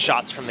 the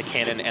shots from the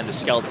cannon and the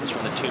skeletons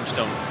from the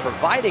tombstone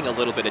providing a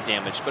little bit of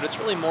damage, but it's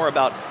really more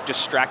about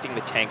distracting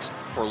the tanks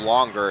for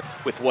longer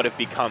with what have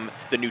become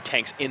the new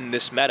tanks in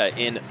this meta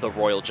in the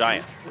Royal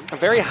Giant. A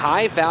very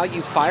high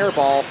value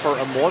fireball for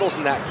Immortals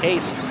in that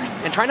case,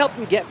 and trying to help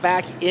them get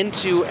back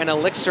into an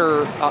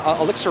elixir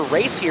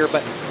race here,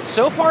 but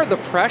so far the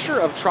pressure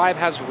of Tribe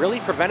has really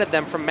prevented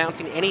them from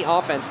mounting any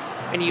offense,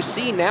 and you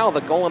see now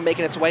the Golem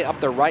making its way up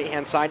the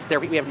right-hand side.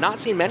 There, we have not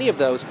seen many of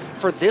those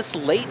for this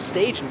late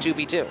stage in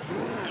 2v2.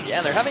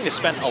 Yeah, they're having to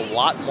spend a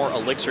lot more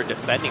elixir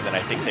defending than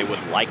I think they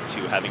would like to,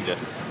 having to,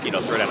 you know,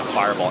 throw down a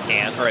fireball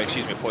and, or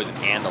excuse me, poison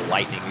and a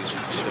lightning. These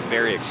are just a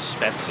very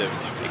expensive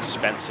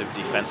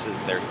defenses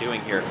that they're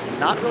doing here.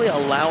 Not really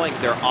allowing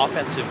their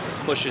offensive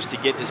pushes to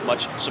get as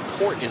much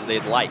support as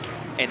they'd like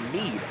and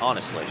need,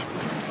 honestly.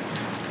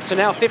 So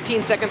now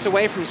 15 seconds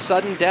away from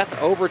sudden death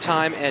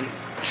overtime, and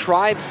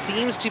Tribe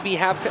seems to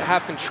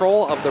have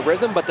control of the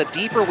rhythm, but the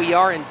deeper we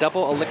are in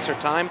double elixir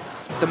time,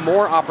 the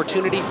more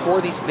opportunity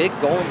for these big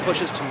golem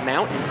pushes to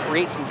mount and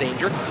create some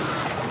danger.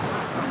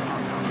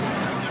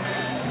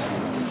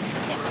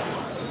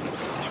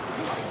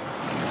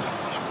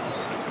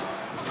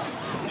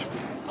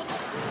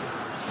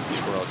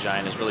 Royal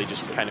Giant is really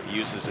just kind of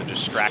used as a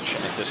distraction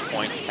at this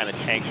point to kind of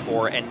tank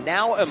for, and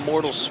now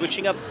Immortals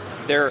switching up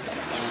their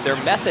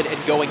method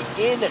and going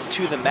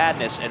into the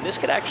madness, and this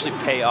could actually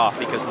pay off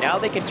because now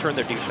they can turn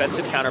their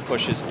defensive counter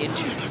pushes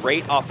into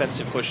great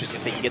offensive pushes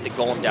if they can get the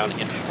golem down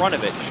in front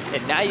of it.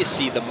 And now you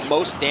see the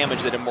most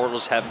damage that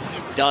Immortals have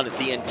done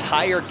the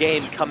entire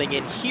game coming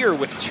in here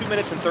with 2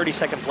 minutes and 30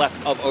 seconds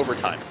left of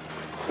overtime.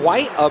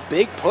 Quite a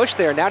big push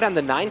there, now down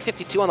to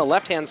 952 on the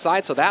left-hand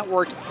side, so that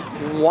worked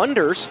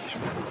wonders,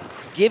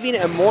 giving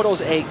Immortals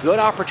a good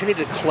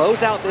opportunity to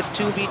close out this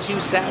 2v2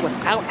 set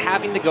without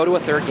having to go to a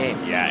third game.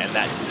 Yeah, and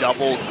that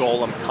double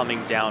golem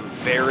coming down,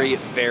 very,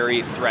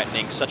 very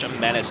threatening, such a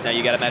menace. Now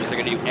you gotta imagine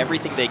they're gonna do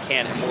everything they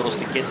can, Immortals,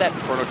 to get that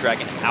Inferno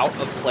Dragon out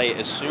of play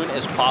as soon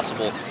as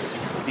possible.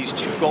 These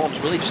two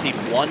golems really just need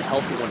one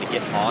healthy one to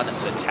get on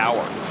the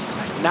tower.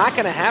 Not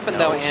gonna happen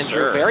though, Andrew.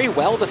 Sir. Very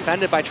well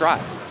defended by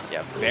Tribe.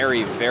 Yeah,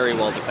 very, very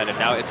well defended.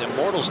 Now it's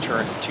Immortals'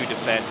 turn to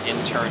defend in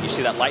turn. You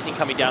see that lightning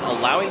coming down,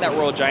 allowing that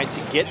Royal Giant to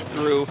get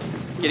through,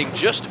 getting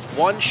just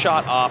one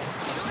shot off.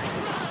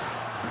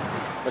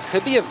 but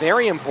could be a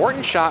very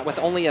important shot with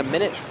only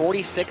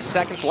 1:46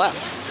 seconds left.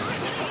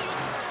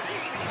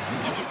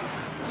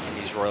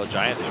 These Royal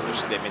Giants,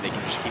 they can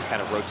just keep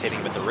kind of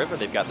rotating with the river.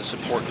 They've got the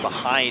support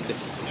behind,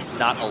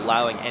 not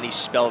allowing any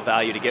spell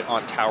value to get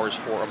on towers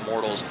for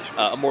Immortals.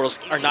 Immortals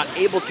are not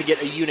able to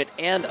get a unit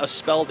and a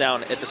spell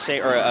down at the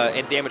same,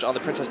 and damage on the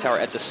Princess Tower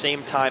at the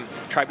same time.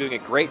 Tribe doing a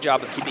great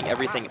job of keeping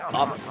everything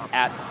up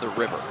at the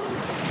river.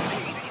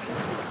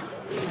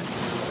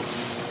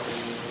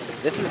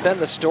 This has been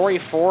the story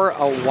for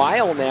a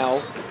while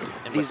now.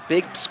 These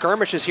big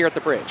skirmishes here at the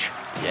bridge.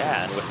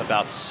 Yeah, and with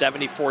about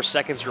 74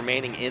 seconds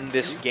remaining in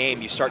this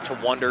game, you start to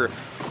wonder,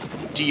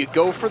 do you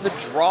go for the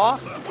draw?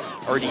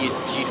 Or do you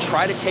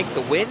try to take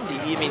the win?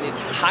 I mean,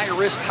 it's high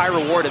risk, high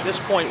reward. At this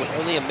point, with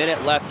only a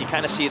minute left, you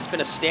kind of see it's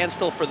been a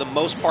standstill for the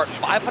most part.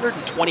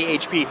 520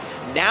 HP.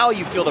 Now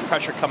you feel the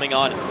pressure coming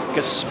on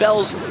because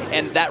spells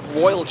and that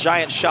Royal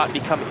Giant shot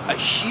become a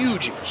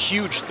huge,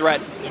 huge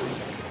threat.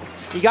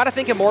 You got to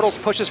think Immortals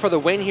pushes for the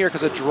win here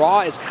because a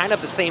draw is kind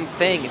of the same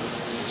thing.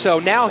 So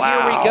now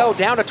here we go,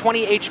 down to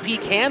 20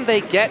 HP. Can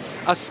they get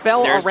a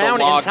spell around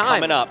the log in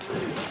time? Coming up.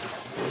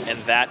 And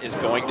that is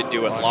going to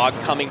do it. Log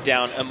coming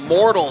down.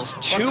 Immortals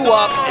 2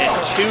 up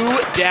and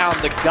 2 down.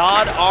 The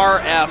God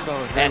RF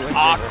and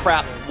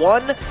crap,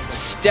 1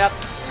 step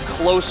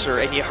closer.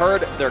 And you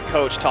heard their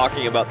coach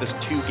talking about this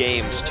 2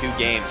 games.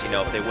 You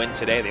know, if they win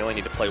today, they only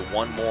need to play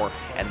 1 more,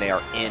 and they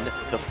are in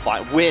the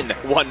win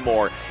 1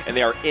 more, and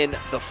they are in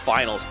the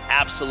finals.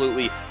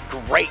 Absolutely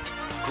great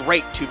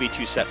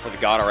 2v2 set for the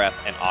God RF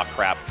and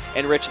crap.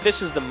 And Rich,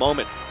 this is the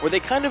moment where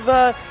they kind of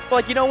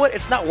like, you know what,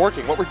 it's not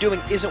working. What we're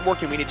doing isn't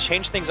working. We need to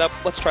change things up.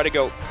 Let's try to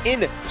go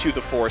into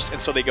the force. And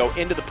so they go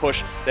into the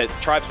push that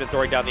Tribe's been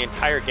throwing down the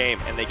entire game,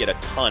 and they get a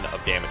ton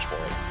of damage for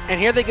it. And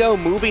here they go,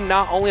 moving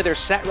not only their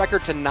set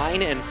record to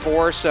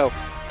 9-4, so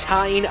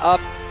tying up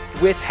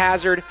with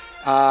Hazard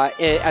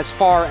as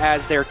far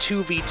as their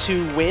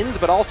 2v2 wins,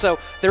 but also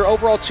their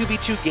overall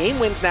 2v2 game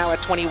wins now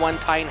at 21,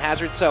 tying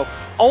Hazard. So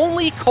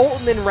only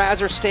Colton and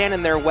Razor stand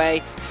in their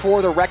way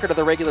for the record of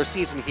the regular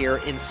season here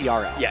in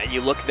CRL. Yeah, you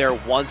look there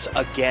once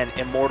again,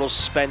 Immortals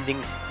spending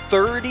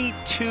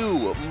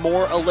 32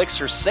 more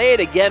elixir. Say it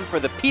again for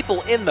the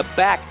people in the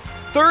back.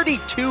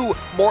 32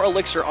 more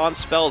elixir on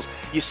spells.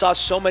 You saw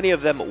so many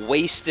of them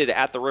wasted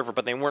at the river,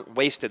 but they weren't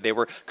wasted. They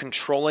were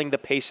controlling the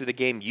pace of the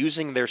game,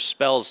 using their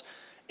spells.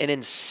 An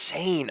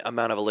insane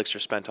amount of elixir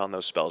spent on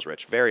those spells,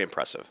 Rich. Very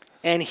impressive.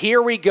 And here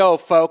we go,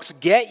 folks.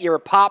 Get your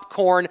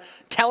popcorn.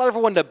 Tell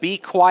everyone to be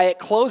quiet.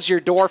 Close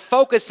your door.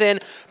 Focus in,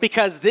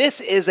 because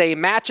this is a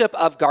matchup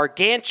of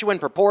gargantuan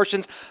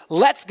proportions.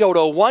 Let's go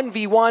to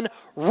 1v1.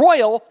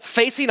 Royal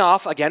facing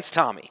off against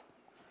Tommy.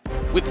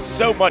 With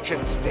so much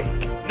at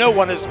stake, no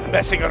one is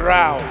messing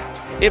around.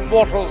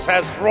 Immortals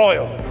has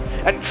Royal,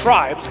 and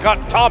Tribe's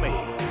got Tommy.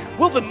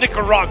 Will the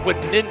Nicaraguan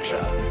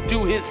ninja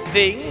do his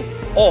thing,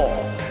 or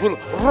will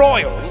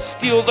Royal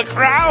steal the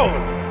crown?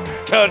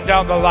 Turn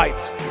down the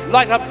lights,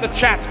 light up the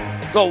chat.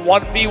 The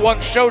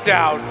 1v1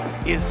 showdown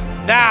is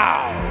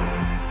now.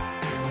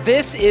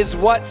 This is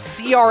what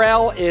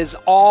CRL is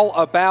all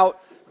about.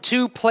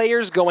 2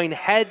 players going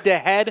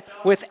head-to-head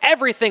with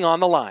everything on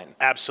the line.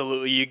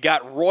 Absolutely. You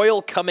got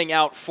Royal coming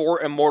out for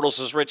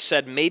Immortals, as Rich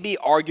said, maybe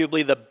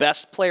arguably the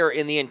best player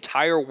in the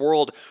entire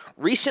world,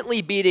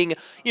 recently beating,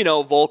 you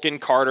know, Vulcan,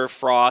 Carter,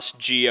 Frost,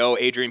 Geo,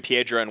 Adrian,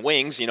 Piedra, and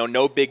Wings, you know,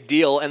 no big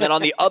deal. And then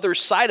on the other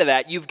side of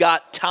that, you've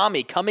got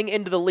Tommy coming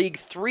into the league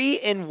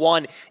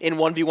 3-1 in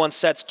 1v1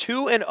 sets,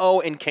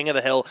 2-0 in King of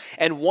the Hill,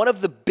 and one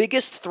of the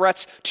biggest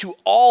threats to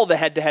all the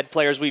head-to-head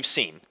players we've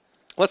seen.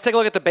 Let's take a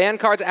look at the ban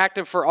cards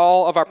active for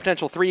all of our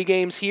potential 3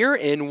 games here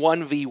in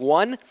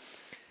 1v1.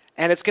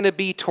 And it's going to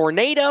be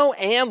Tornado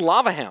and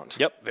Lava Hound.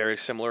 Yep, very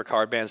similar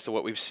card bans to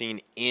what we've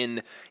seen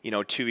in, you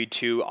know,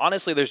 2v2.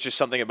 Honestly, there's just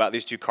something about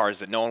these 2 cards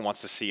that no one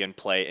wants to see in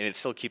play, and it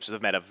still keeps the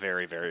meta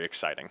very, very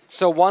exciting.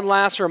 So one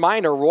last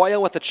reminder,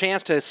 Royal with a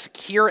chance to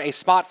secure a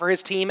spot for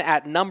his team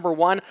at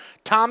 #1.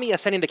 Tommy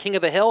ascending to King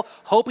of the Hill,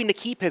 hoping to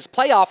keep his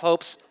playoff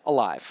hopes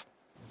alive.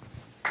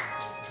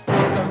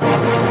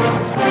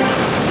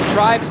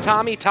 Tribes,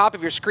 Tommy, top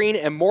of your screen.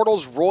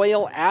 Immortals,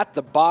 Royal at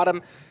the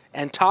bottom.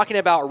 And talking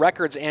about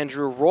records,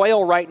 Andrew,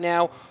 Royal right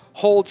now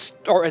holds,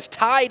 or is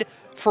tied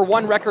for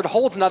 1 record,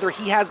 holds another.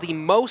 He has the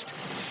most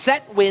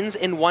set wins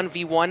in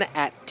 1v1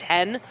 at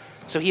 10.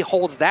 So he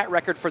holds that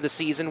record for the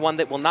season, one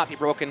that will not be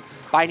broken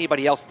by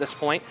anybody else at this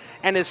point,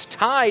 and is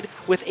tied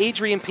with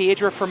Adrian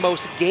Piedra for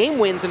most game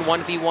wins in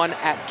 1v1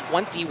 at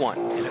 21.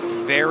 And a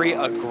very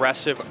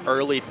aggressive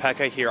early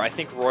P.E.K.K.A here. I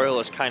think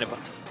Royal is kind of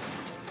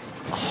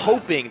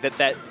hoping that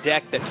that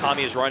deck that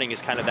Tommy is running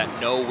is kind of that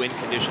no-win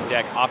condition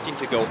deck, opting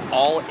to go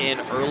all in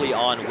early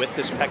on with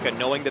this P.E.K.K.A,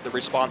 knowing that the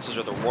responses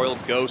are the Royal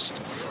Ghost,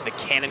 the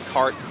Cannon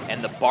Cart,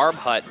 and the Barb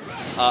Hut.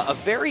 A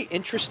very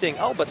interesting,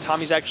 but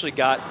Tommy's actually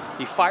got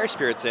the Fire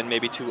Spirits in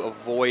maybe to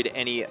avoid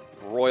any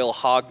Royal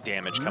Hog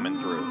damage coming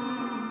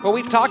through. Well,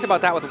 we've talked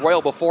about that with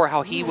Royal before,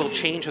 how he will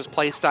change his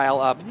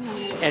playstyle up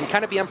and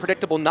kind of be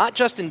unpredictable, not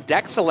just in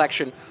deck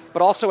selection,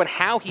 but also in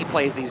how he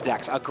plays these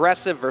decks,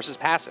 aggressive versus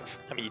passive.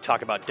 I mean, you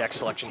talk about deck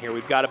selection here.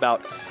 We've got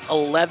about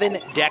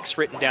 11 decks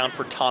written down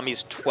for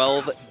Tommy's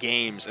 12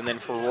 games. And then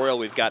for Royal,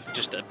 we've got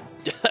just a,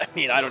 I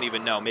mean, I don't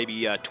even know,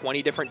 maybe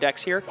 20 different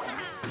decks here.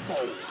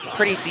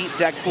 Pretty deep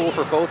deck pool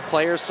for both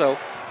players, so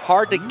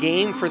hard to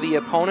game for the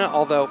opponent,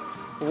 although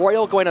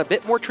Royal going a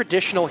bit more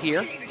traditional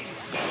here.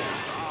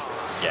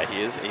 Yeah,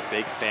 he is a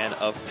big fan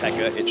of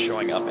P.E.K.K.A. It's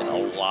showing up in a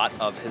lot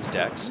of his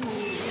decks. And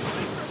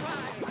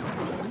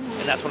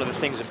that's one of the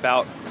things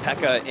about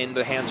P.E.K.K.A. in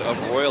the hands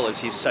of Royal is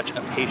he's such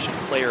a patient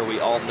player. We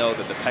all know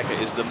that the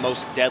P.E.K.K.A. is the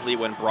most deadly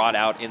when brought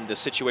out in the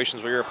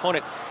situations where your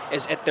opponent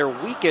is at their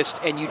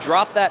weakest and you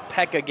drop that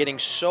P.E.K.K.A. getting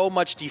so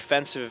much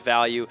defensive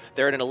value.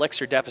 They're in an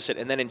elixir deficit,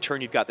 and then in turn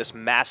you've got this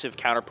massive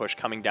counter push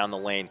coming down the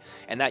lane.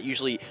 And that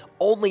usually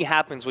only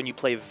happens when you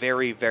play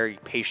very, very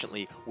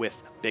patiently with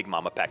Big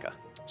Mama P.E.K.K.A.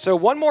 So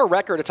one more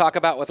record to talk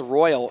about with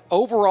Royal.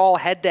 Overall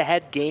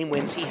head-to-head game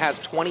wins, he has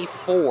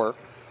 24,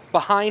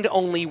 behind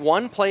only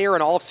one player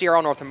in all of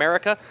CRL North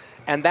America,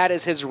 and that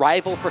is his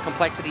rival for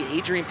complexity,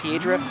 Adrian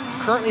Piedra,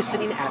 currently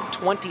sitting at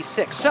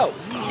 26. So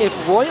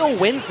if Royal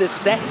wins this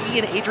set, he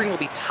and Adrian will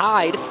be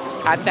tied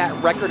at that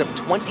record of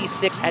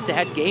 26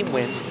 head-to-head game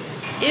wins.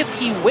 If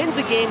he wins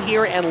a game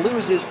here and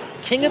loses,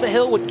 King of the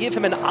Hill would give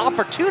him an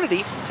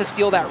opportunity to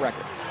steal that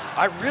record.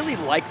 I really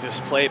like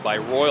this play by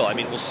Royal. I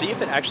mean, we'll see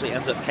if it actually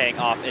ends up paying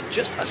off. And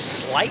just a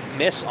slight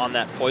miss on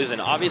that poison,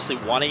 obviously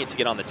wanting it to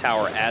get on the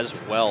tower as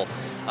well.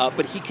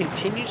 But he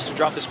continues to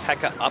drop this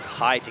P.E.K.K.A. up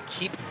high to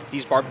keep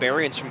these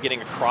Barbarians from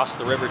getting across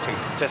the river,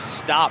 to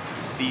stop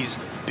these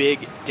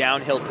big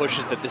downhill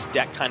pushes that this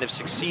deck kind of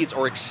succeeds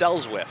or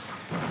excels with.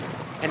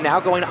 And now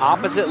going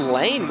opposite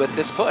lane with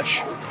this push.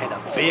 And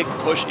a big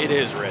push it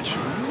is, Rich.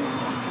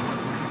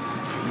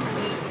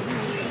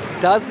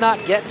 Does not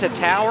get to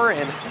tower,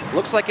 and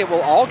looks like it will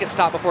all get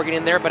stopped before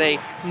getting there, but a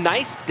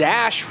nice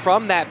dash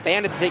from that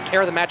bandit to take care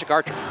of the Magic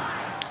Archer.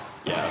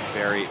 Yeah,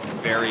 very,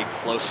 very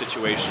close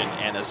situation,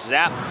 and a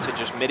zap to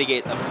just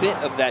mitigate a bit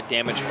of that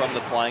damage from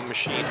the flying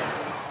machine.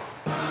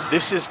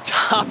 This is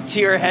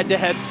top-tier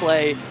head-to-head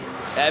play.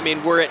 I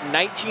mean, we're at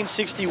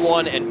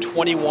 1961 and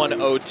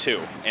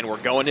 21:02, and we're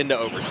going into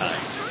overtime.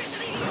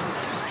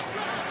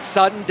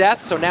 Sudden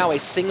death, so now a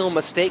single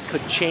mistake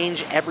could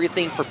change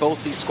everything for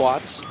both these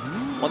squads.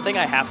 One thing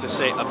I have to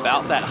say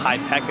about that high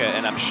P.E.K.K.A.,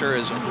 and I'm sure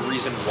is the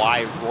reason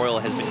why Royal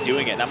has been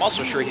doing it, and I'm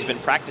also sure he's been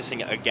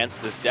practicing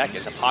against this deck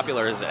as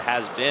popular as it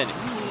has been,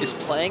 is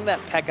playing that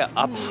P.E.K.K.A.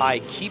 up high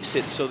keeps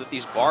it so that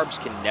these barbs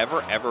can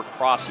never, ever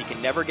cross. He can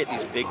never get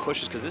these big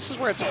pushes, because this is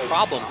where it's a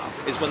problem,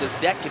 is when this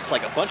deck gets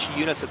like a bunch of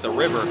units at the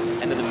river,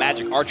 and then the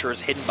Magic Archer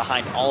is hidden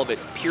behind all of it,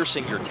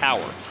 piercing your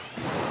tower.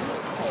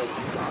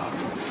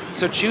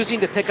 So choosing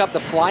to pick up the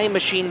flying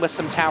machine with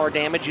some tower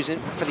damage using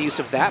for the use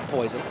of that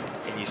poison.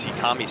 And you see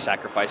Tommy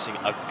sacrificing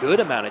a good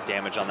amount of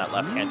damage on that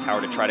left-hand tower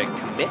to try to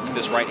commit to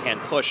this right-hand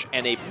push,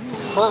 and a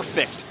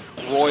perfect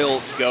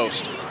Royal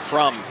Ghost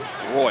from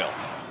Royal.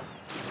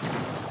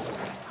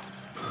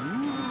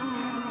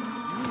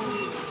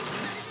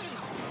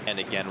 And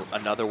again,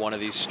 another one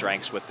of these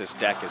strengths with this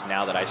deck is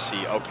now that I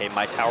see, okay,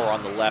 my tower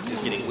on the left is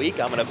getting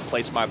weak, I'm going to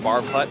place my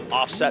Barb Hut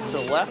offset to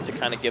the left to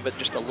kind of give it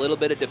just a little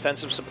bit of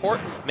defensive support,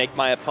 make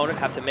my opponent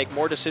have to make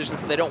more decisions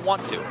that they don't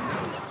want to.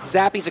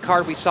 Zappy's a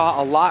card we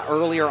saw a lot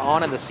earlier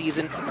on in the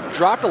season,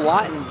 dropped a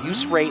lot in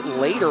use rate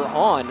later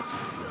on,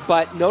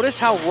 but notice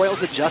how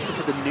Royal's adjusted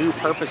to the new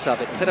purpose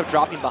of it. Instead of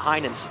dropping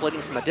behind and splitting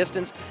from a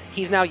distance,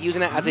 he's now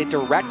using it as a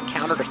direct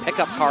counter to pick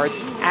up cards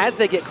as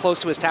they get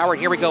close to his tower.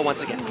 Here we go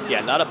once again.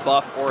 Yeah, not a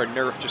buff or a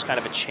nerf, just kind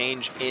of a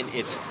change in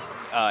its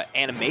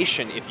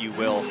animation, if you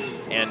will.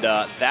 And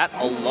that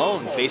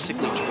alone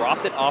basically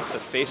dropped it off the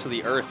face of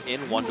the earth in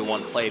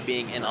one-to-one play,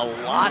 being in a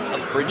lot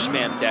of bridge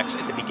spam decks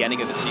at the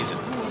beginning of the season.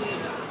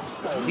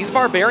 These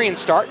Barbarians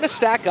starting to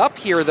stack up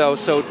here, though,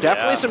 so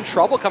definitely some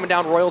trouble coming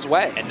down Royal's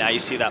way. And now you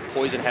see that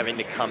poison having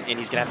to come in.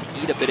 He's going to have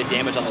to eat a bit of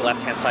damage on the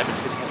left-hand side, but it's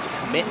because he has to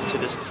commit to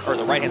this, or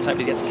the right-hand side,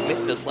 because he has to commit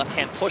to this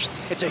left-hand push.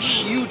 It's a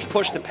huge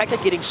push. The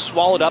P.E.K.K.A. getting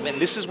swallowed up, and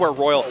this is where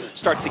Royal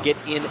starts to get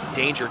in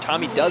danger.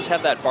 Tommy does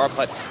have that Barb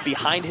Hut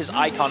behind his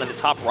icon in the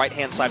top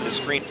right-hand side of the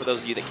screen, for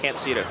those of you that can't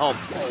see it at home.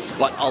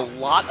 But a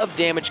lot of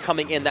damage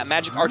coming in. That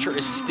Magic Archer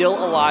is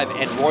still alive,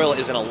 and Royal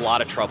is in a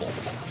lot of trouble.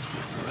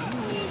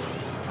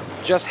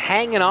 Just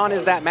hanging on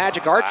is that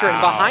Magic Archer,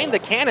 and behind the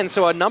cannon,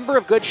 so a number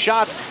of good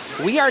shots.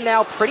 We are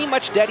now pretty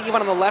much dead even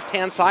on the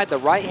left-hand side. The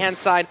right-hand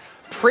side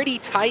pretty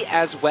tight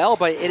as well,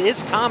 but it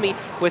is Tommy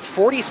with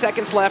 40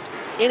 seconds left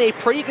in a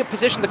pretty good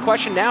position. The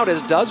question now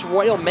is, does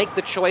Royal make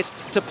the choice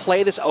to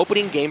play this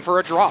opening game for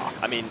a draw?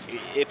 I mean,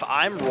 if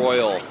I'm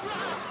Royal,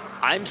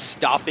 I'm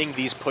stopping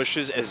these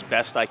pushes as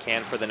best I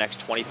can for the next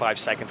 25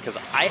 seconds because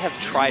I have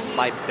tried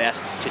my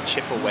best to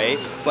chip away,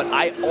 but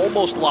I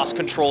almost lost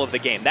control of the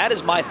game. That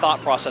is my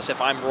thought process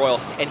if I'm Royal,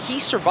 and he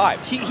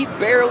survived. He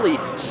barely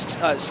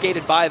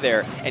skated by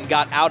there and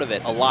got out of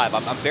it alive.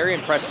 I'm very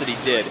impressed that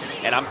he did,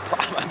 and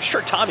I'm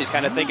sure Tommy's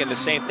kind of thinking the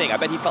same thing. I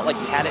bet he felt like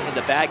he had it in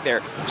the bag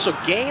there. So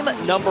game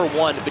number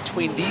 1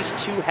 between these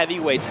two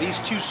heavyweights, these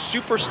two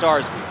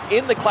superstars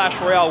in the Clash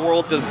Royale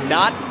world does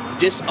not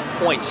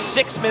disappoint.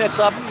 6 minutes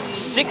up,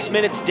 6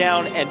 minutes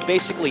down, and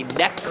basically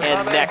neck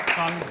and neck.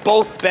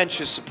 Both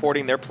benches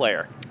supporting their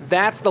player.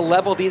 That's the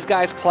level these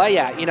guys play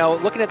at. You know,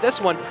 looking at this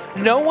one,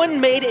 no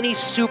one made any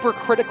super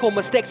critical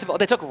mistakes.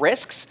 They took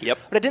risks, yep,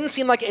 but it didn't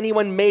seem like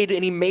anyone made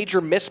any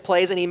major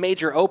misplays, any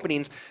major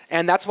openings,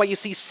 and that's why you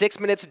see 6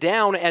 minutes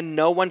down and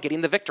no one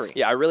getting the victory.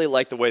 Yeah, I really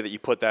like the way that you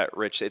put that,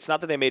 Rich. It's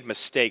not that they made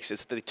mistakes,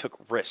 it's that they took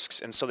risks,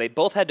 and so they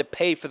both had to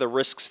pay for the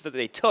risks that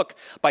they took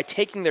by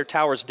taking their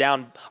towers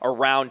down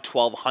around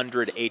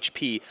 1200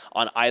 HP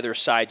on either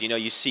side. You know,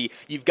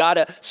 you've got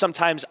to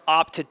sometimes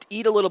opt to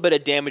eat a little bit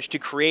of damage to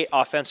create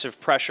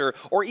offensive pressure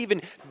or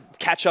even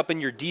catch up in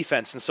your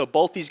defense. And so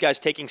both these guys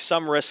taking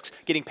some risks,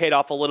 getting paid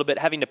off a little bit,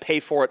 having to pay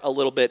for it a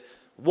little bit.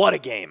 What a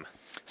game.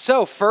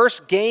 So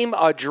first game,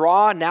 a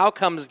draw. Now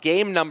comes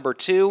game number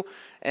 2.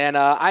 And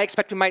I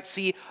expect we might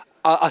see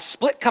a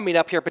split coming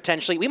up here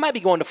potentially. We might be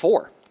going to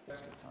 4.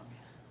 Let's go, Tommy.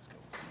 Let's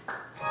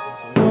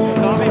go.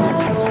 Tommy.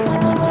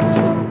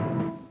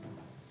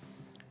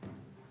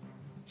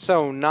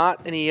 So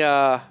not any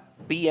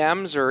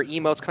BMs or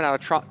emotes coming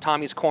out of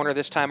Tommy's corner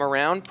this time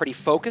around. Pretty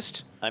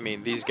focused. I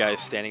mean, these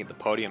guys standing at the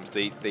podiums,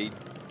 they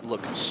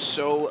look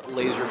so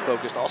laser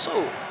focused,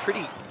 also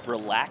pretty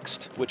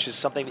relaxed, which is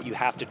something that you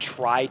have to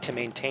try to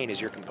maintain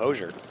is your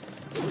composure.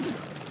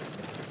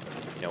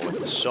 You know,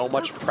 with so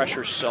much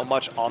pressure, so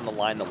much on the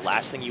line, the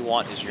last thing you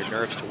want is your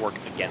nerves to work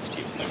against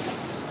you.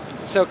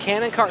 So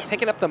Cannon Cart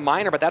picking up the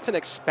miner, but that's an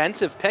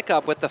expensive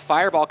pickup with the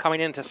fireball coming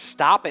in to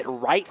stop it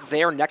right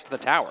there next to the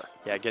tower.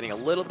 Yeah, getting a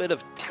little bit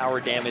of tower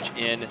damage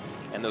in,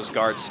 and those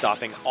guards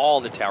stopping all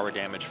the tower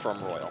damage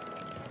from Royal.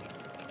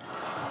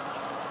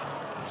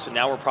 So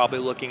now we're probably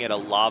looking at a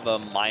lava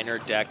miner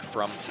deck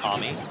from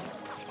Tommy.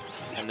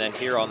 And then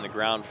here on the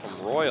ground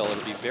from Royal,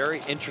 it'll be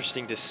very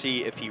interesting to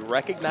see if he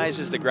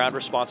recognizes the ground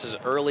responses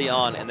early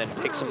on and then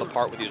picks them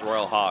apart with these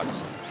Royal Hogs.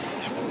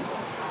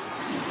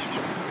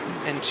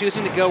 And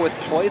choosing to go with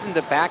Poison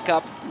to back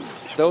up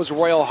those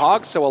Royal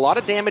Hogs. So a lot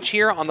of damage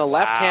here on the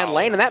left-hand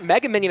lane. And that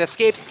Mega Minion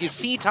escapes. You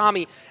see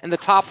Tommy in the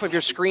top of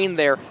your screen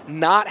there,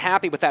 not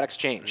happy with that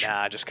exchange.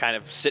 Nah, just kind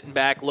of sitting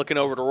back, looking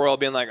over to Royal,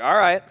 being like, all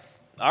right,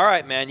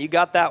 man, you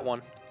got that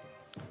one.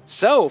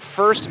 So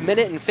first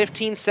minute and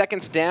 15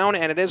 seconds down,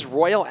 and it is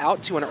Royal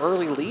out to an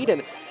early lead.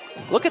 And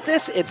look at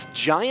this, it's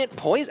Giant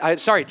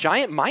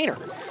Miner.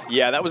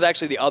 Yeah, that was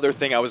actually the other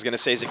thing I was going to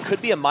say is it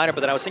could be a miner,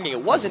 but then I was thinking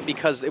it wasn't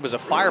because it was a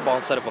fireball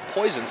instead of a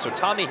poison. So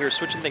Tommy here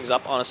switching things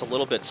up on us a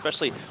little bit,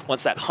 especially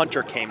once that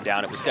hunter came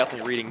down. It was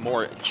definitely reading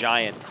more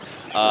Giant.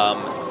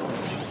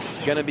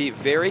 Going to be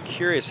very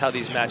curious how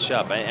these match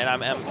up. And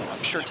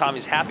I'm sure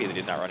Tommy's happy that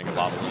he's not running a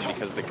lava balloon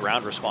because the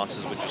ground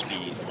responses would just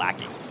be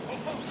lacking.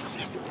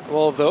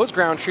 Well, those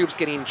ground troops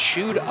getting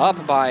chewed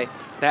up by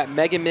that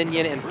Mega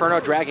Minion Inferno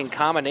Dragon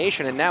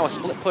combination, and now a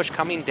split push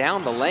coming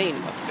down the lane.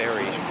 A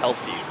very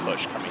healthy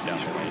push coming down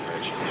the lane,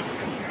 Rich.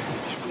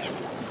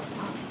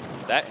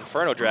 That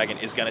Inferno Dragon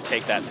is going to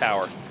take that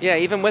tower. Yeah,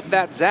 even with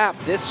that zap,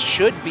 this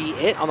should be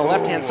it on the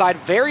left-hand side.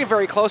 Very,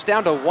 very close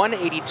down to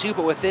 182,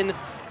 but within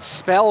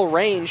spell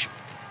range.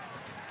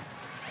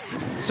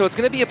 So it's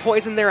going to be a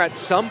poison there at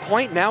some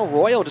point. Now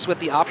Royal just with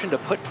the option to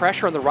put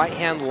pressure on the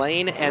right-hand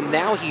lane, and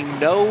now he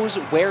knows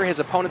where his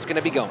opponent's going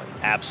to be going.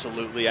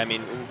 Absolutely. I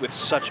mean, with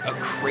such a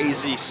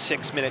crazy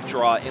 6-minute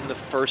draw in the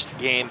first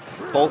game,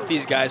 both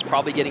these guys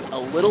probably getting a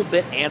little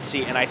bit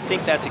antsy, and I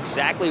think that's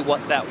exactly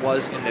what that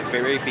was in the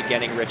very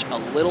beginning, Rich. A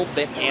little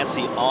bit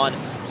antsy on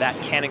that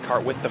cannon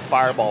cart with the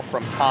fireball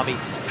from Tommy,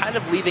 kind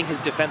of leaving his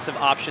defensive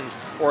options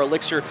or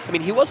Elixir. I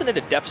mean, he wasn't at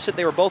a deficit.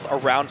 They were both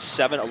around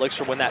 7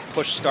 Elixir when that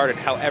push started.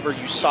 However,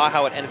 you saw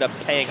how it ended up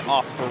paying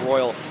off for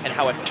Royal and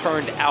how it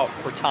turned out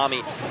for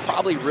Tommy.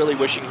 Probably really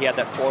wishing he had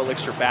that 4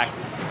 Elixir back.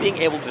 Being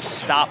able to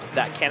stop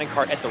that cannon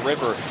cart at the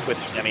river with,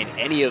 I mean,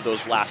 any of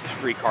those last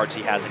 3 cards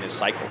he has in his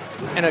cycle.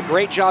 And a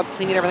great job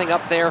cleaning everything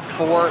up there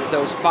for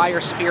those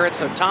fire spirits.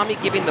 So Tommy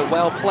giving the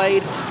well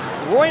played.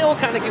 Royal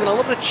kind of giving a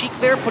little bit of cheek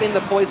there, putting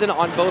the poison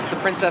on both the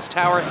Princess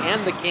Tower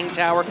and the King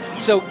Tower.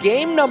 So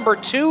game number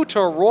 2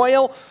 to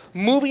Royal,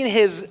 moving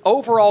his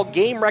overall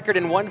game record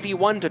in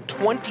 1v1 to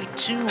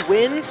 22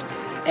 wins.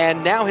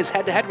 And now his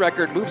head-to-head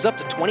record moves up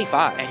to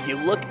 25. And you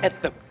look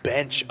at the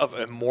bench of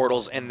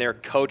Immortals and their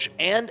coach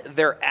and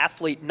their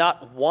athlete,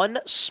 not one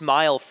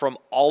smile from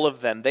all of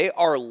them. They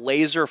are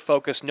laser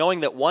focused, knowing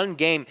that one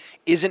game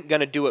isn't going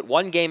to do it.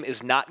 One game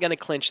is not going to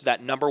clinch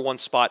that #1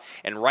 spot.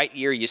 And right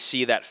here you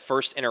see that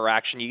first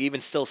interaction. You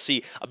even still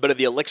see a bit of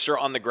the elixir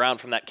on the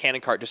ground from that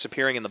cannon cart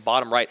disappearing in the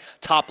bottom right,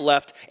 top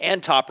left,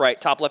 and top right.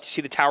 Top left, you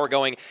see the tower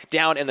going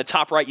down, and the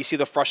top right, you see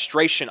the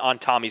frustration on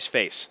Tommy's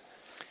face.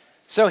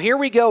 So here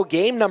we go,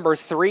 game number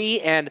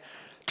 3, and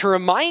to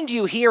remind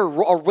you here,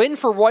 a win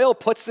for Royal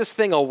puts this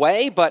thing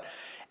away, but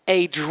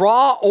a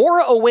draw or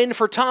a win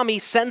for Tommy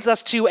sends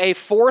us to a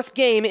 4th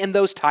game in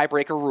those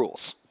tiebreaker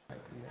rules.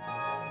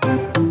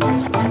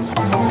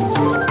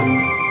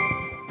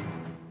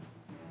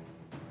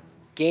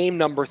 Game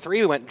number 3,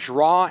 we went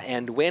draw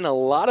and win. A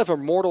lot of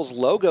Immortals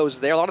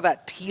logos there, a lot of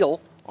that teal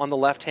on the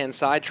left-hand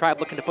side. Tribe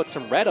looking to put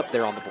some red up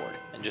there on the board.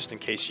 And just in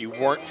case you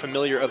weren't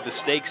familiar of the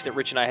stakes that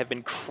Rich and I have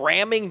been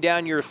cramming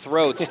down your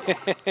throats,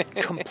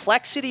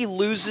 Complexity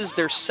loses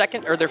their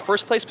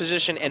first place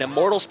position, and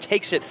Immortals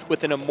takes it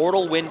with an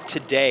Immortal win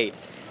today.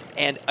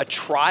 And a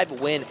Tribe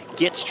win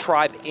gets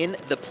Tribe in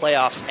the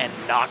playoffs and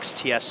knocks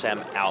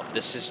TSM out.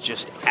 This is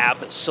just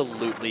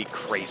absolutely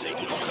crazy.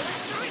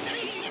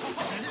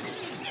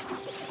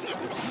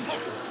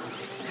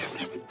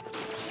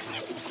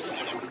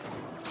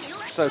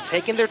 So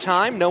taking their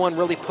time, no one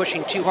really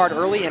pushing too hard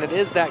early, and it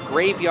is that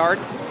Graveyard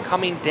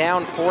coming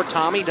down for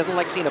Tommy. Doesn't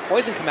like seeing a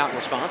poison come out in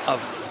response. A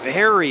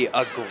very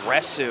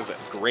aggressive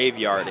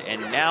Graveyard,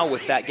 and now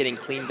with that getting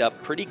cleaned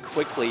up pretty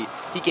quickly,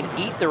 he can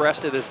eat the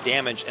rest of this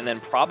damage and then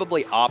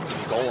probably opt to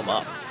Golem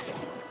up.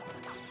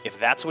 If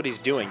that's what he's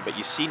doing, but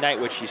you see Night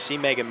Witch, you see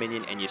Mega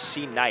Minion, and you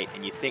see Knight,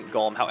 and you think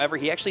Golem. However,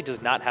 he actually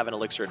does not have an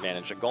Elixir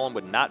advantage. A Golem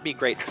would not be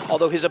great,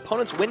 although his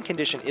opponent's win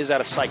condition is out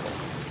of cycle.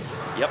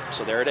 Yep,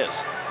 so there it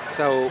is.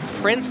 So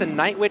Prince and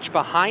Night Witch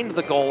behind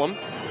the Golem,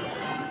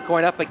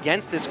 going up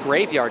against this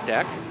Graveyard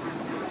deck.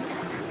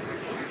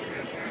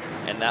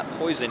 And that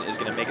poison is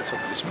going to make it so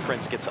that this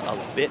Prince gets a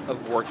bit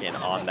of work in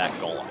on that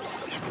Golem.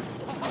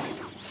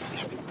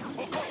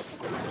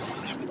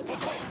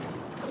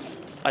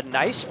 A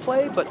nice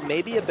play, but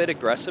maybe a bit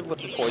aggressive with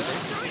the poison.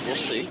 We'll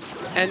see.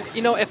 And,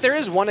 you know, if there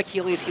is one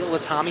Achilles heel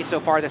to Tommy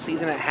so far this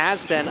season, it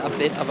has been a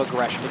bit of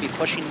aggression. Maybe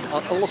pushing a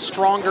little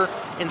stronger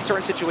in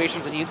certain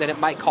situations than it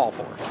might call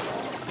for.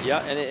 Yeah,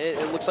 and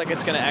it looks like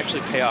it's going to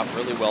actually pay off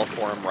really well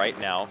for him right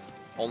now.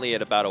 Only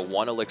at about a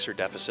 1 Elixir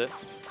deficit.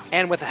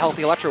 And with a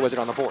healthy Electro Wizard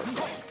on the board.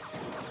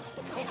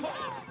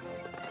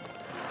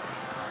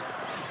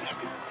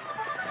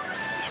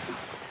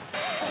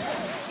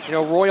 You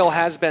know, Royal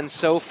has been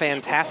so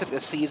fantastic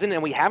this season,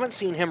 and we haven't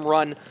seen him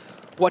run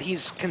what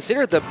he's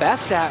considered the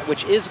best at,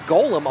 which is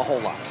Golem a whole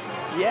lot.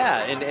 Yeah,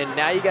 and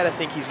now you got to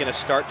think he's going to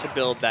start to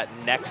build that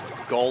next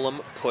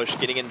Golem push,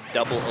 getting in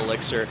double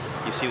Elixir.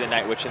 You see the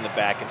Night Witch in the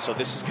back, and so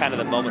this is kind of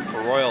the moment for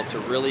Royal to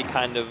really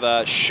kind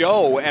of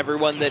show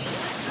everyone that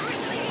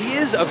he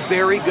is a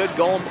very good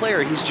Golem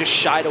player. He's just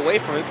shied away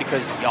from it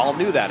because y'all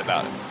knew that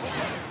about him.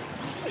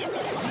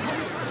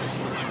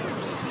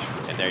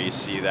 And there you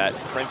see that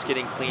Prince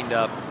getting cleaned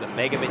up, the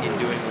Mega Minion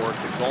doing work,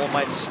 the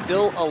Golemite's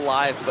still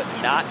alive, but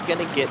not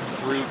going to get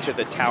through to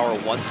the tower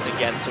once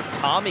again. So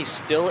Tommy's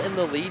still in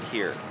the lead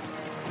here.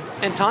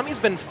 And Tommy's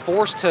been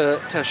forced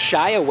to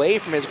shy away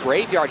from his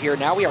Graveyard here.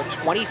 Now we are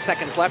 20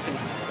 seconds left, and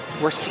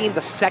we're seeing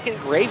the second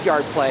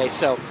Graveyard play.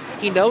 So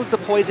he knows the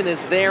poison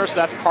is there, so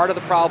that's part of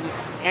the problem.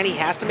 And he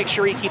has to make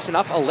sure he keeps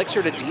enough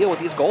Elixir to deal with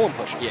these Golem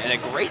pushes. Yeah,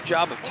 and a great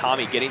job of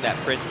Tommy getting that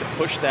Prince to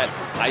push that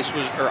Ice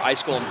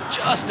Golem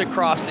just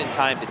across in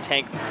time to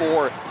tank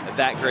for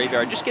that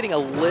Graveyard. Just getting a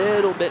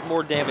little bit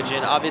more damage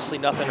in. Obviously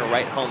nothing to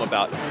write home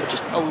about, but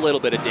just a little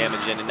bit of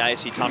damage in. And now you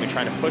see Tommy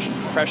trying to push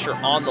pressure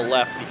on the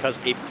left because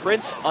a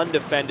Prince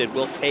undefended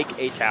will take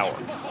a tower.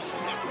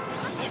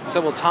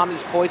 So will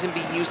Tommy's poison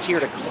be used here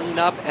to clean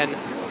up? And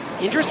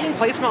interesting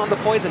placement on the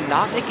poison,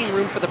 not making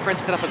room for the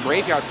Prince to set up a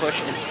Graveyard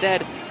push,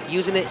 instead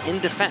using it in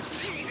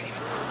defense.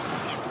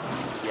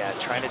 Yeah,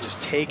 trying to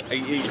just take...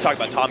 You talk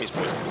about Tommy's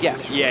poison.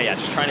 Yes. Yeah,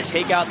 just trying to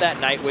take out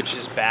that Night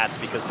Witch's bats,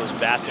 because those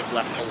bats, if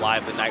left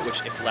alive, the Night Witch,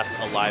 if left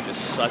alive, is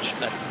such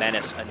a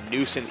menace, a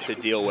nuisance to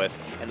deal with,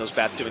 and those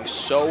bats doing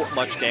so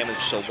much damage.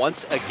 So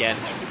once again,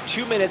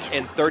 2 minutes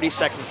and 30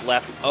 seconds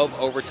left of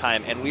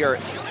overtime, and we are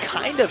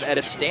kind of at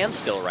a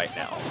standstill right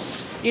now.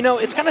 You know,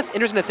 it's kind of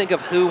interesting to think of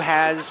who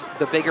has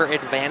the bigger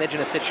advantage in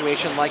a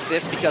situation like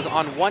this, because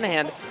on one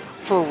hand,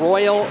 for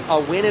Royal, a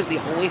win is the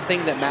only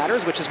thing that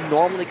matters, which is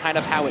normally kind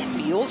of how it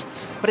feels.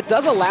 But it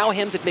does allow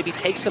him to maybe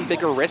take some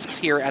bigger risks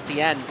here at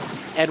the end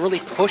and really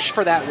push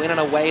for that win in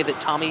a way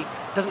that Tommy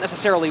doesn't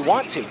necessarily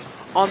want to.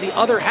 On the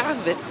other half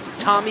of it,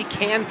 Tommy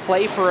can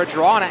play for a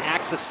draw, and it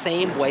acts the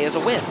same way as a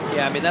win.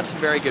 Yeah, I mean, that's a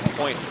very good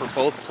point for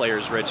both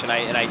players, Rich, and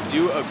I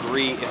do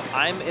agree. If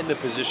I'm in the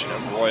position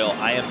of Royal,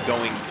 I am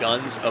going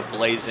guns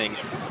a-blazing,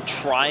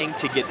 trying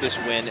to get this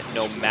win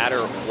no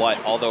matter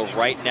what, although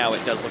right now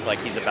it does look like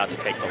he's about to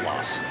take the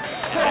loss.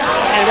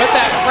 And with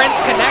that Prince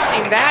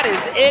connecting, that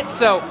is it.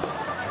 So,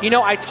 you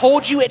know, I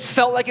told you it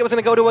felt like it was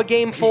going to go to a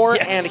game 4,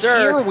 yes, and sir.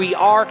 Here we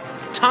are.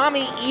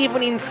 Tommy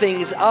evening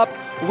things up.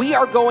 We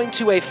are going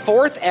to a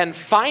 4th and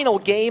final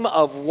game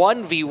of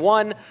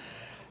 1v1.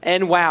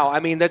 And wow,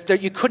 I mean,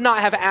 you could not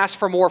have asked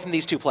for more from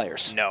these two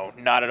players. No,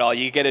 not at all.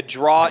 You get a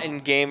draw in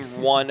game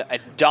 1, a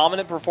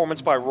dominant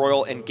performance by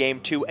Royal in game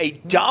 2, a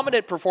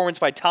dominant performance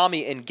by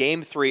Tommy in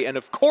game 3, and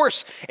of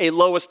course, a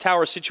lowest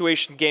tower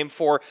situation in game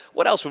 4.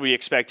 What else would we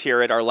expect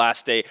here at our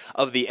last day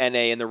of the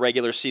NA in the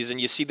regular season?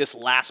 You see this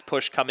last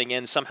push coming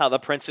in. Somehow the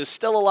Prince is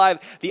still alive.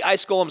 The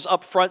Ice Golem's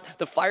up front.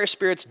 The Fire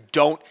Spirits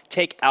don't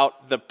take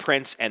out the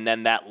Prince, and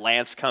then that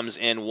Lance comes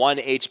in. 1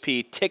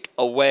 HP, tick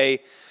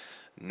away.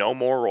 No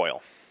more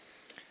Royal.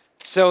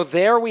 So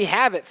there we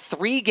have it,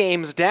 3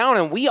 games down,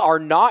 and we are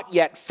not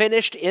yet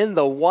finished in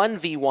the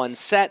 1v1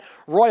 set.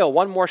 Royal,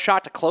 one more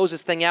shot to close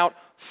this thing out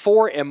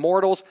for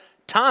Immortals.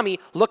 Tommy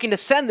looking to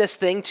send this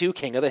thing to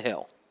King of the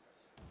Hill.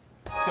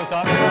 Let's go,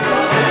 Tommy.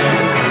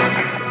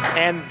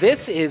 And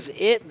this is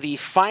it, the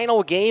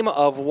final game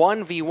of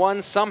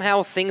 1v1.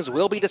 Somehow things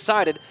will be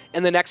decided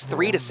in the next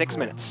 3 to 6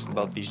 minutes.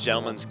 Both these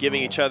gentlemen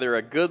giving each other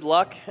a good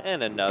luck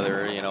and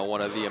another,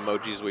 one of the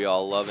emojis we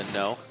all love and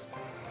know.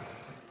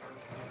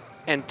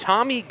 And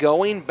Tommy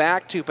going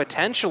back to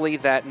potentially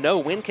that no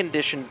win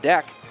condition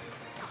deck.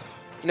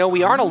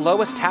 We are in a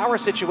lowest tower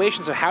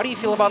situation, so how do you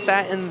feel about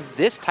that in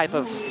this type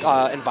of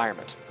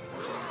environment?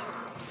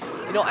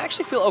 I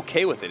actually feel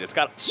okay with it. It's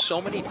got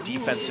so many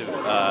defensive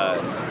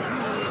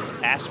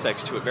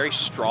aspects to it, very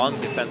strong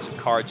defensive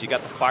cards. You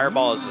got the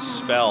Fireball as a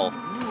spell,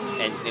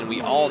 and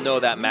we all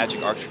know that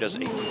Magic Archer does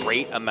a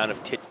great amount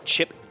of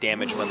chip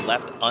damage when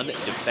left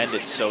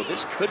undefended, so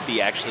this could be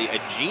actually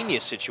a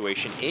genius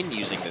situation in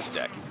using this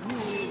deck.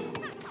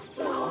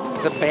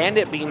 The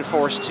Bandit being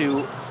forced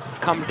to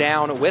come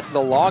down with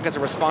the log as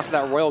a response to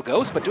that Royal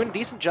Ghost, but doing a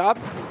decent job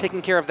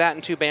taking care of that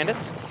in 2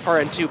 Bandits,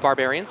 or in 2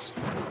 Barbarians.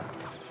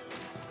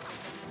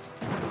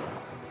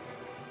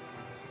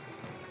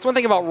 That's one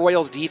thing about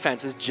Royal's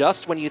defense is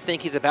just when you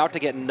think he's about to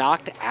get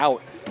knocked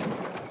out,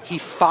 he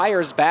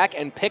fires back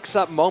and picks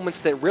up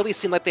moments that really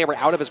seem like they were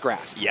out of his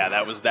grasp. Yeah,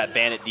 that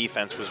Bandit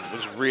defense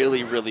was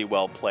really, really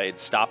well played,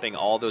 stopping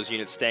all those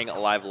units, staying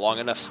alive long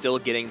enough, still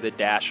getting the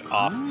dash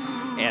off,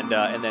 and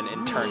then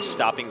in turn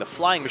stopping the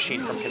Flying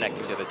Machine from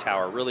connecting to the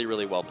tower. Really,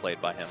 really well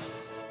played by him.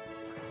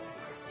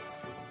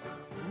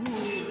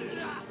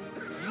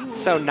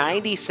 So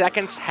 90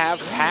 seconds have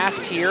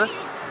passed here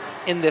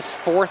in this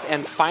 4th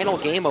and final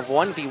game of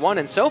 1v1,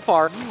 and so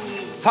far,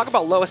 talk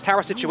about lowest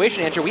tower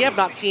situation, Andrew, we have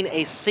not seen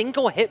a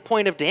single hit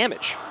point of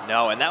damage.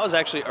 No, and that was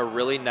actually a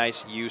really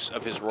nice use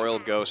of his Royal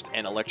Ghost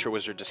and Electro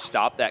Wizard to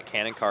stop that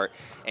cannon cart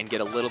and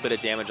get a little bit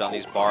of damage on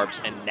these barbs,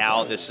 and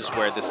now this is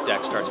where this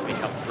deck starts to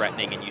become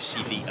threatening, and you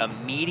see the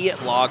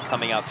immediate log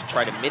coming out to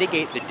try to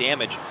mitigate the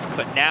damage,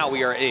 but now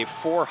we are at a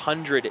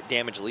 400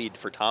 damage lead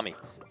for Tommy.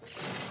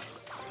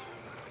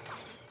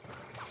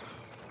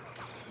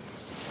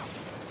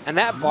 And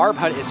that Barb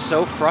Hut is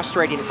so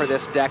frustrating for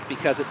this deck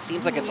because it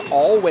seems like it's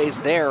always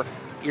there.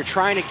 You're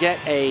trying to get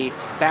a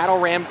battle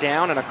ram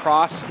down and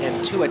across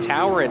and to a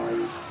tower, and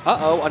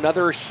uh-oh,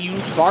 another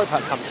huge Barb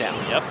Hut comes down.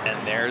 Yep,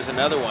 and there's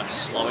another one,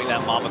 slowing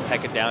that Mama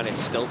Pekka down.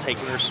 It's still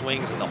taking her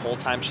swings, and the whole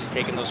time she's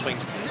taking those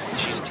swings,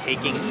 she's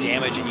taking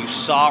damage, and you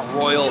saw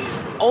Royal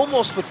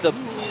almost with the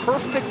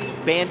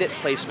perfect Bandit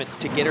placement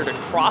to get her to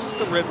cross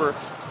the river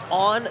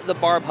on the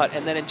Barb Hut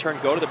and then in turn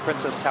go to the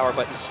Princess Tower,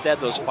 but instead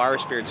those Fire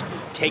Spirits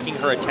taking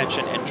her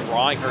attention and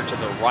drawing her to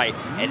the right,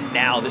 and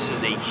now this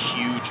is a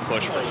huge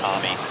push for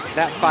Tommy.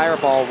 That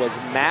Fireball was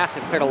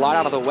massive, cleared a lot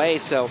out of the way,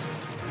 so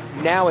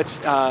now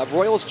it's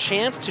Royal's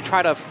chance to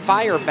try to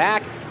fire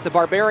back. The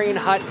Barbarian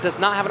Hut does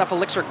not have enough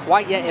elixir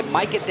quite yet. It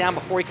might get down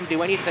before he can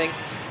do anything,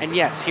 and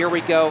yes, here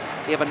we go.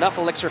 They have enough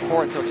elixir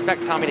for it, so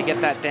expect Tommy to get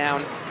that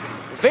down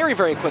very,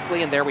 very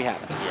quickly, and there we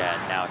have it. Yeah,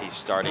 now he's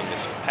starting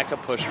this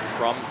Pekka push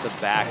from the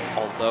back,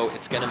 although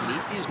it's going to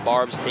meet these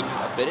barbs, taking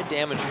a bit of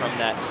damage from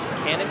that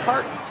cannon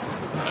cart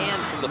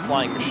and from the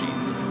Flying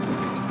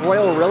Machine.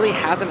 Royal really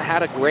hasn't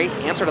had a great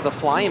answer to the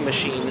Flying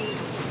Machine.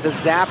 The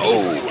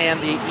Zappies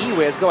and the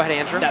E-Wiz. Go ahead,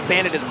 Andrew. That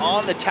Bandit is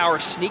on the tower,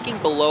 sneaking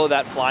below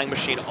that Flying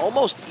Machine,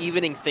 almost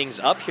evening things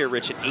up here,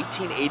 Rich, at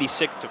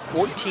 1886 to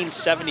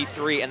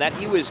 1473, and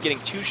that E-Wiz getting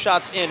 2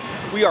 shots in.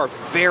 We are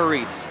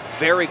very,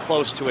 very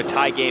close to a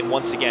tie game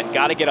once again.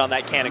 Got to get on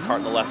that cannon cart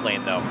in the left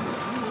lane, though.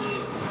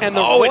 And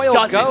the Royal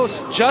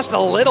Ghost just a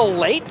little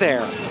late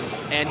there.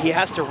 And he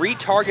has to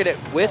retarget it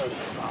with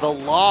the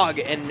log,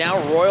 and now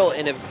Royal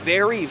in a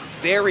very,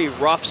 very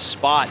rough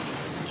spot.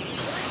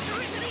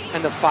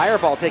 And the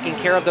Fireball taking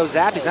care of those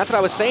Zappies. That's what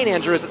I was saying,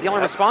 Andrew, is that the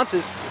only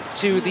responses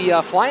to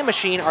the Flying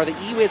Machine are the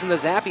E-Wiz and the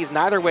Zappies,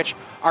 neither of which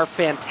are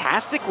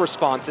fantastic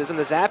responses, and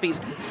the Zappies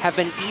have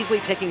been easily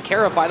taken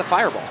care of by the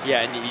Fireball.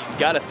 Yeah, and you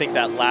got to think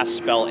that last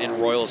spell in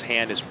Royal's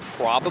hand is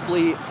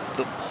probably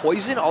the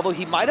Poison, although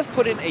he might have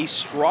put in a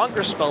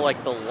stronger spell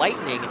like the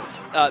Lightning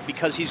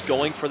because he's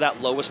going for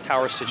that lowest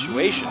tower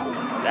situation.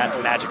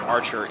 That Magic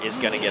Archer is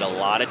going to get a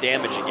lot of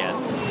damage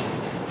again.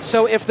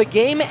 So if the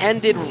game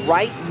ended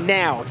right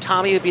now,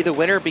 Tommy would be the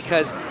winner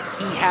because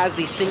he has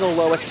the single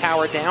lowest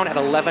tower down at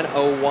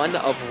 1101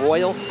 of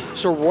Royal.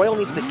 So Royal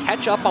needs to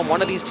catch up on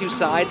one of these two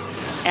sides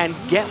and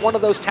get one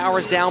of those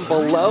towers down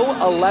below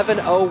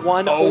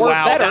 1101 or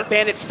wow, better. That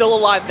Bandit's still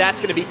alive. That's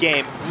going to be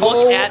game.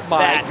 Look at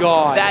that.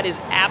 God. That is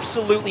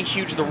absolutely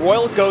huge. The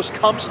Royal Ghost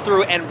comes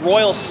through, and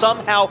Royal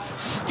somehow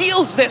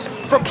steals this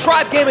from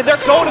Tribe Gaming. They're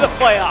going to the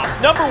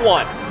playoffs. Number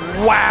 1.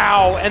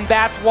 Wow, and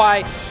that's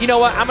why, you know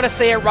what, I'm going to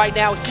say it right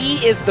now,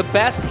 he is the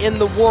best in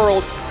the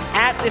world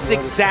at this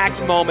exact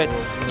moment.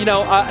 You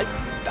know,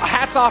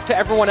 hats off to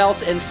everyone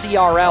else in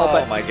CRL,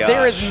 but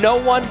there is no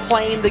one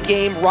playing the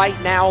game right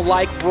now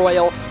like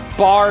Royal,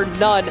 bar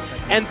none.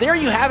 And there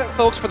you have it,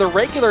 folks, for the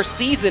regular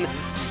season,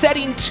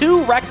 setting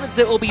 2 records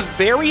that will be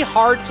very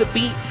hard to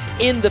beat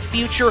in the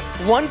future.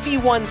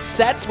 1v1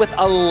 sets with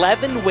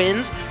 11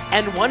 wins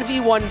and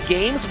 1v1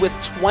 games with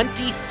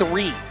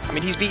 23. I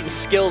mean, he's beaten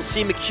Skills,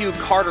 C. McHugh,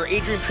 Carter,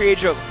 Adrian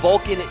Prieja,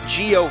 Vulcan,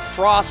 Geo,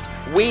 Frost,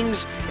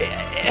 Wings,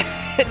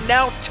 and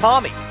now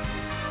Tommy.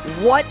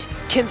 What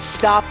can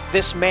stop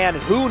this man?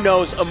 Who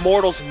knows?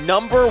 Immortals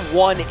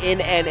 #1 in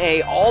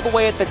NA, all the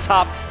way at the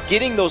top,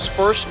 getting those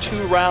first 2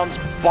 rounds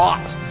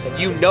bought.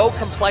 You know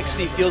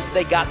Complexity feels that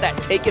they got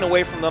that taken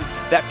away from them,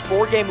 that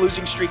 4-game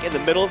losing streak in the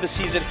middle of the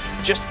season,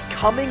 just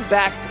coming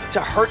back to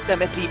hurt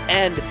them at the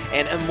end,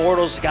 and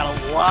Immortals got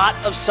a lot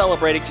of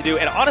celebrating to do,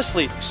 and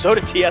honestly, so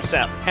did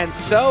TSM. And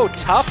so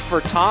tough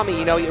for Tommy,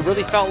 you know, it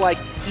really felt like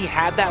he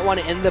had that one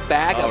in the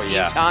bag a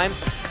few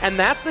times, and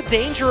that's the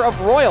danger of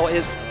Royal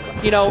is,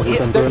 you know, you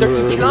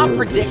cannot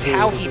predict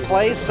how he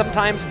plays.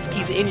 Sometimes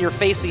he's in your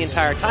face the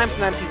entire time,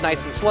 sometimes he's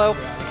nice and slow,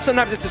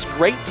 sometimes it's just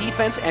great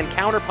defense and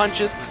counter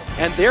punches.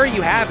 And there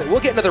you have it.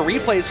 We'll get into the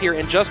replays here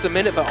in just a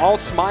minute, but all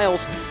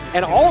smiles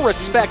and all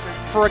respect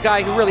for a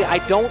guy who really, I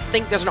don't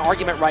think there's an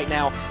argument right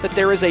now that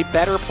there is a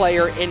better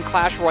player in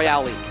Clash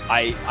Royale League.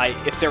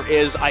 If there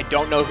is, I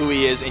don't know who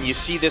he is, and you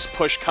see this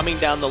push coming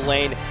down the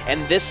lane,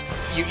 and this,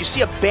 you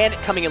see a Bandit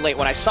coming in late.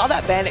 When I saw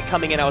that Bandit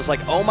coming in, I was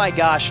like, oh my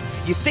gosh,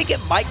 you think it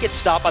might get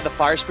stopped by the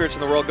Fire Spirits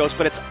and the Royal Ghost,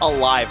 but it's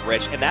alive,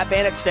 Rich. And that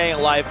Bandit staying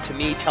alive, to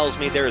me, tells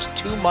me there is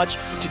too much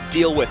to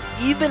deal with.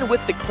 Even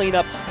with the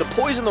cleanup, the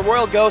poison, the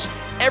Royal Ghost,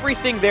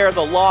 everything there,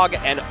 the log,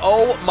 and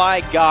oh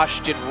my gosh,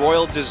 did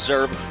Royal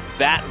deserve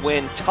that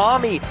win.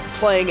 Tommy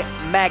playing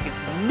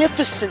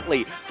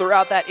magnificently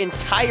throughout that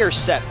entire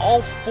set,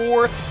 all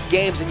 4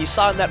 games, and you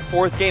saw in that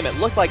 4th game, it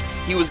looked like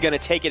he was going to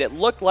take it. It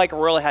looked like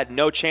Royal had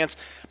no chance,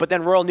 but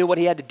then Royal knew what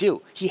he had to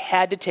do. He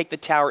had to take the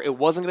tower. It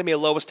wasn't going to be a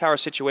lowest tower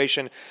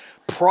situation.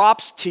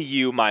 Props to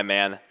you, my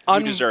man. You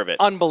deserve it.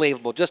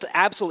 Unbelievable. Just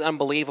absolutely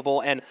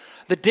unbelievable. And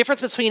the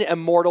difference between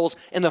Immortals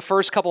in the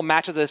first couple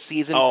matches of this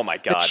season, oh my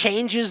God, the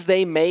changes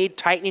they made,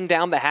 tightening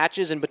down the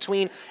hatches in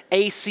between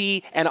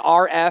AC and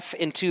RF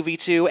in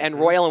 2v2 and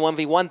Royal in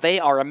 1v1, they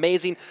are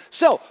amazing.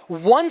 So,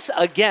 once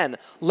again,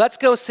 let's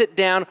go sit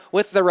down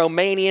with the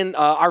Romanian,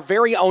 our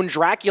very own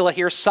Dracula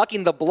here,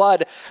 sucking the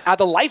blood,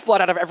 the lifeblood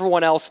out of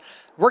everyone else.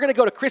 We're going to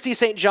go to Christy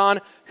St. John,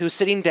 who's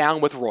sitting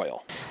down with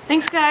Royal.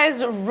 Thanks,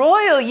 guys.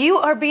 Royal, you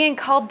are being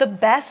called the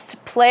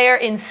best player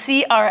in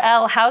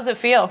CRL. How's it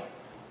feel?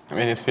 I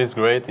mean, it feels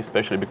great,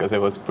 especially because I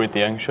was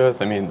pretty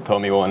anxious. I mean,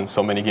 Tommy won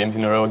so many games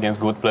in a row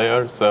against good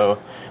players, so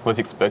I was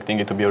expecting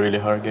it to be a really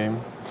hard game.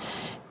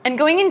 And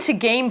going into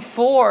Game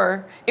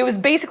 4, it was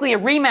basically a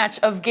rematch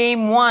of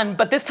Game 1,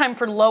 but this time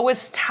for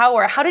lowest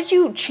tower. How did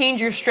you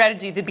change your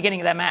strategy at the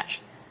beginning of that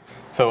match?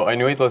 So I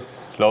knew it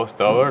was lowest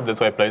tower,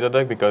 that's why I played the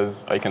deck,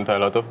 because I can tie a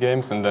lot of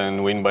games and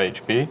then win by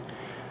HP.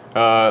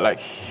 Like,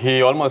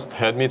 he almost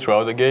had me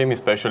throughout the game,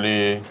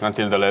 especially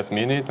until the last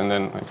minute, and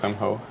then I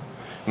somehow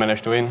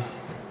managed to win.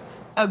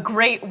 A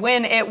great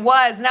win it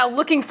was. Now,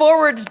 looking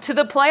forward to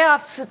the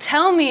playoffs,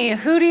 tell me,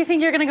 who do you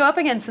think you're going to go up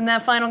against in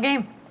that final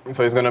game?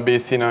 So it's going to be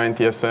C9,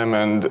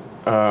 TSM,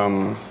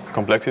 and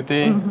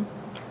Complexity.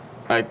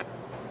 Like,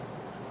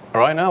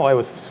 right now,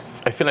 I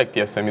feel like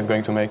TSM is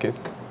going to make it.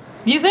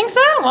 You think so?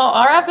 Well,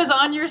 RF is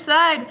on your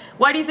side.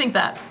 Why do you think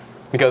that?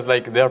 Because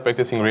like they are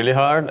practicing really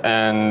hard,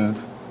 and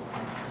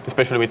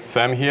especially with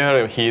Sam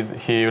here, he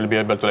will be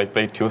able to like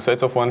play 2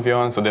 sets of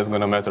 1v1, so that's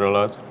gonna matter a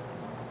lot.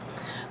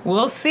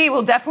 We'll see.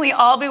 We'll definitely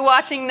all be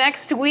watching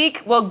next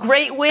week. Well,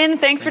 great win.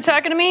 Thanks for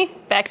talking to me.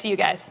 Back to you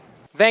guys.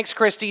 Thanks,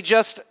 Christy.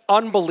 Just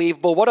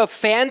unbelievable. What a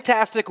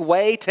fantastic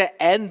way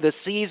to end the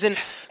season.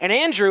 And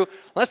Andrew,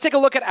 let's take a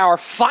look at our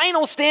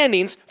final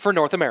standings for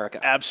North America.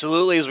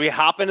 Absolutely. As we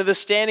hop into the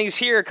standings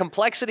here,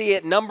 Complexity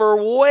at number,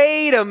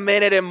 wait a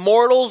minute,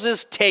 Immortals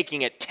is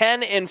taking it.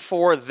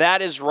 10-4,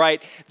 that is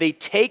right. They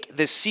take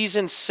the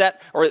season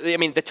set, or I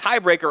mean the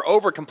tiebreaker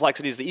over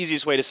Complexity is the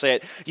easiest way to say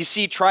it. You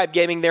see Tribe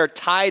Gaming there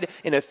tied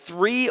in a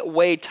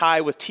 3-way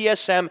tie with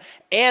TSM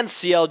and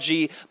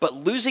CLG, but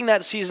losing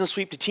that season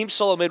sweep to Team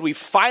Solo Mid, we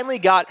finally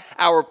got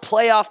our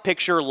playoff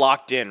picture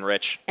locked in,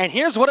 Rich. And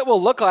here's what it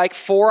will look like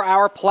for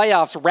our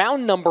playoffs.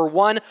 Round number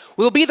 1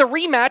 will be the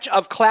rematch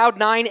of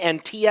Cloud9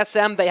 and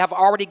TSM. They have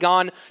already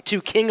gone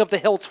to King of the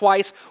Hill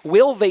twice.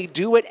 Will they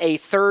do it a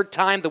third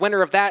time? The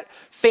winner of that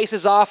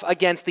faces off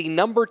against the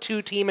number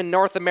 2 team in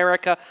North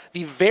America,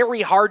 the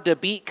very hard to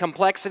beat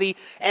Complexity,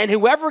 and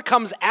whoever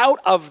comes out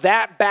of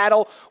that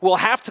battle will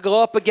have to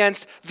go up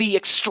against the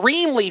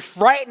extremely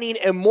frightening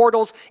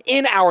Immortals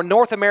in our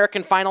North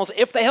American finals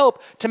if they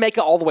hope to make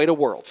it all the way to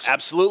Worlds.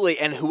 Absolutely,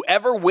 and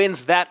whoever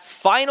wins that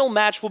final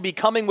match will be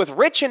coming with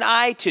Rich and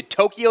I to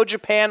Tokyo,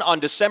 Japan on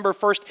December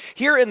 1st.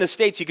 Here in the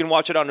States, you can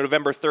watch it on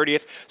November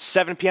 30th,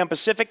 7 p.m.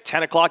 Pacific,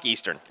 10 o'clock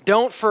Eastern.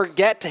 Don't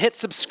forget to hit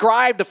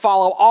subscribe to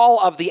follow all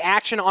of the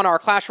action on our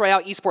Clash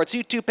Royale Esports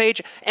YouTube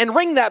page and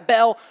ring that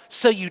bell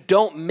so you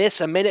don't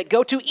miss a minute.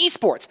 Go to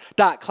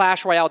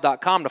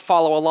esports.clashroyale.com to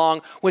follow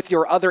along with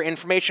your other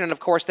information. And of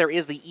course, there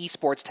is the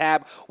Esports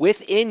tab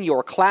within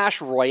your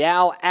Clash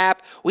Royale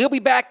app. We'll be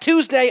back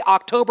Tuesday,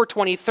 October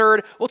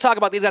 23rd. We'll talk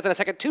about these guys in a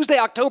second. Tuesday,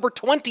 October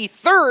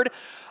 23rd.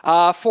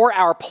 For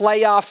our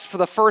playoffs for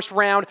the first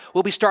round.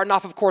 We'll be starting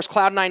off, of course,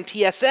 Cloud9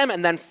 TSM,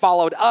 and then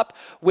followed up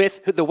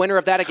with the winner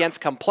of that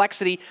against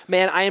Complexity.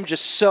 Man, I am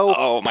just so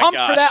pumped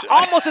for that.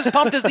 Almost as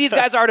pumped as these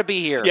guys are to be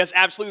here. Yes,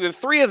 absolutely. The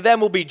 3 of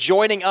them will be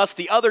joining us.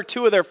 The other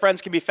 2 of their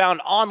friends can be found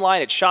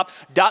online at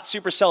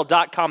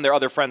shop.supercell.com. Their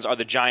other friends are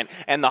the Giant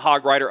and the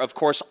Hog Rider, of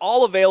course,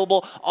 all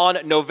available on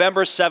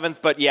November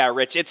 7th. But yeah,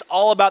 Rich, it's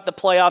all about the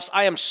playoffs.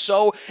 I am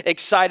so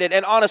excited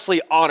and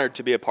honestly honored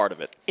to be a part of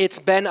it. It's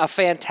been a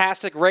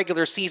fantastic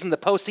regular season. The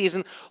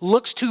postseason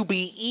looks to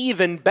be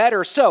even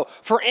better. So,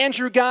 for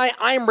Andrew Guy,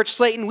 I'm Rich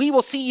Slayton. We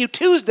will see you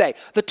Tuesday,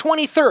 the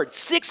 23rd,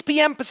 6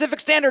 p.m.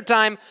 Pacific Standard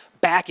Time,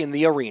 back in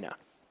the arena.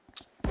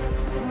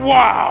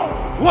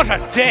 Wow, what a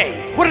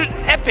day, what an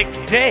epic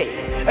day,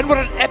 and what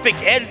an epic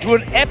end to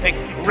an epic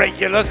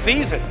regular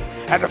season.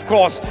 And of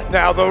course,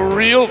 now the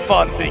real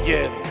fun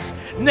begins.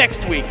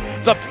 Next week,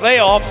 the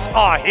playoffs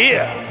are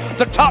here.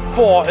 The top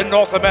 4 in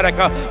North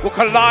America will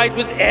collide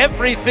with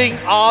everything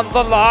on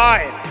the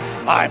line.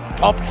 I'm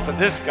pumped for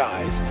this,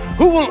 guys.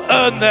 Who will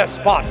earn their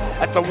spot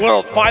at the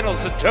World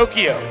Finals in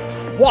Tokyo?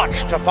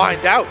 Watch to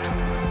find out.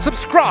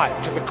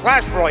 Subscribe to the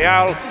Clash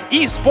Royale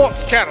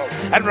Esports channel.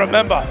 And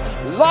remember,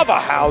 lava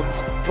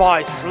hounds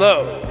fly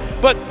slow,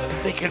 but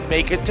they can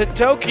make it to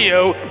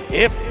Tokyo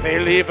if they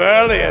leave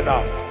early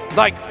enough.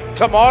 Like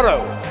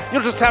tomorrow.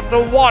 You'll just have to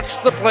watch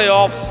the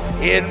playoffs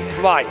in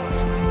flight.